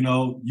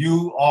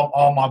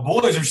 all my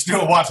boys are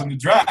still watching the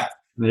draft.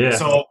 Yeah.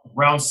 So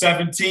round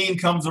 17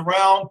 comes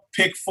around,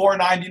 pick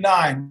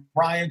 499,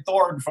 Ryan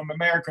Thornton from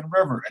American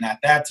River. And at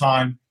that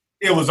time,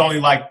 it was only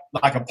like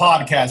a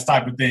podcast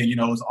type of thing. It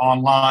was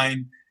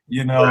online,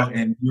 right.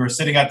 And you were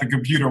sitting at the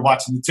computer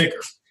watching the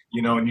ticker,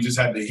 and you just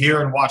had to hear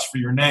and watch for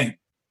your name.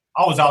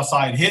 I was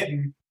outside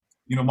hitting.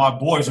 My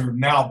boys are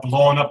now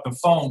blowing up the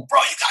phone. Bro,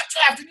 you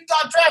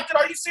got drafted.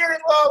 Are you serious?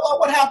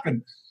 What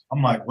happened?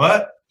 I'm like,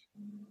 what?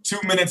 2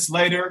 minutes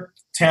later,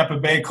 Tampa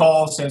Bay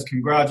calls, says,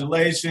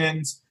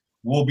 congratulations.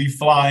 We'll be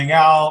flying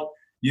out.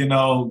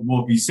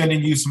 We'll be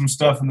sending you some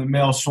stuff in the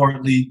mail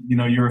shortly.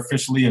 You're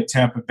officially a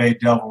Tampa Bay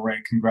Devil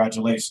Ray.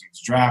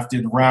 Congratulations.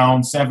 Drafted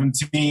round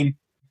 17,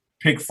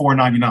 pick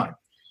 499.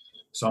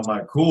 So I'm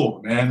like,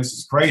 cool, man, this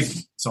is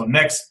crazy. So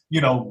next,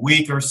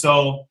 week or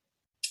so,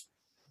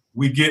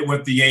 we get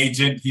with the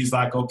agent. He's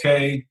like,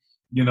 okay,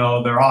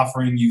 they're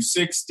offering you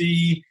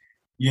 60.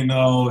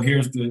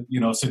 Here's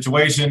the,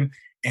 situation.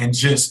 And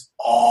just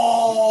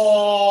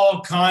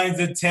all kinds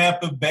of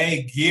Tampa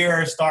Bay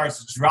gear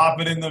starts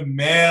dropping in the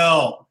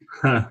mail.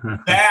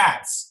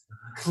 Bats,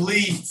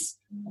 cleats,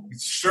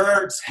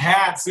 shirts,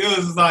 hats. It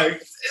was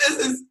like,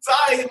 this is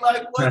tight.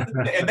 Like, what?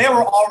 And they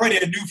were already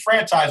a new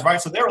franchise, right?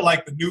 So they were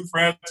like the new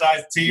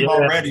franchise team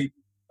already.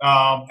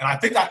 And I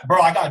think I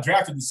got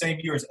drafted the same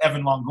year as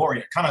Evan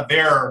Longoria. Kind of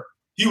there,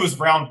 he was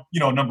round,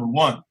 number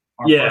 1,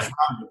 our first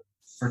rounder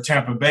for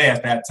Tampa Bay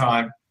at that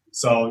time.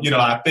 So,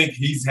 I think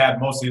he's had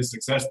most of his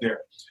success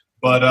there.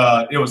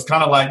 But it was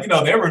kind of like,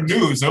 they were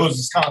new. So it was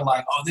just kind of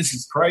like, oh, this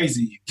is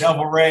crazy.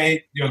 Devil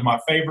Ray, my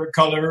favorite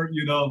color,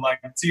 like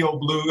teal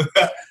blue.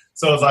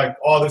 So it's like,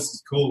 oh, this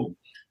is cool.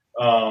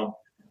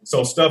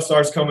 So stuff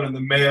starts coming in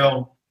the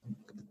mail.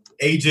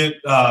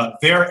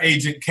 Their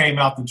agent came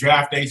out. The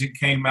draft agent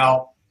came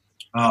out.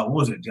 What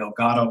was it,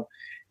 Delgado?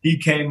 He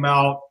came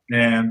out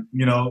and,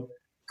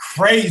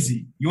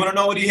 crazy. You want to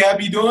know what he had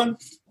me doing?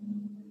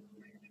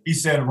 He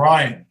said,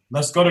 Ryan,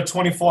 let's go to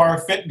 24-Hour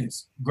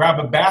Fitness. Grab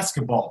a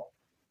basketball.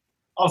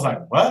 I was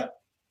like, what?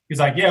 He's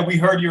like, yeah, we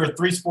heard you're a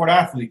 3-sport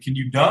athlete. Can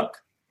you dunk?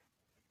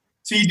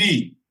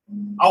 TD.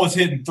 I was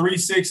hitting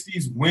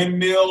 360s,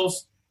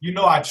 windmills.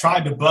 I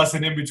tried to bust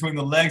it in between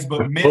the legs,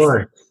 but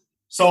missed.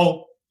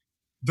 So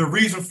the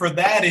reason for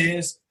that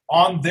is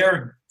on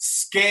their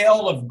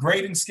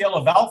grading scale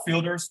of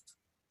outfielders,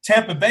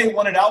 Tampa Bay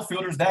wanted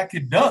outfielders that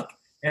could dunk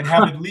and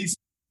have at least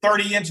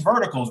 30-inch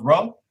verticals,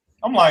 bro.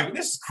 I'm like,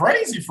 this is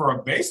crazy for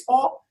a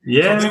baseball.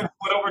 Yeah. So then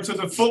we went over to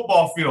the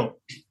football field.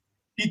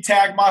 He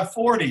tagged my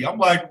 40. I'm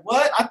like,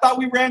 what? I thought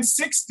we ran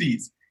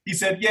 60s. He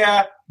said,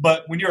 yeah,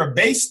 but when you're a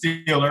base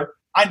stealer,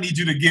 I need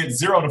you to get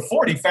 0 to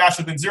 40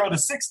 faster than 0 to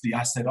 60.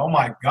 I said, oh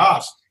my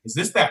gosh, is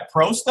this that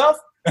pro stuff?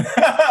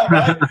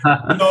 Right?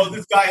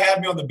 This guy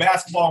had me on the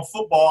basketball and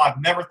football I've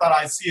never thought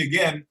I'd see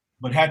again,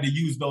 but had to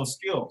use those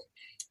skills.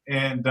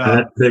 And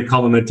they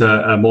call him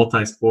a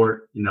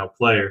multi-sport,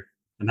 player,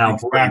 and how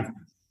important.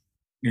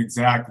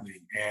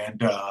 Exactly.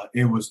 And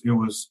it was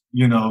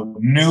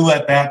new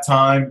at that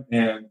time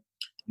and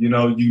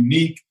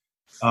unique.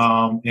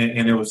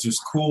 And it was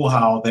just cool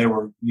how they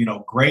were,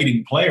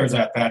 grading players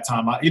at that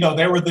time.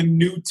 They were the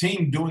new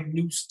team doing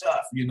new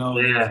stuff.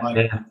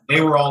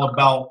 They were all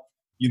about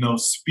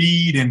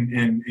speed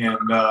and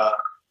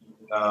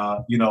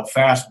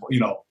fast,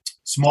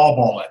 small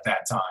ball at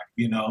that time.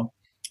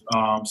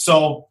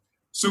 So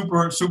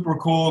super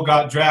cool.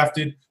 Got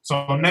drafted.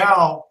 So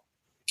now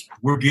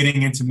we're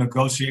getting into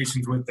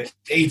negotiations with the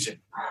agent.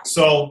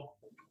 So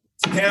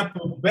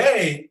Tampa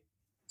Bay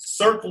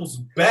circles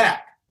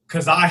back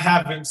because I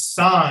haven't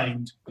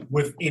signed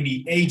with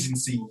any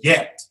agency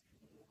yet.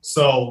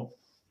 So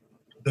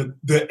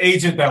the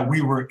agent that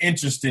we were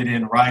interested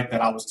in, right,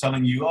 that I was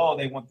telling you,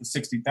 they want the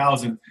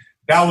 $60,000,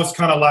 that was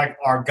kind of like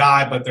our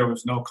guy, but there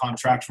was no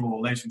contractual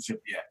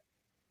relationship yet.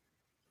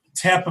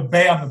 Tampa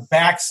Bay on the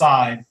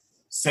backside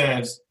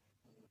says,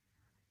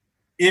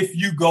 if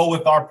you go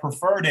with our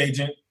preferred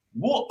agent,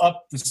 we'll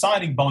up the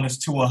signing bonus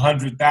to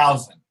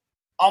 $100,000.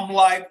 I'm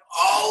like,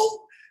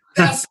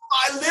 that's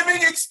my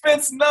living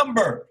expense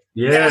number.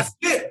 Yeah. That's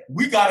it.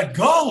 We got to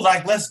go.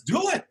 Let's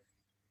do it.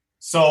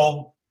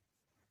 So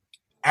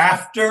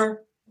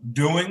after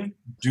doing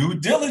due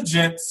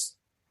diligence,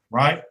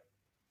 right,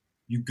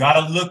 you got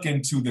to look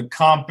into the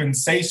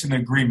compensation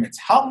agreements.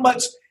 How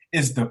much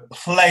is the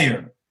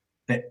player,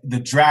 the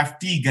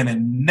draftee, going to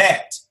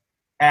net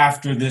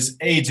after this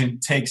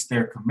agent takes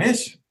their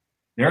commission,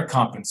 their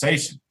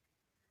compensation?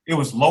 It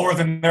was lower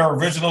than their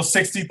original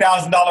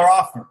 $60,000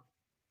 offer.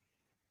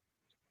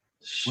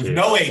 With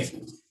no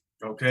agent.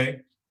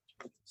 Okay?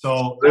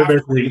 So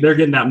they're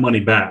getting that money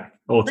back.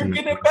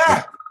 Ultimately.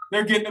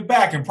 They're getting it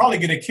back and probably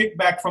get a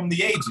kickback from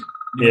the agent.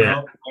 You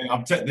know?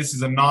 This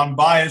is a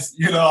non-biased,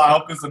 I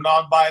hope it's a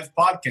non-biased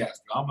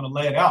podcast. I'm going to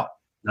lay it out.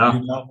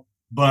 No.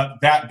 But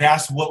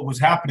that's what was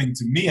happening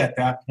to me at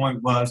that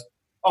point was,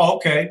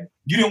 okay,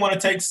 you didn't want to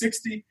take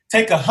 60?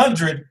 Take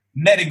 100,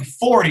 netting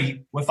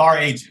 40 with our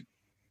agent.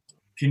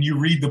 Can you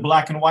read the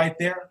black and white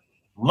there?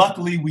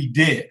 Luckily, we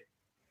did.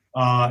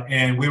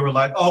 And we were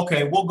like,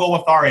 okay, we'll go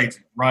with our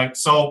agent, right?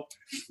 So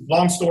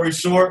long story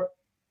short,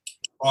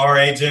 our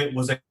agent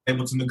was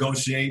able to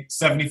negotiate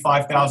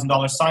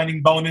 $75,000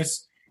 signing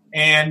bonus.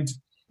 And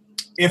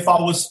if I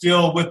was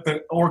still with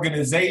the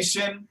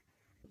organization,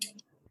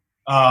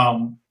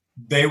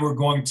 they were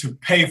going to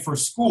pay for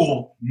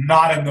school,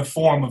 not in the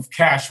form of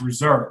cash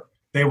reserve.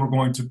 They were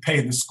going to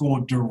pay the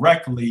school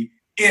directly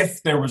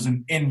if there was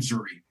an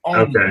injury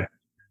only. Okay.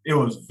 It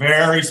was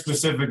very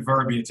specific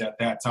verbiage at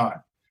that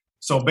time.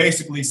 So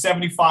basically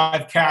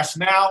 75 cash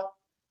now,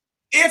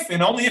 if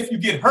and only if you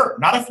get hurt,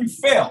 not if you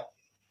fail.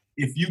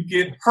 If you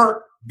get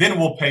hurt, then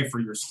we'll pay for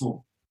your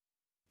school.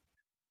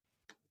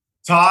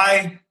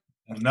 Ty,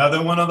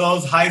 another one of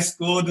those high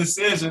school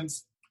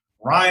decisions.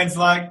 Ryan's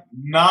like,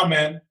 nah,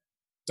 man,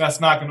 that's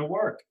not going to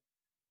work.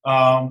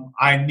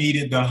 I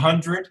needed the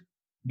 100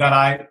 that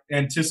I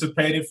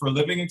anticipated for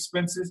living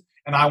expenses,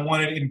 and I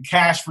wanted in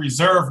cash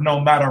reserve no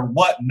matter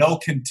what, no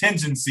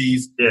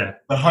contingencies, the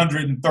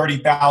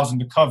 $130,000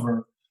 to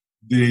cover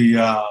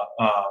the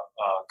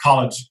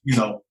college,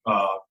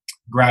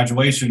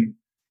 graduation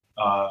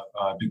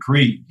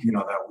degree,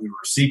 that we were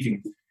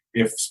seeking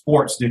if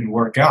sports didn't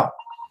work out.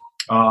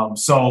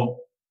 So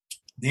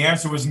the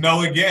answer was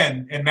no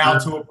again, and now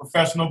to a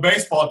professional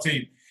baseball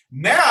team.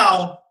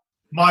 Now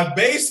my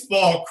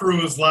baseball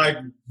crew is like,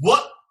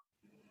 what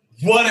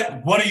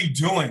are you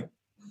doing?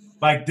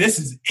 Like, this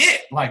is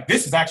it. Like,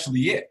 this is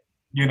actually it.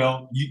 You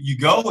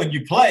go and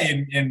you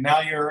play, and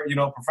now you're,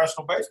 a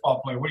professional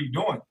baseball player. What are you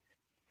doing?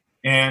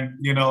 And,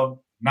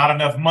 not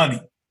enough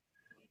money.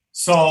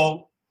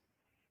 So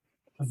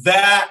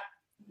that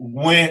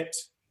went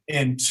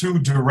in two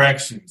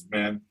directions,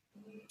 man.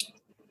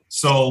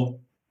 So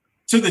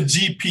to the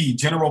GP,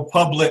 general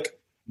public,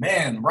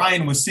 man,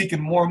 Ryan was seeking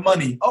more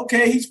money.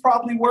 Okay, he's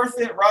probably worth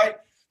it, right?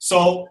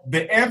 So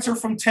the answer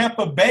from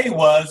Tampa Bay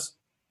was,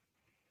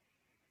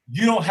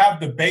 you don't have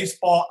the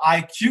baseball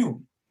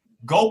IQ.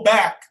 Go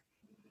back,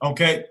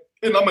 okay?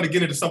 And I'm going to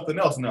get into something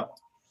else now.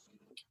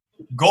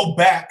 Go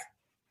back,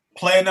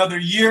 play another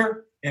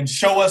year, and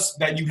show us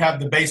that you have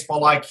the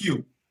baseball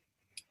IQ.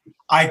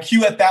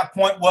 IQ at that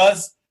point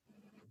was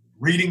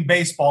reading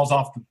baseballs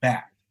off the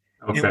bat.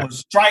 Okay. It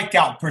was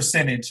strikeout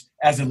percentage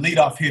as a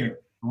leadoff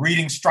hitter,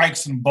 reading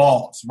strikes and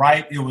balls,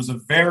 right? It was a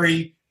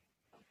very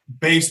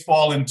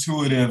baseball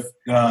intuitive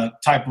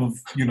type of,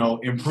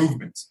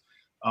 improvements.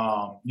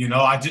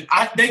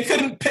 They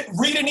couldn't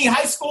read any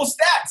high school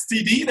stats,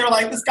 TD. They're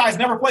like, this guy's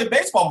never played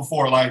baseball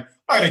before. Like,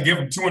 I got to give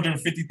him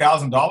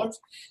 $250,000.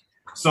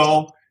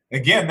 So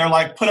again, they're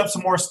like, put up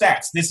some more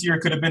stats. This year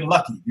could have been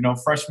lucky,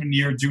 freshman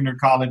year, junior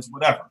college,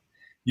 whatever.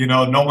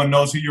 No one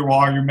knows who you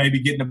are. You're maybe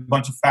getting a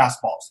bunch of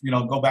fastballs.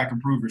 Go back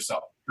and prove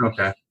yourself.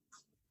 Okay.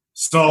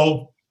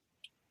 So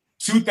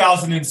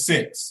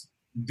 2006,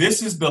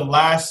 this is the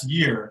last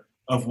year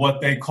of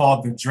what they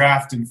call the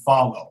draft and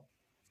follow.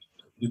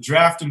 The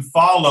draft and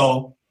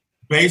follow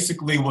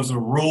basically was a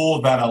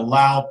rule that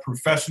allowed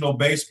professional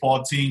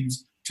baseball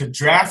teams to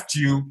draft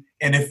you.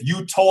 And if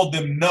you told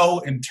them no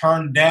and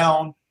turned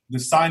down the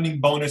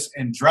signing bonus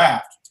and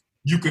draft,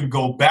 you can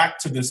go back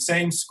to the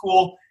same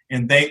school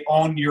and they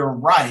own your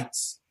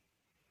rights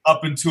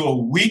up until a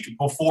week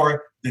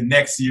before the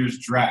next year's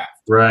draft.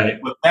 Right.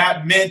 What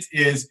that meant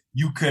is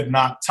you could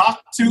not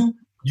talk to,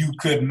 you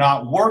could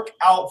not work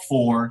out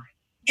for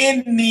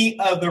any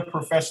other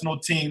professional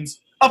teams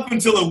up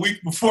until a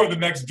week before the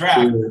next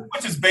draft,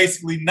 which is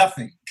basically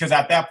nothing because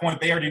at that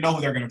point they already know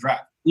who they're going to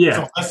draft. Yeah.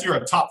 So unless you're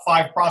a top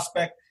 5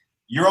 prospect,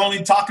 you're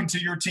only talking to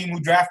your team who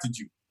drafted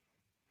you.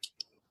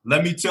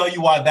 Let me tell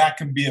you why that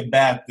can be a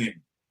bad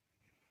thing.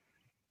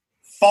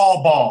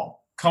 Fall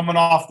ball coming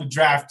off the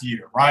draft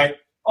year, right?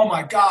 Oh,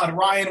 my God,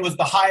 Ryan was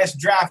the highest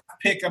draft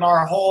pick in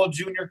our whole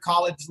junior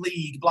college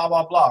league, blah,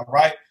 blah, blah,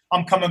 right?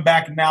 I'm coming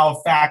back now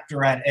a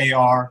factor at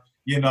AR.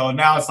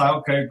 Now it's like,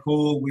 okay,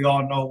 cool. We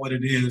all know what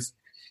it is.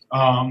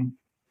 I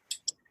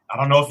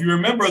don't know if you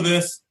remember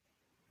this.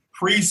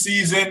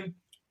 Preseason,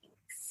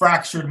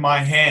 fractured my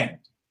hand.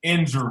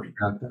 Injury.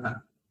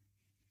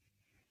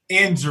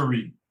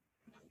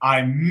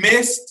 I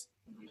missed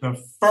the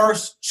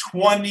first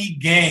 20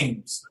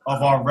 games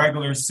of our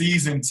regular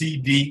season,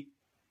 TD.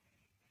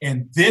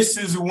 And this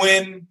is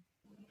when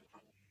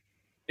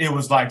it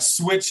was like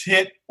switch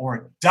hit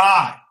or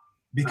die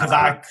because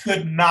I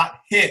could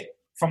not hit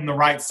from the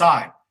right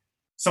side.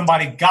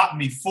 Somebody got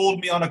me, fooled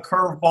me on a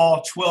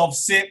curveball,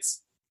 12-6.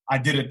 I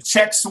did a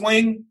check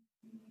swing.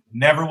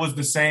 Never was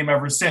the same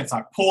ever since.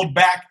 I pulled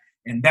back,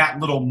 and that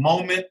little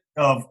moment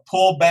of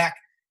pullback,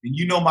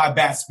 and my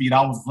bat speed.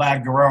 I was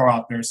Vlad Guerrero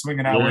out there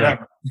swinging out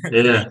whatever.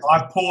 Yeah. So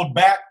I pulled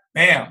back,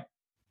 bam.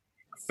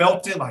 I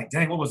felt it like,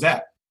 dang, what was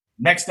that?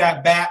 Next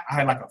at bat, I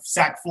had like a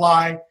sac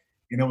fly,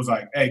 and it was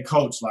like, hey,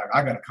 coach, like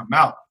I got to come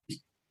out.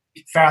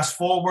 Fast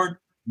forward,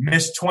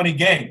 missed 20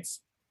 games.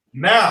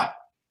 Now,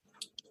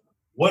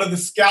 what are the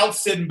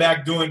scouts sitting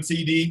back doing,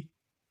 TD?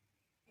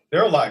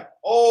 They're like,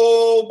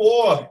 oh,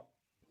 boy,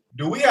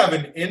 do we have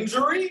an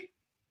injury?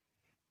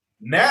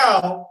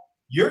 Now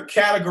you're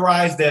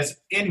categorized as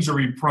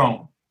injury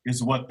prone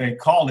is what they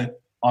call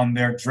it on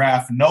their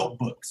draft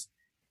notebooks.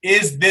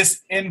 Is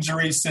this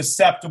injury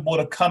susceptible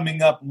to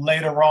coming up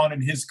later on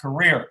in his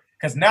career?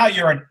 Because now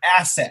you're an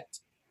asset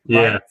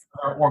right,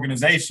 for our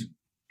organization.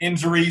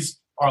 Injuries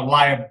are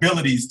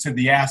liabilities to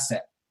the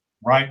asset,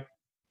 right?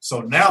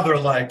 So now they're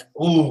like,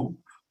 ooh,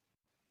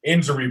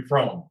 injury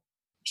prone.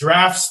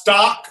 Draft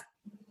stock,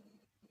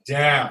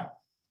 down.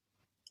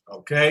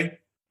 Okay?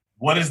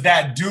 What does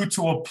that do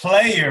to a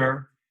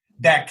player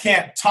that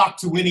can't talk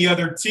to any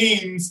other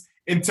teams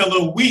until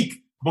a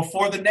week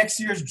before the next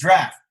year's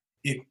draft?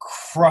 It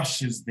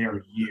crushes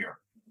their year.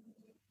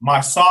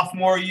 My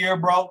sophomore year,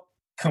 bro,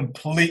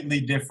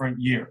 completely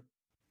different year.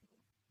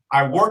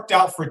 I worked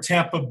out for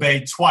Tampa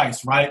Bay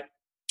twice, right?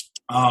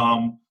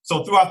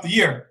 So throughout the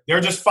year, they're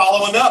just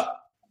following up.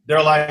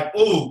 They're like,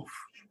 ooh,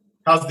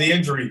 how's the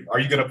injury? Are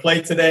you going to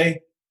play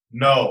today?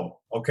 No.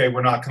 Okay,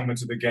 we're not coming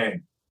to the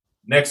game.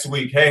 Next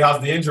week, hey,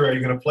 how's the injury? Are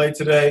you going to play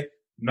today?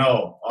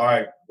 No. All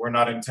right, we're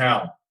not in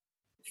town.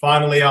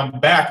 Finally, I'm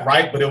back,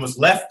 right? But it was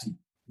lefty.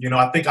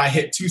 I think I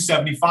hit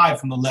 275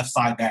 from the left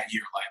side that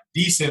year. Like,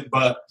 decent,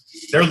 but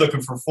they're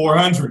looking for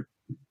 400,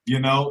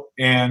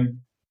 and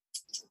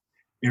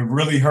it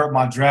really hurt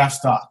my draft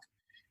stock.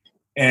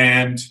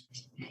 And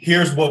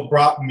here's what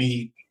brought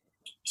me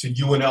to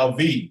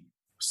UNLV.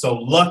 So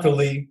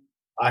luckily,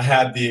 I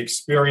had the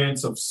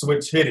experience of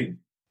switch hitting.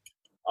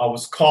 I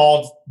was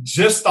called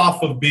just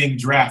off of being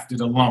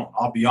drafted alone,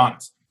 I'll be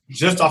honest.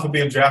 Just off of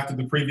being drafted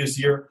the previous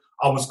year,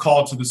 I was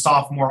called to the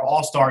sophomore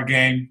all-star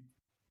game.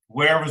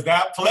 Where was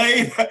that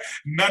played?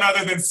 None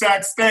other than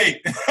Sac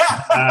State.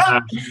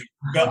 The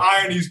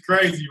irony is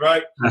crazy,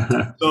 right?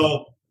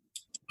 So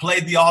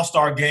played the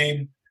all-star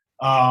game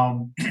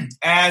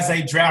as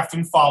a draft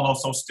and follow,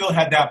 so still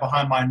had that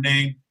behind my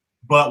name,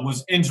 but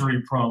was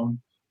injury prone.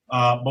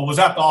 But was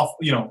at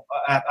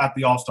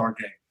the all-star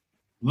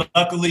game.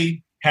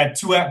 Luckily, had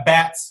 2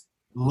 at-bats.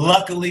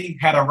 Luckily,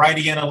 had a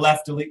righty and a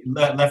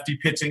lefty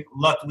pitching.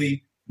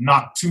 Luckily,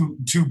 knocked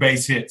two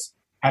base hits.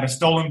 Had a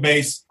stolen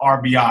base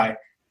RBI.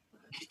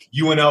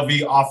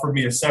 UNLV offered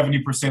me a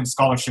 70%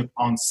 scholarship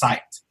on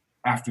site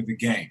after the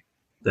game.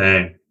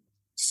 Dang.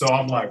 So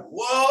I'm like,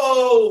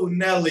 whoa,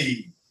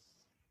 Nelly.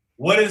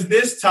 What is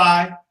this,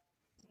 Ty?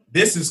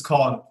 This is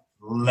called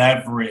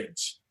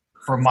leverage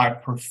for my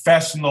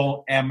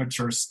professional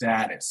amateur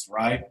status,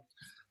 right?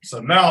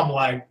 So now I'm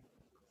like,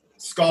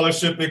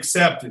 scholarship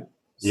accepted.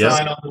 Yes.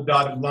 Sign on the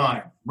dotted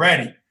line.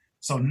 Ready.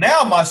 So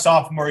now my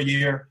sophomore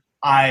year,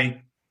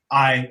 I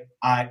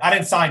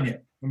didn't sign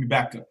yet. Let me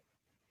back up.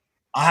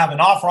 I have an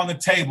offer on the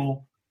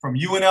table from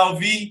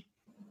UNLV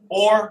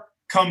or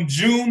come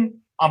June,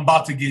 I'm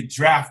about to get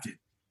drafted.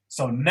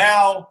 So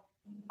now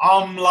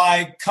I'm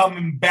like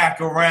coming back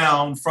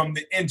around from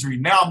the injury.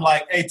 Now I'm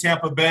like, hey,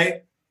 Tampa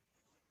Bay,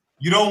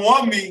 you don't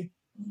want me.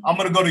 I'm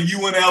going to go to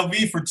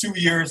UNLV for 2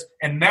 years,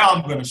 and now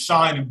I'm going to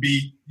shine and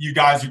be – you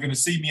guys are going to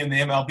see me in the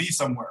MLB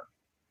somewhere,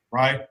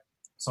 right?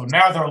 So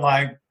now they're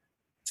like,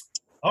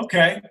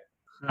 okay.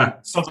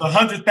 So the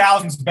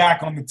 100,000's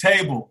back on the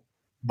table,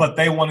 but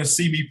they want to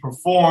see me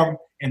perform,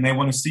 and they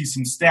want to see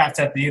some stats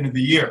at the end of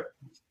the year.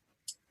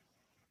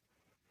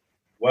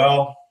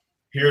 Well,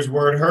 here's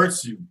where it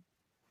hurts you.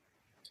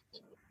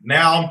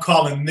 Now I'm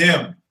calling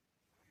them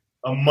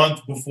a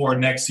month before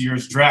next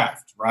year's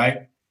draft,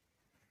 right?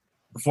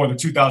 Before the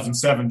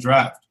 2007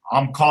 draft.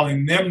 I'm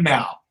calling them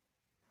now.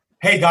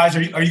 Hey, guys,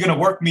 are you going to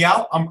work me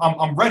out?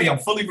 I'm ready. I'm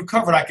fully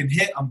recovered. I can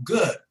hit. I'm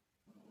good.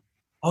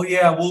 Oh,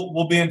 yeah,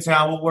 we'll be in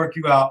town. We'll work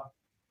you out.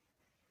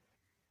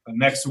 But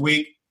next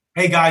week,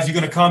 hey, guys, you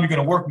going to come? You're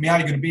going to work me out?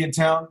 You're going to be in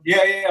town?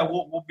 Yeah,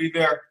 we'll be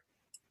there.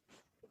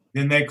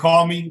 Then they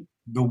call me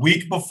the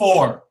week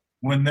before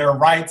when their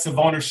rights of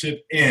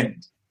ownership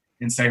end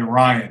and say,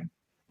 Ryan,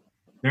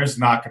 there's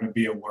not going to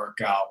be a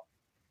workout.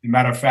 As a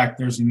matter of fact,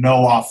 there's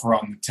no offer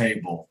on the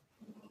table.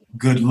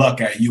 Good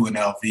luck at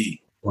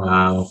UNLV.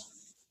 Wow.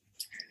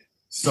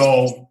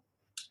 So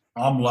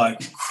I'm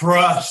like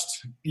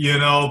crushed,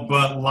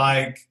 but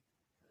like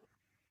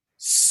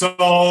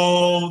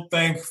so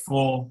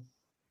thankful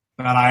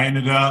that I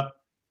ended up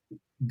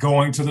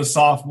going to the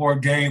sophomore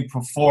game,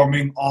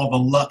 performing. All the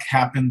luck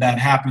happened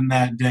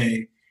that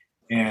day,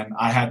 and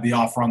I had the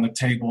offer on the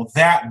table.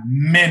 That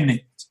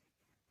minute,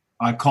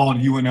 I called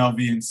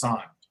UNLV and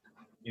signed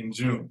in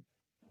June.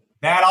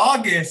 That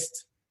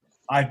August,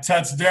 I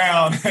touched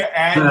down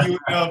at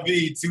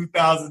UNLV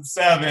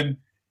 2007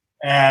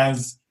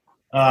 as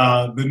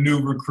the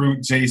new recruit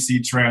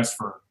JC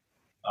transfer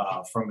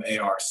from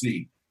ARC.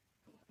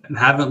 And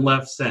haven't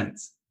left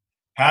since.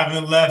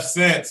 Haven't left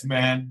since,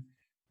 man.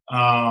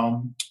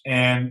 And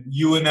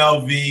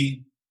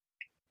UNLV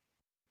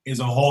is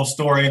a whole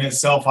story in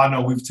itself. I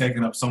know we've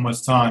taken up so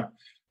much time.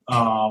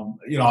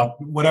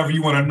 Whatever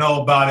you want to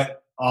know about it,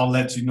 I'll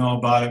let you know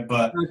about it.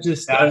 But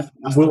that's the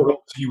road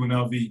to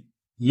UNLV.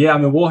 Yeah, I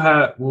mean, we'll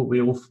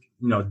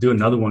do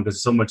another one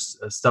because so much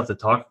stuff to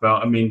talk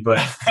about. I mean, but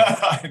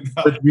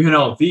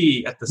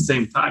UNLV at the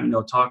same time,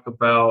 talk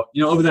about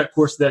over that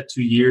course of that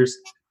 2 years,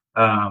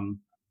 I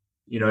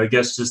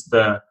guess just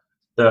the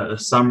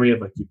summary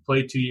of like you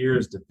played 2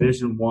 years,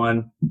 Division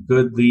I,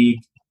 good league.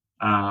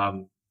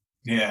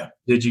 Yeah.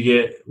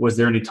 Was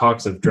there any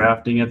talks of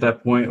drafting at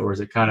that point, or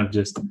is it kind of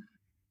just,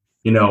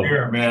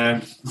 Here,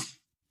 man,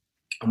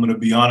 I'm going to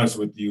be honest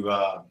with you,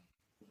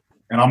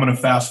 and I'm going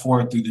to fast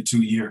forward through the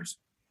 2 years.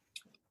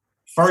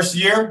 First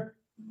year,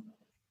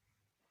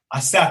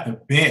 I sat the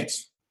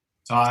bench,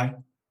 Ty.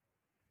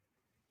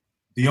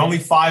 The only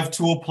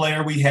 5-tool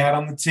player we had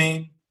on the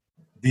team,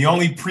 the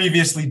only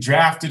previously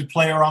drafted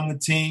player on the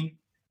team,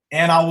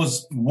 and I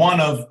was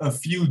one of a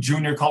few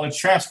junior college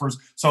transfers,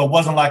 so it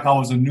wasn't like I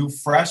was a new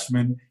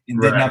freshman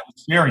and didn't have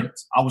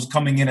experience. I was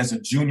coming in as a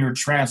junior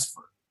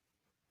transfer,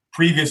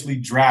 previously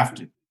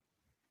drafted.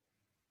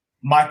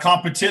 My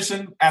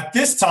competition at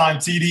this time,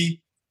 TD,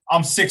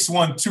 I'm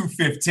 6'1",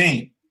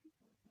 215.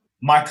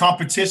 My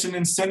competition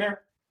in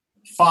center,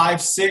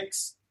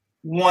 5'6",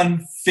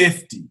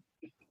 150.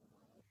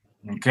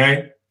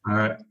 Okay? All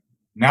right.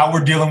 Now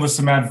we're dealing with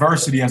some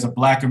adversity as a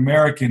Black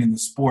American in the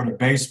sport of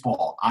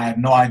baseball. I had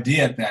no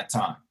idea at that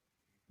time.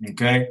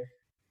 Okay?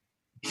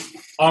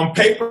 On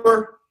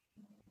paper,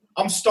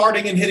 I'm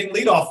starting and hitting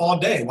leadoff all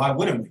day. Why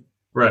wouldn't we?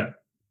 Right.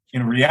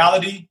 In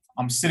reality,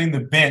 I'm sitting the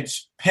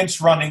bench,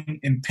 pinch running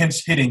and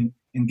pinch hitting,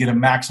 and get a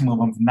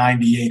maximum of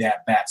 98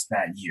 at-bats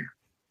that year.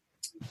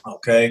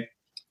 Okay?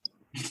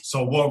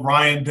 So what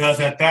Ryan does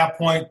at that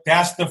point,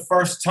 that's the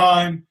first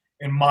time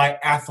in my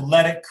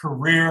athletic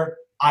career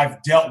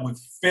I've dealt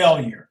with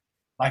failure.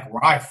 Like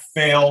where I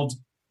failed,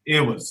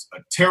 it was a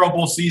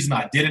terrible season.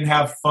 I didn't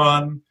have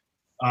fun.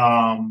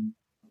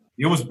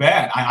 It was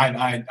bad.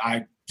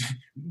 I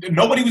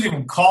nobody was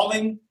even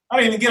calling. I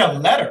didn't even get a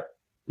letter.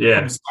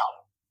 Yeah.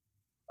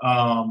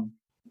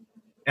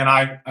 And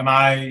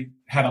I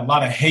had a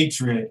lot of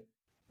hatred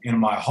in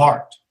my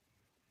heart.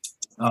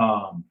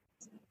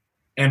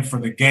 And for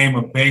the game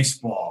of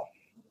baseball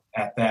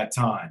at that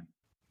time.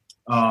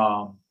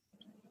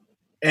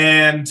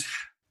 And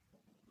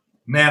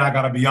man, I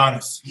got to be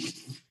honest.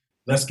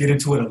 Let's get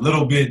into it a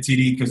little bit,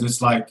 TD, because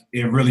it's like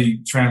it really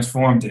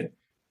transformed it.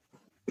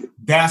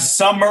 That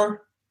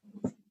summer,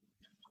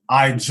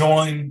 I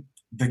joined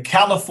the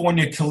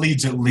California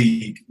Collegiate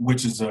League,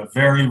 which is a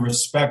very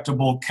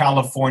respectable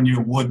California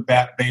wood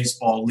bat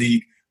baseball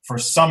league for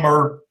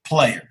summer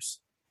players.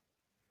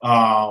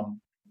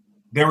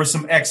 There were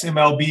some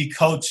ex-MLB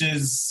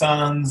coaches'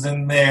 sons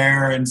in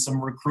there and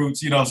some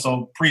recruits,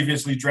 so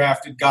previously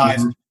drafted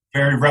guys,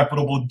 very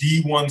reputable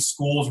D1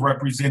 schools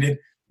represented.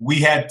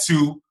 We had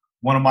two.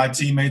 One of my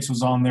teammates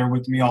was on there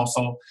with me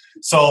also.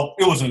 So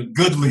it was a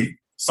good league,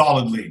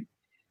 solid league.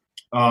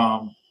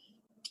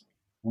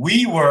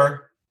 We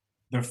were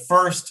the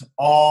first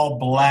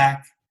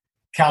all-black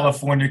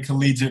California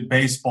collegiate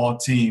baseball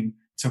team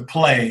to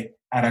play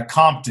at a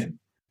Compton.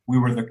 We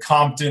were the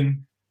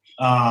Compton.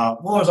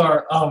 What was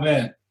our? Oh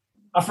man,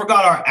 I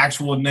forgot our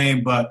actual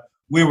name, but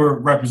we were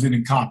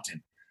representing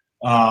Compton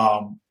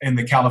in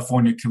the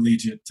California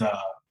Collegiate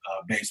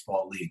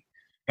Baseball League.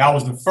 That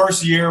was the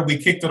first year we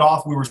kicked it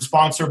off. We were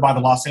sponsored by the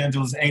Los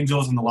Angeles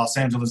Angels and the Los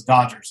Angeles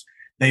Dodgers.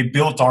 They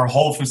built our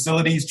whole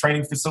facilities,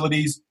 training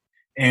facilities,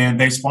 and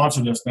they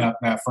sponsored us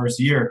that first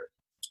year.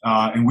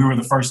 And we were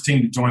the first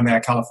team to join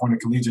that California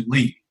Collegiate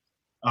League.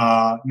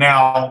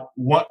 Now,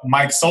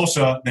 Mike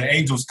Sosa, the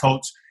Angels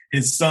coach,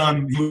 his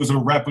son, he was a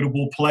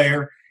reputable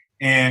player,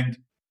 and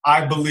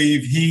I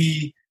believe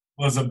he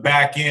was a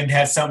back end,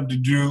 had something to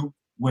do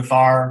with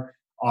our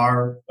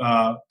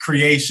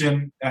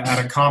creation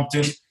at a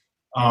Compton.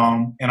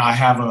 And I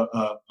have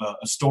a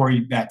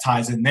story that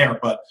ties in there.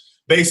 But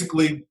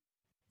basically,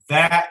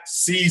 that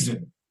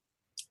season,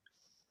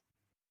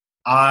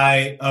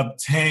 I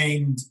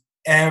obtained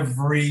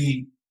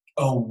every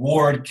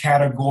award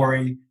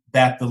category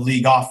that the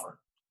league offered.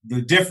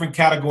 The different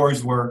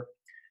categories were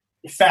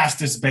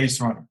fastest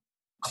base runner,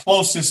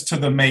 closest to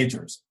the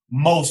majors,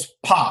 most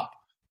pop,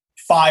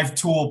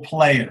 5-tool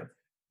player,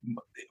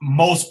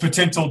 most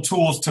potential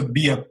tools to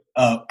be a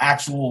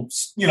actual,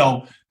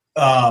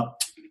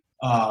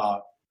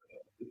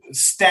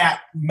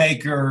 stat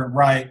maker,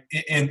 right,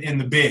 in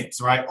the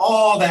bigs, right?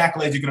 All the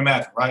accolades you can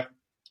imagine, right?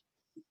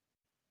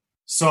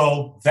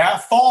 So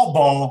that fall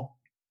ball,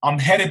 I'm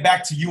headed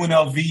back to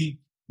UNLV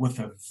with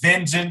a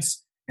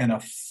vengeance and a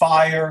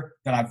fire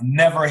that I've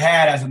never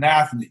had as an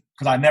athlete,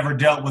 because I never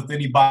dealt with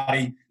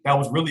anybody that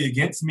was really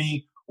against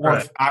me, or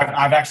right.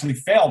 I've actually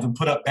failed and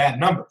put up bad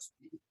numbers.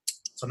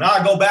 So now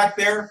I go back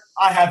there.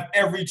 I have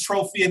every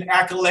trophy and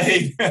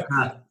accolade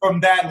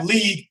from that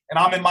league, and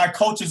I'm in my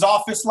coach's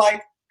office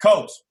like,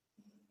 Coach,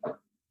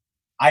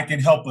 I can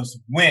help us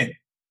win.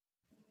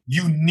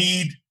 You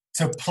need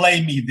to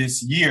play me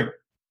this year.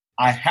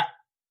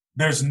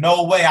 There's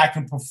no way I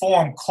can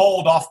perform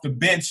cold off the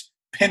bench,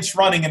 pinch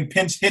running and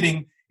pinch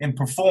hitting, and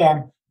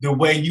perform the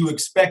way you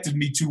expected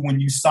me to when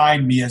you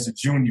signed me as a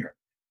junior.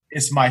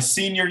 It's my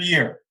senior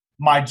year.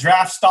 My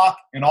draft stock,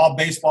 and all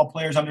baseball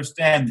players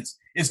understand this,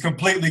 is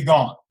completely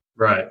gone.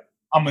 Right.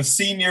 I'm a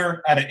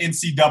senior at an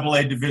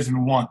NCAA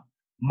Division I.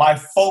 My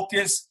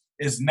focus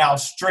is now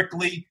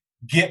strictly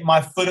get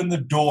my foot in the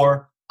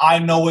door. I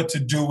know what to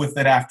do with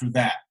it after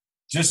that.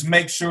 Just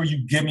make sure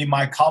you give me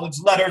my college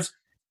letters,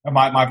 or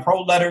my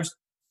pro letters,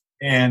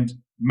 and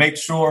make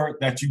sure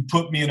that you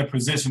put me in a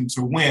position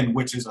to win,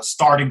 which is a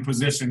starting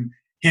position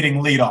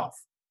hitting leadoff.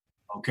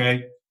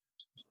 Okay?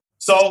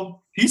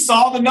 So he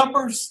saw the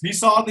numbers, he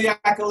saw the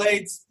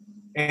accolades,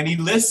 and he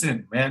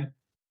listened, man.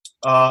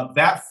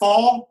 That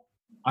fall,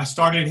 I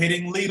started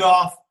hitting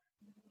leadoff,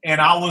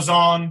 and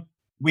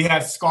we had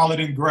Scarlet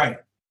and Gray.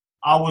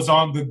 I was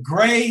on the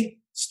Gray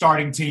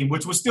starting team,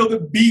 which was still the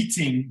B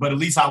team, but at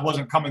least I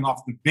wasn't coming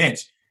off the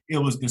bench. It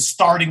was the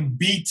starting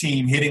B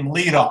team hitting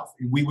leadoff,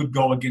 and we would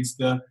go against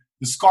the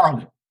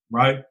Scarlet,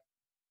 right?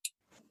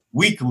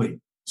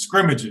 Weekly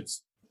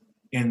scrimmages,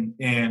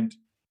 and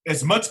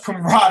as much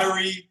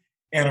camaraderie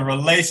and a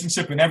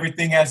relationship and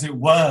everything as it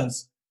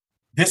was,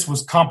 this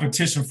was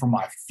competition for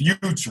my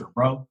future,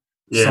 bro.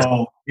 Yeah.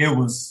 So it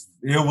was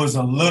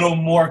a little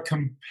more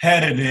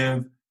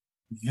competitive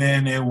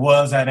than it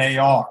was at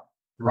AR,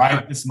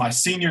 right? This is my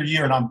senior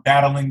year, and I'm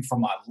battling for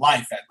my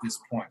life at this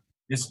point.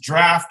 This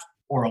draft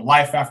or a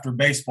life after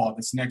baseball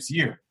this next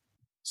year.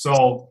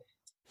 So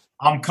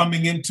I'm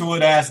coming into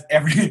it as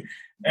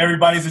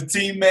everybody's a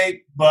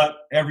teammate, but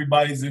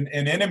everybody's an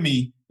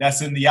enemy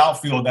that's in the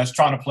outfield that's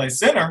trying to play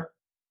center,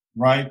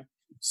 right?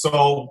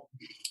 So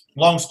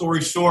long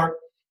story short,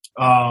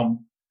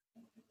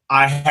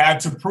 I had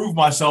to prove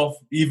myself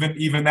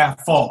even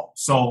that fall.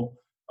 So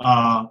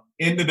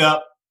ended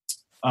up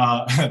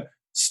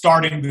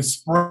starting the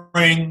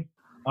spring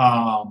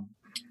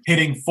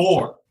hitting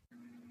 4,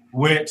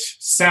 which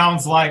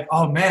sounds like,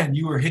 oh, man,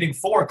 you were hitting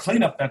 4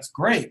 cleanup. That's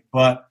great.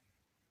 But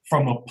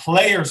from a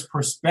player's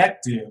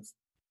perspective,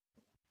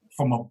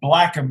 from a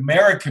Black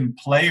American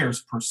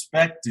player's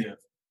perspective,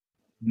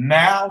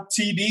 now,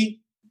 TD,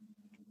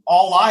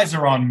 all eyes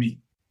are on me.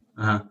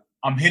 Uh-huh.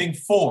 I'm hitting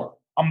 4.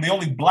 I'm the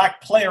only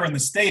Black player in the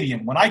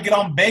stadium. When I get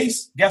on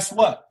base, guess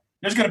what?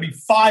 There's going to be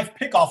 5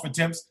 pickoff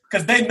attempts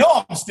because they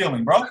know I'm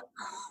stealing, bro.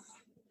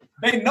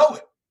 They know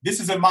it. This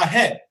is in my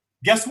head.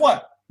 Guess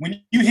what?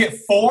 When you hit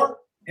 4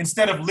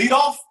 instead of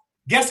leadoff,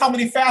 guess how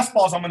many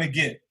fastballs I'm going to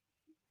get?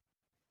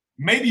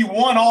 Maybe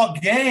 1 all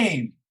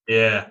game.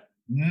 Yeah.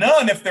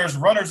 None if there's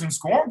runners in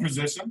scoring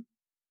position.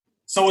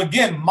 So,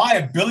 again, my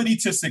ability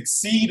to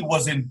succeed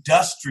was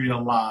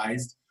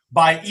industrialized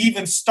by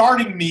even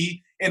starting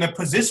me in a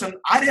position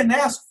I didn't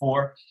ask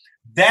for.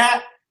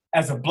 That,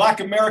 as a Black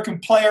American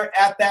player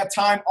at that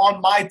time on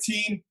my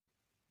team,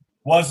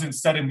 wasn't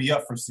setting me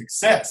up for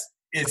success.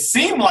 It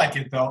seemed like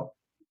it, though,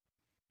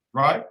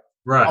 right?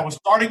 Right. I was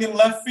starting in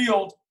left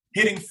field,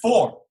 hitting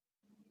 4.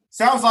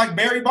 Sounds like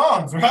Barry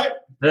Bonds, right?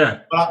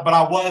 Yeah. But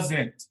I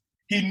wasn't.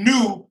 He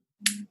knew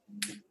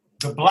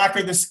the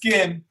blacker the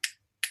skin,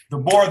 the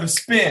more the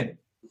spin.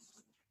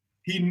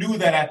 He knew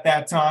that at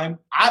that time.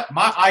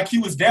 My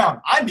IQ was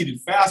down. I needed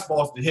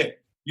fastballs to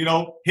hit.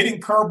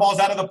 Hitting curveballs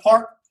out of the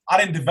park, I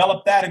didn't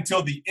develop that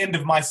until the end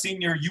of my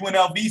senior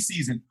UNLV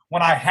season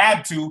when I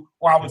had to,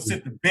 or I would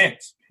sit the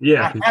bench.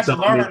 Yeah, I had to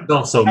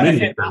learn. So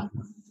many.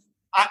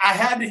 I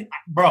had to,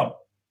 bro.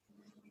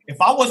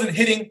 If I wasn't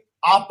hitting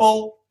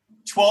Oppo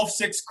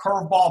 12-6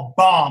 curveball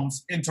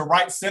bombs into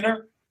right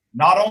center,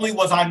 not only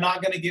was I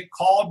not going to get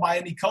called by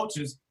any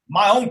coaches,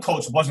 my own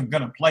coach wasn't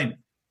going to play me.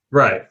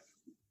 Right.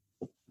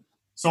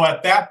 So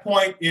at that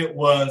point, it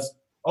was,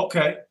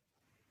 okay,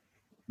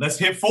 let's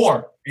hit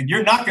 4. And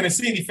you're not going to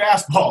see any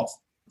fastballs.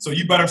 So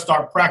you better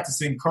start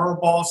practicing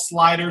curveballs,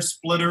 sliders,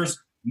 splitters,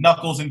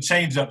 knuckles, and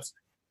changeups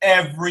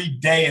every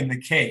day in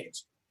the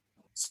cage.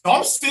 So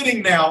I'm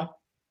sitting now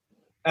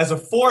as a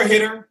 4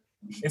 hitter.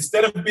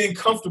 Instead of being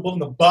comfortable in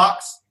the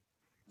box,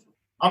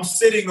 I'm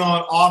sitting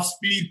on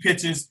off-speed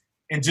pitches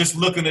and just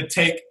looking to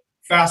take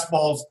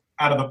fastballs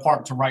out of the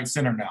park to right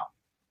center now.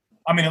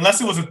 I mean, unless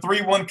it was a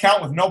 3-1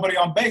 count with nobody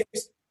on base,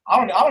 I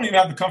don't even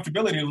have the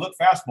comfortability to look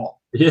fastball.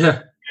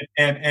 Yeah.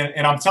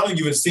 And I'm telling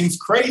you, it seems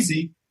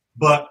crazy,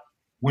 but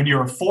when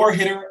you're a 4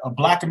 hitter, a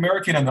Black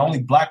American, and the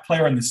only Black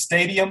player in the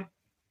stadium,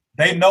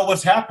 they know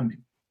what's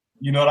happening.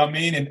 You know what I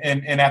mean?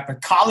 And at the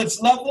college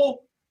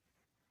level,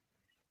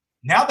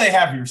 now they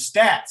have your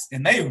stats,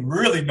 and they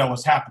really know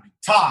what's happening.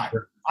 Ty,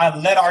 I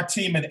led our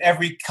team in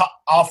every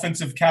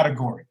offensive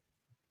category.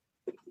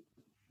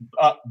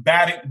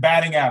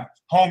 Batting average,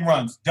 home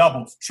runs,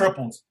 doubles,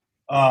 triples,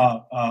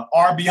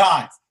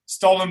 RBIs,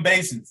 stolen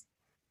bases.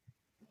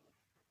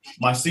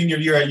 My senior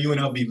year at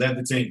UNLV, led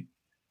the team.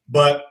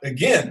 But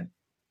again,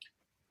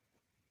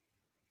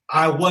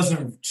 I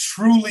wasn't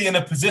truly in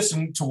a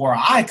position to where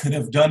I could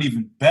have done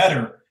even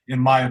better, in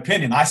my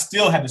opinion. I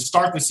still had to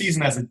start the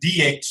season as a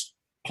DH,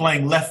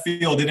 playing left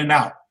field in and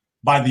out.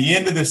 By the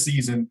end of the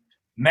season,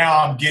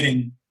 now I'm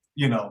getting,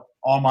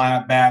 all my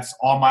at-bats,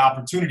 all my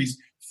opportunities,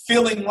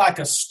 feeling like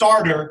a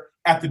starter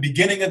at the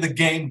beginning of the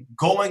game,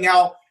 going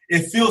out.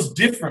 It feels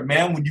different,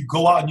 man, when you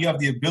go out and you have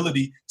the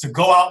ability to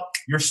go out,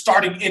 you're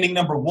starting inning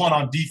number 1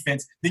 on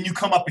defense, then you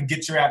come up and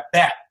get your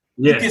at-bat.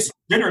 Yeah. You get some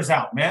jitters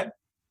out, man.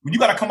 When you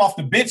got to come off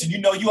the bench and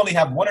you only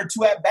have 1 or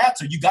 2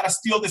 at-bats, or you got to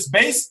steal this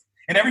base,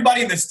 and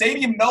everybody in the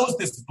stadium knows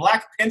this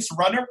Black pinch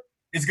runner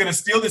is going to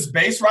steal this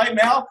base right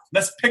now.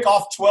 Let's pick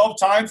off 12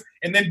 times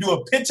and then do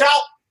a pitch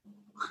out.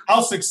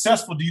 How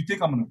successful do you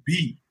think I'm going to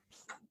be?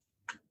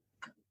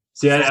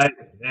 See,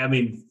 I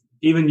mean,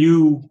 even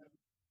you,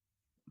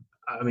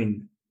 I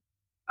mean,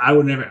 I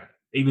would never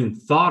even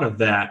thought of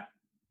that,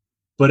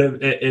 but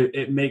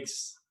it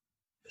makes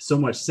so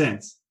much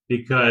sense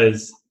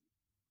because,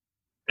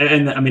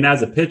 and I mean,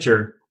 as a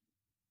pitcher,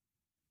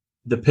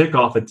 the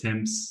pickoff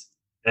attempts,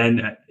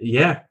 and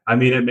I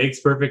mean, it makes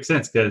perfect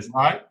sense because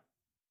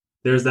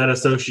there's that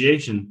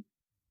association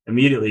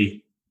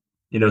immediately,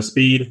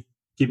 speed,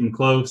 keep them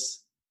close.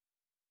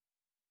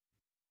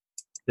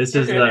 This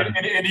is and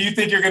do you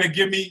think you're going to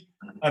give me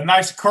a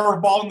nice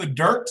curveball in the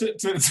dirt to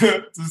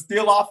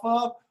steal off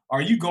of? Or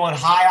are you going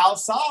high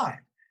outside?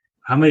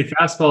 How many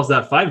fastballs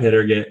that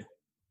 5-hitter get?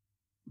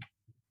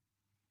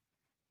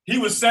 He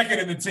was second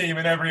in the team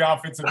in every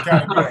offensive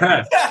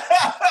category.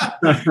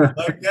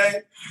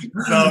 Okay?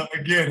 So,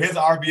 again, his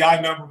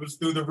RBI number was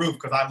through the roof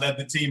because I led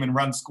the team in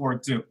runs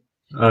scored too.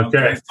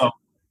 Okay. So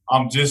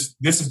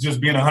this is just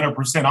being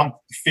 100%. I'm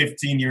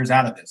 15 years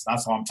out of this.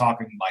 That's why I'm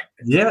talking like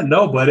this. Yeah,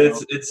 no, but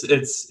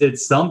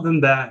it's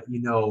something that,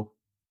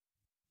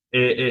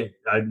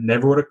 I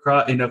never would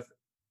have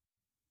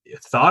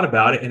thought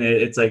about it. And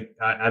it's like,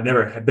 I've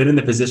never been in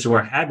the position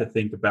where I had to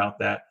think about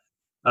that.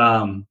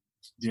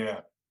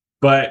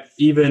 But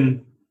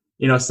even,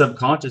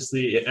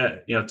 subconsciously,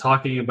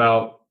 talking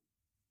about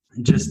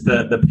just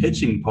the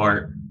pitching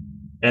part,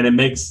 and it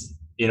makes,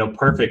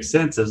 perfect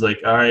sense. It's like,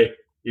 all right,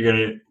 you're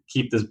going to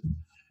keep this,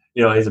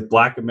 he's a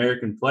Black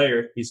American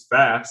player. He's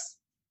fast.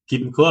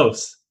 Keep him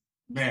close.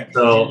 Man.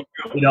 So,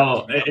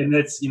 and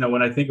it's,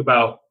 when I think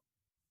about,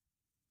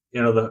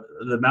 the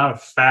amount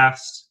of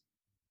fast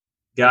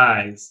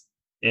guys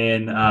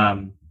in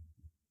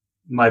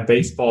my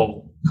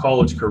baseball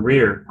college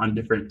career on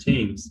different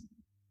teams,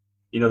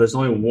 there's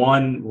only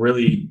one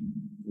really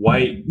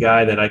white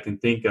guy that I can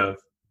think of.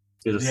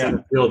 He's a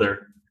center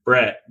fielder,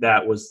 Brett,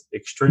 that was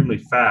extremely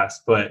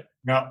fast, but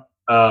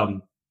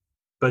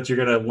you're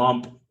gonna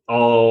lump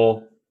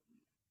all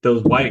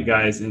those white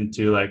guys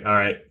into like, all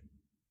right,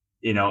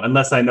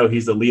 unless I know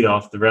he's the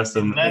leadoff, the rest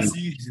of them. Unless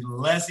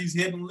he's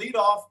hitting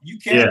leadoff, you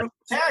can't really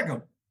tag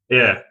him.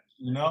 Yeah.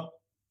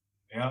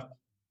 Yeah.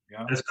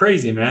 That's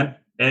crazy, man.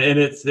 And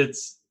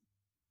it's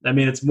I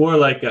mean, it's more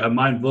like a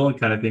mind-blowing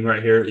kind of thing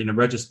right here,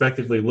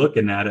 retrospectively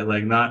looking at it,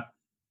 like not,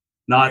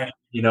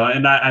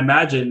 and I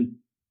imagine,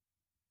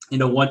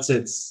 once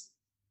it's,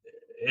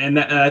 and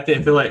I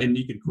feel like, and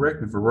you can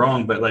correct me if I'm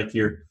wrong, but like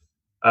you're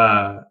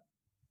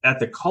at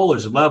the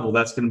college level,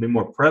 that's going to be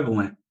more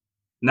prevalent.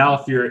 Now,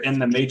 if you're in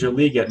the major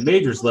league at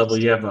majors level,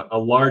 you have a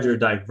larger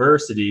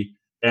diversity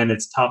and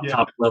it's top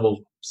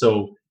level.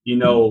 So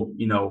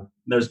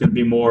there's going to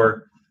be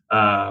more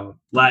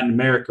Latin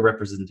America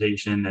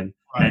representation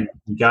and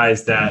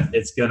guys that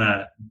it's going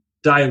to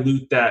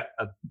dilute that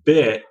a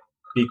bit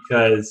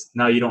because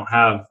now you don't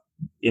have,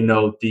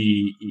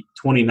 the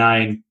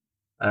 29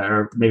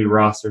 or maybe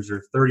rosters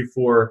or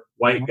 34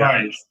 white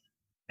guys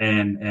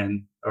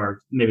and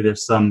or maybe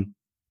there's some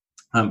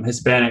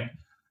Hispanic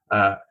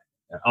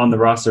on the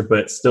roster,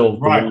 but still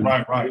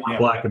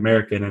Black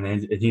American,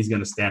 and he's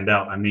going to stand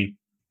out. I mean,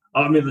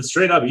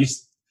 straight up, if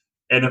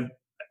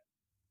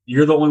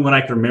you're the only one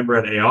I can remember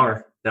at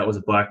AR that was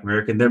a Black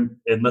American. Then,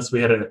 unless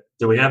did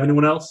we have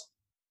anyone else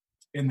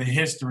in the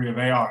history of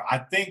AR? I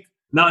think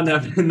not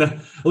at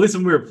least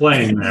when we were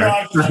playing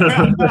there.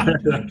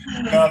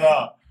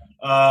 No.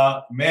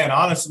 Man,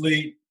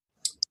 honestly,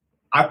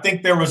 I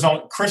think there was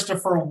on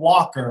Christopher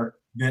Walker,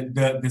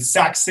 the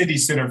Sac City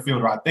center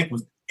fielder. I think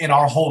was in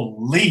our whole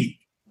league,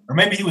 or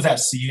maybe he was at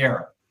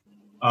Sierra.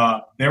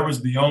 There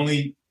was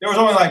only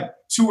like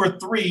 2 or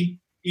 3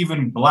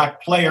 even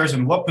Black players.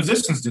 And what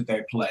positions did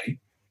they play?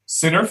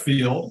 Center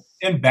field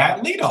and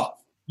bat leadoff.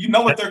 You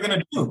know what they're going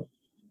to do.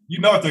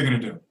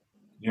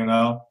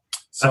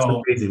 So, that's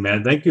amazing,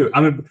 man. Thank you.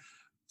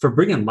 For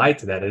bringing light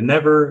to that. I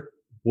never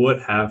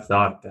would have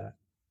thought of that.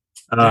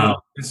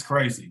 It's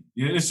crazy.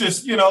 It's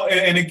just,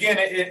 and again,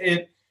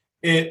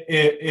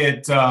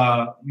 it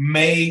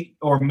may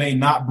or may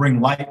not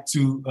bring light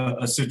to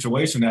a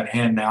situation at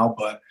hand now,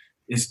 but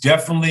it's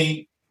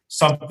definitely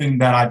something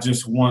that I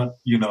just want,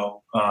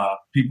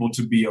 people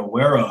to be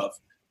aware of,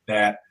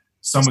 that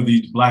some of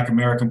these Black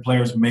American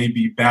players may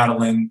be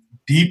battling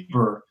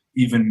deeper,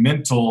 even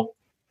mental,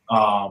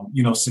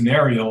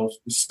 scenarios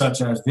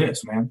such as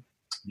this, man.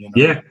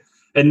 Yeah.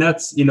 And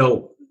that's,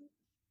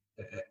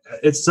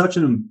 it's such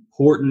an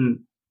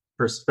important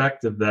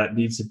perspective that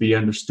needs to be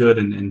understood.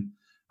 And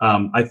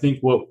I think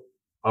what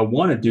I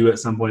want to do at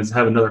some point is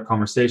have another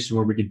conversation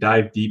where we could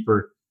dive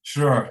deeper.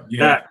 Sure.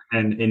 Yeah.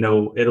 And,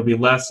 it'll be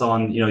less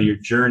on, your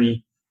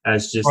journey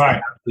as just the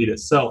athlete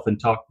itself and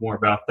talk more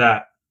about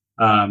that.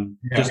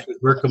 Just because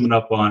we're coming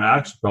up on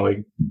actually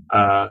probably,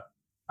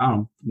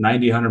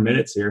 90, 100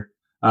 minutes here.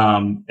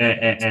 But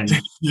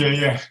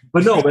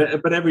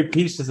every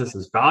piece of this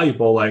is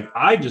valuable. Like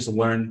I just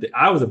learned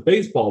I was a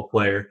baseball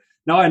player.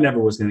 Now I never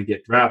was going to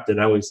get drafted.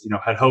 I always,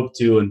 had hoped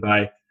to. And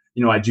by,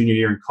 my junior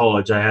year in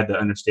college, I had the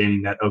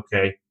understanding that,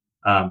 okay,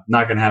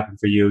 not going to happen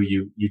for you.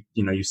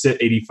 You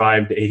sit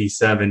 85 to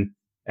 87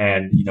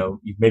 and,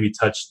 you've maybe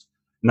touched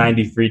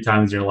 93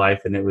 times in your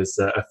life. And it was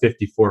a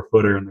 54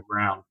 footer in the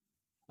ground.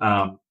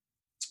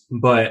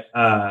 But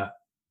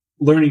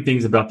learning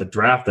things about the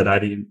draft that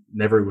I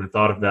never even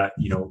thought of that,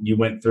 you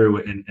went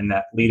through and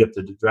that lead up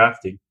to the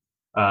drafting.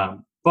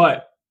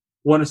 But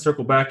want to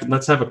circle back and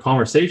let's have a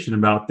conversation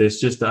about this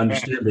just to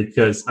understand,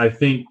 because I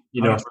think,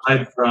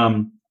 aside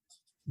from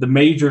the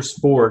major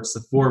sports,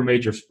 the 4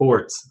 major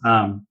sports,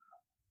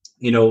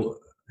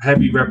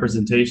 heavy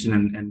representation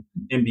in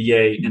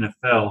NBA,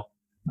 NFL,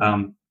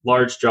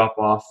 large drop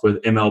off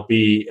with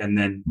MLB, and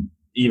then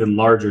even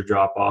larger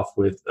drop off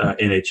with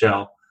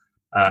NHL.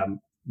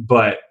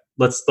 But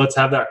let's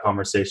have that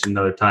conversation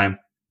another time.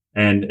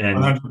 And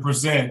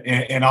 100%.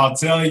 And I'll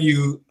tell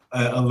you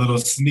a little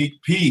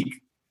sneak peek.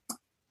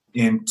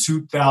 In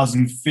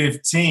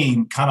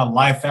 2015, kind of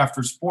life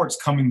after sports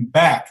coming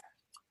back,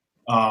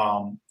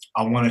 I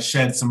want to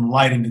shed some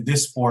light into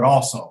this sport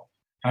also.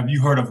 Have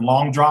you heard of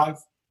long drive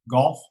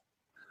golf?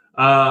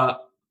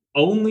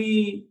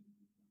 Only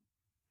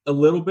a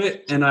little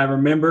bit, and I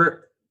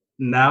remember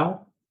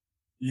now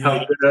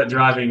how good at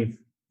driving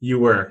you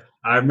were.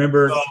 I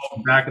remember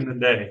back in the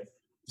day.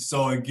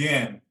 So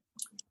again,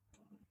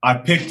 I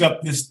picked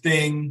up this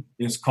thing.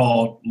 It's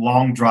called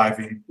long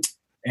driving,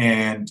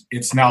 and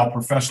it's now a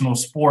professional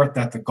sport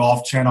that the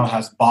Golf Channel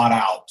has bought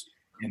out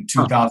in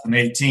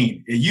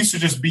 2018. It used to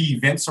just be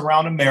events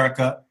around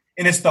America,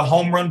 and it's the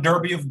home run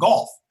derby of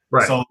golf.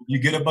 Right. So you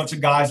get a bunch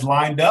of guys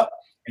lined up,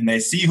 and they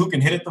see who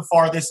can hit it the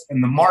farthest,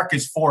 and the mark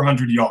is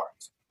 400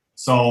 yards.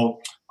 So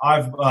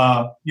I've,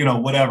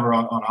 whatever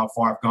on how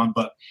far I've gone,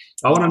 but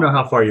I want to know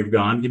how far you've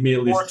gone. Give me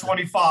at least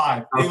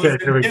 425. Okay,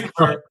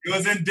 It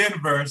was in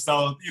Denver,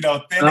 so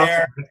thin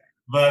air.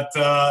 But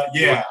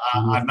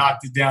I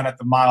knocked it down at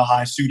the Mile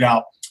High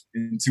Shootout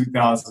in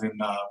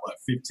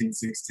 2015,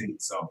 16.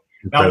 So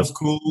that was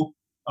cool.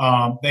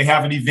 They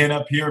have an event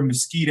up here in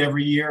Mesquite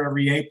every year,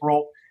 every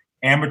April.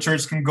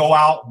 Amateurs can go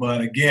out,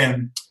 but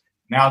again,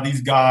 now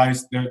these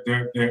guys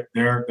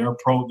they're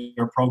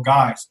pro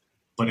guys.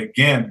 But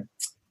again,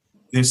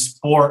 this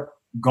sport,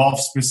 golf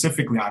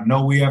specifically, I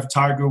know we have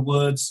Tiger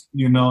Woods,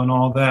 and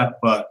all that,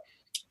 but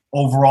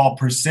overall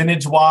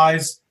percentage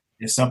wise,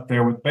 it's up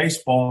there with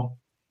baseball.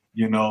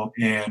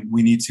 And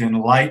we need to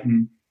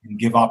enlighten and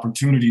give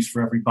opportunities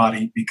for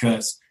everybody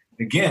because,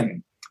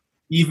 again,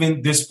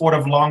 even this sport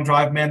of long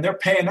drive, man, they're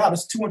paying out.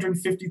 It's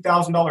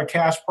 $250,000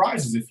 cash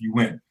prizes if you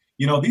win.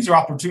 These are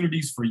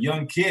opportunities for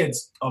young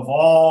kids of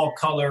all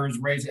colors,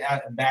 race,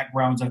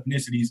 backgrounds,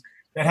 ethnicities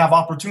that have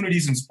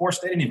opportunities in sports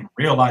they didn't even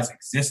realize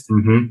existed.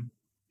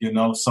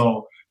 Mm-hmm.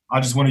 So I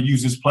just want to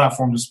use this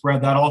platform to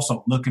spread that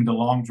also. Look into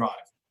long drive.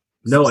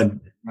 No, and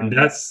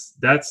that's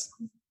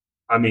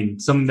I mean,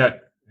 something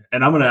that,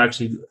 and I'm going to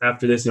actually,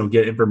 after this,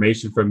 get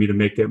information from you to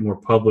make it more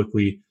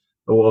publicly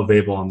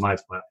available on my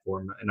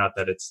platform. And not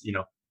that it's,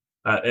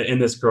 in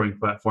this growing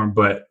platform,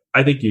 but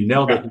I think you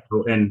nailed it.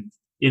 And,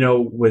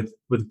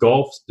 with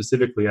golf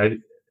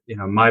specifically,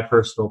 my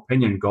personal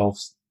opinion,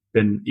 golf's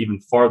been even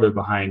farther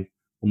behind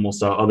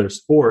almost other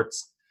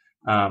sports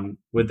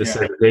with the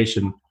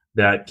segregation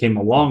that came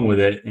along with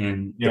it.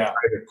 And the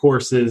private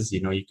courses,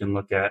 you can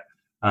look at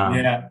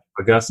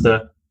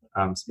Augusta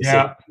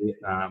specifically.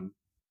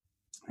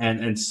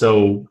 And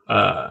so,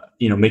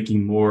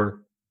 making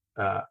more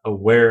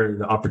aware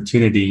the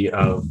opportunity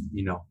of,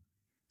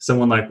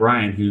 someone like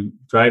Ryan who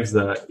drives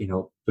the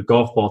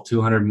golf ball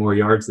 200 more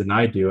yards than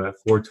I do at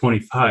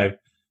 425,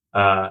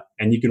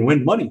 and you can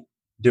win money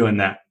doing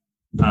that.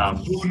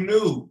 Who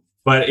knew?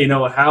 But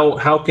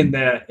how can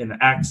that, and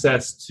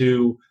access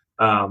to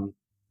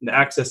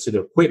the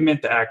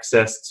equipment, the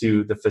access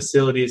to the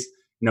facilities,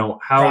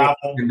 how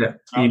can that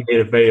be made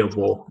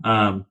available?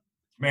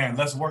 Man,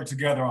 let's work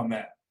together on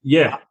that.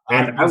 Yeah,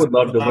 and I would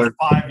love to learn.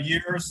 5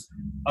 years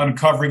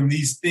uncovering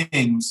these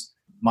things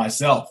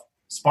myself,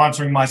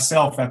 sponsoring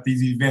myself at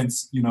these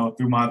events,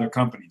 through my other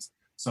companies.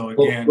 So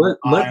again,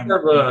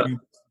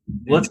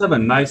 let's have a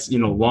nice,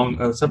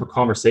 let's have a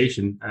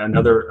conversation.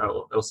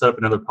 I'll set up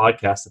another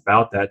podcast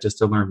about that just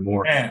to learn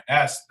more. Man,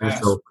 that's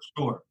for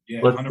sure.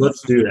 Yeah,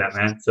 let's do that,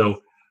 man.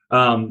 So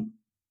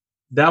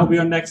that'll be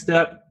our next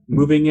step.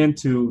 Moving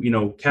into,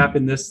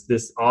 capping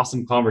this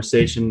awesome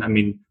conversation. I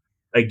mean,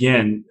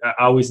 again,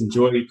 I always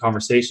enjoy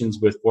conversations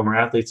with former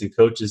athletes and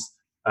coaches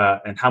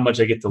and how much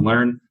I get to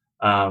learn.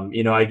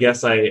 I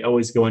guess I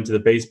always go into the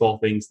baseball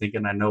things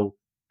thinking I know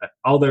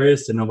all there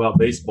is to know about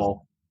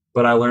baseball,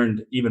 but I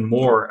learned even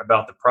more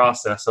about the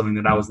process, something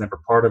that I was never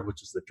part of,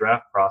 which is the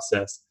draft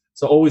process.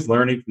 So always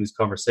learning from these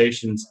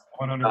conversations.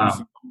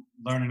 100%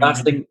 learning.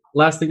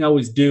 Last thing I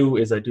always do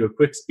is I do a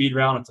quick speed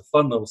round. It's a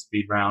fun little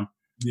speed round.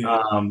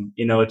 Yeah.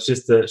 It's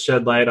just to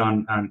shed light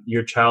on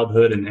your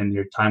childhood and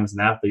your time as an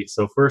athlete.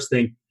 So first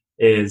thing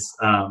is,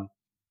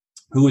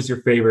 who was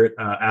your favorite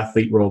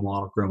athlete role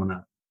model growing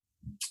up?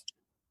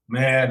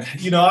 Man,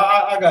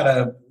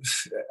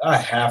 I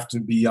have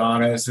to be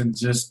honest and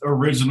just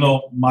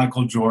original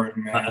Michael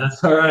Jordan, man.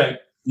 That's all right.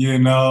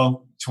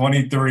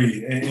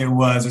 23. It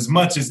was, as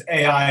much as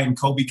AI and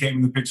Kobe came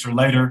in the picture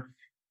later,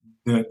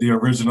 the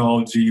original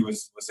OG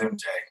was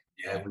MJ.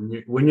 Yeah.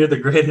 When you're the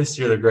greatest,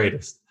 you're the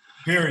greatest.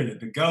 Period.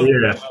 The GOAT.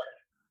 Yeah.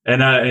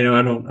 And I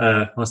don't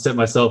want to set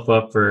myself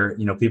up for,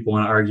 people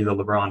want to argue the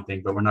LeBron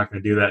thing, but we're not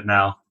going to do that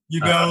now. You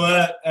know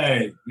what?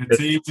 Hey,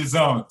 to each his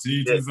own. To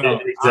each his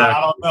own. Exactly.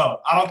 I don't know.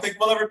 I don't think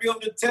we'll ever be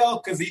able to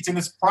tell because each in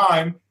his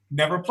prime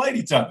never played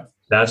each other.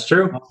 That's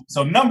true.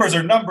 So numbers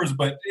are numbers,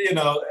 but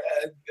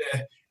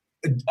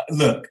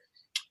look,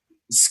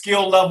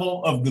 skill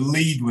level of the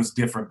league was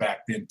different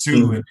back then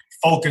too, and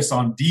focus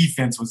on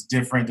defense was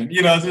different, and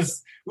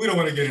just we don't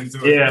want to get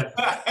into it.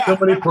 Yeah, so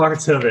many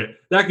parts of it.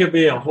 That could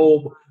be a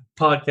whole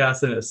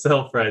podcast in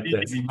itself, right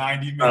there. Easy,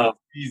 90 minutes.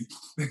 Easy.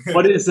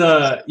 What is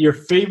your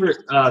favorite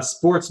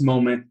sports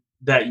moment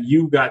that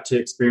you got to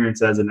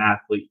experience as an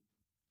athlete?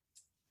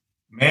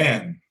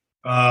 Man,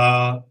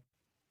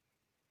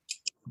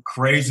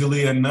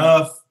 crazily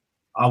enough,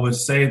 I would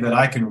say that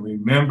I can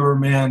remember,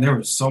 man, there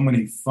were so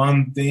many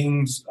fun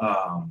things,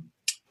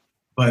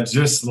 but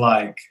just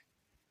like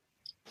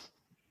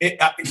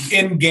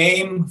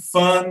in-game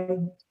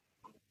fun,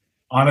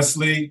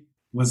 honestly,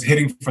 was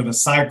hitting for the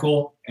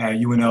cycle at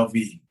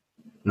UNLV.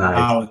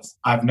 Nice.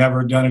 I've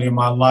never done it in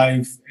my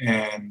life,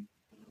 and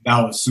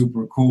that was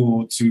super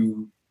cool.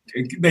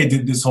 They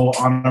did this whole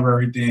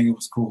honorary thing. It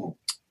was cool.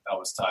 That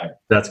was tight.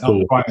 That's cool.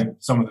 Was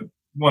probably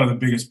one of the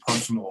biggest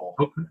personal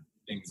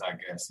things, I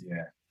guess.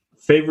 Yeah.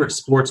 Favorite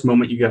sports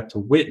moment you got to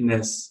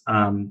witness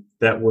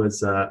that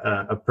was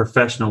a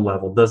professional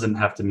level? Doesn't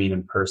have to mean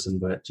in person,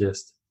 but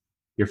just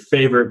your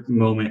favorite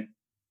moment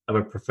of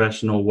a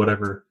professional,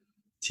 whatever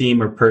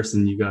team or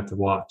person you got to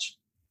watch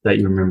that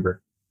you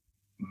remember.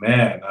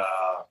 Man,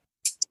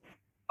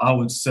 I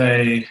would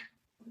say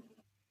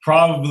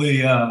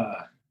probably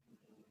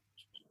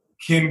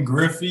Ken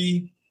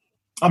Griffey.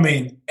 I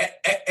mean,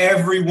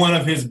 every one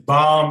of his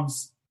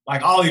bombs,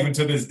 like I'll even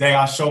to this day,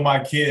 I show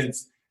my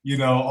kids,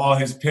 all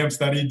his pimps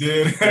that he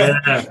did.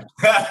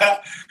 Yeah.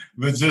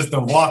 But just the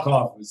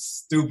walk-off was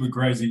stupid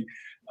crazy.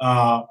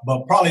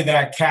 But probably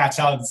that catch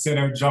out of the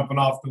center, jumping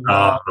off the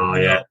wall. Oh,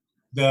 yeah.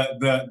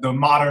 The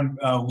modern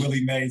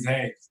Willie Mays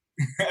Hayes.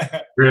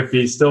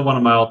 Griffey, still one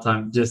of my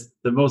all-time, just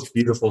the most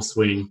beautiful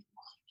swing.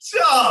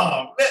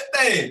 Sure.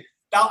 Hey,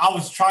 I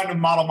was trying to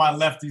model my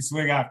lefty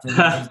swing after it.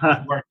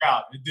 Didn't work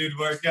out. It did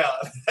work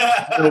out.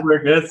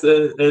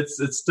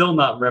 It's still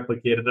not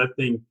replicated. I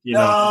think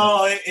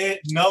No,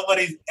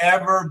 nobody's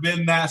ever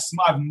been that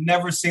smooth. I've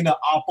never seen an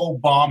oppo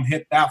bomb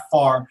hit that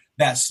far,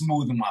 that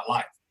smooth in my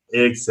life.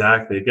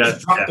 Exactly.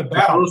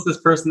 The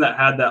closest person that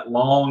had that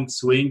long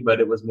swing, but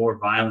it was more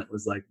violent,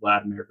 was like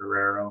Vladimir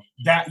Guerrero.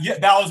 That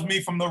was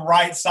me from the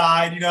right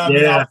side. I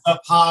was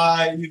up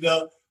high.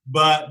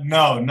 But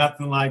no,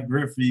 nothing like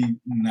Griffey.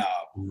 No.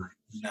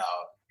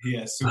 He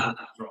has super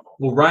control.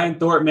 Well, Ryan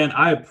Thornton, man,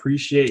 I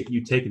appreciate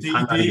you taking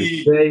time out of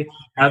your day,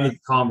 having this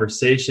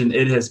conversation.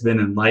 It has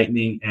been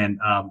enlightening, and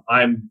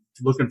I'm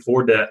looking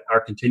forward to our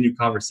continued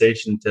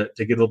conversation to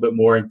get a little bit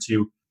more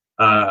into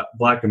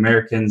Black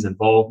Americans'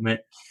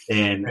 involvement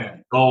in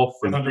golf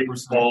and 100%.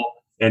 Baseball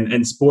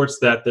and sports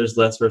that there's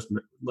less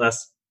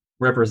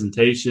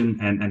representation,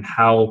 and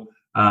how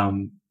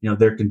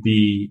there can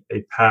be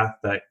a path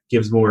that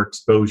gives more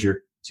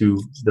exposure to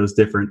those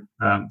different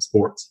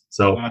sports.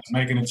 So that's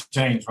making a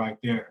change right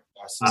there.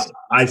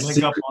 Let's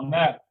link up on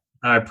that.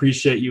 I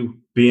appreciate you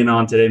being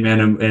on today,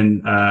 man,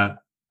 and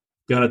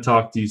gonna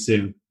talk to you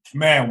soon.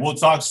 Man, we'll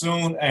talk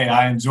soon. Hey,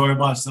 I enjoyed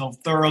myself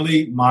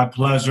thoroughly. My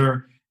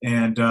pleasure.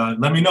 And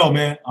let me know,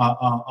 man.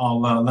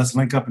 I'll let's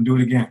link up and do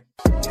it again.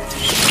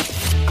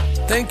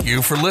 Thank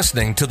you for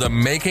listening to the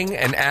Making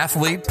an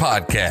Athlete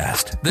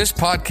podcast. This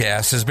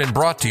podcast has been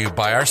brought to you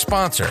by our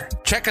sponsor.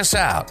 Check us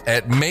out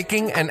at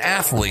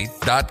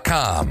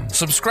makinganathlete.com.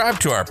 Subscribe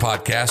to our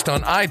podcast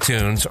on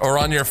iTunes or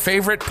on your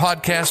favorite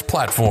podcast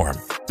platform.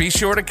 Be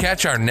sure to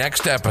catch our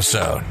next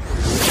episode.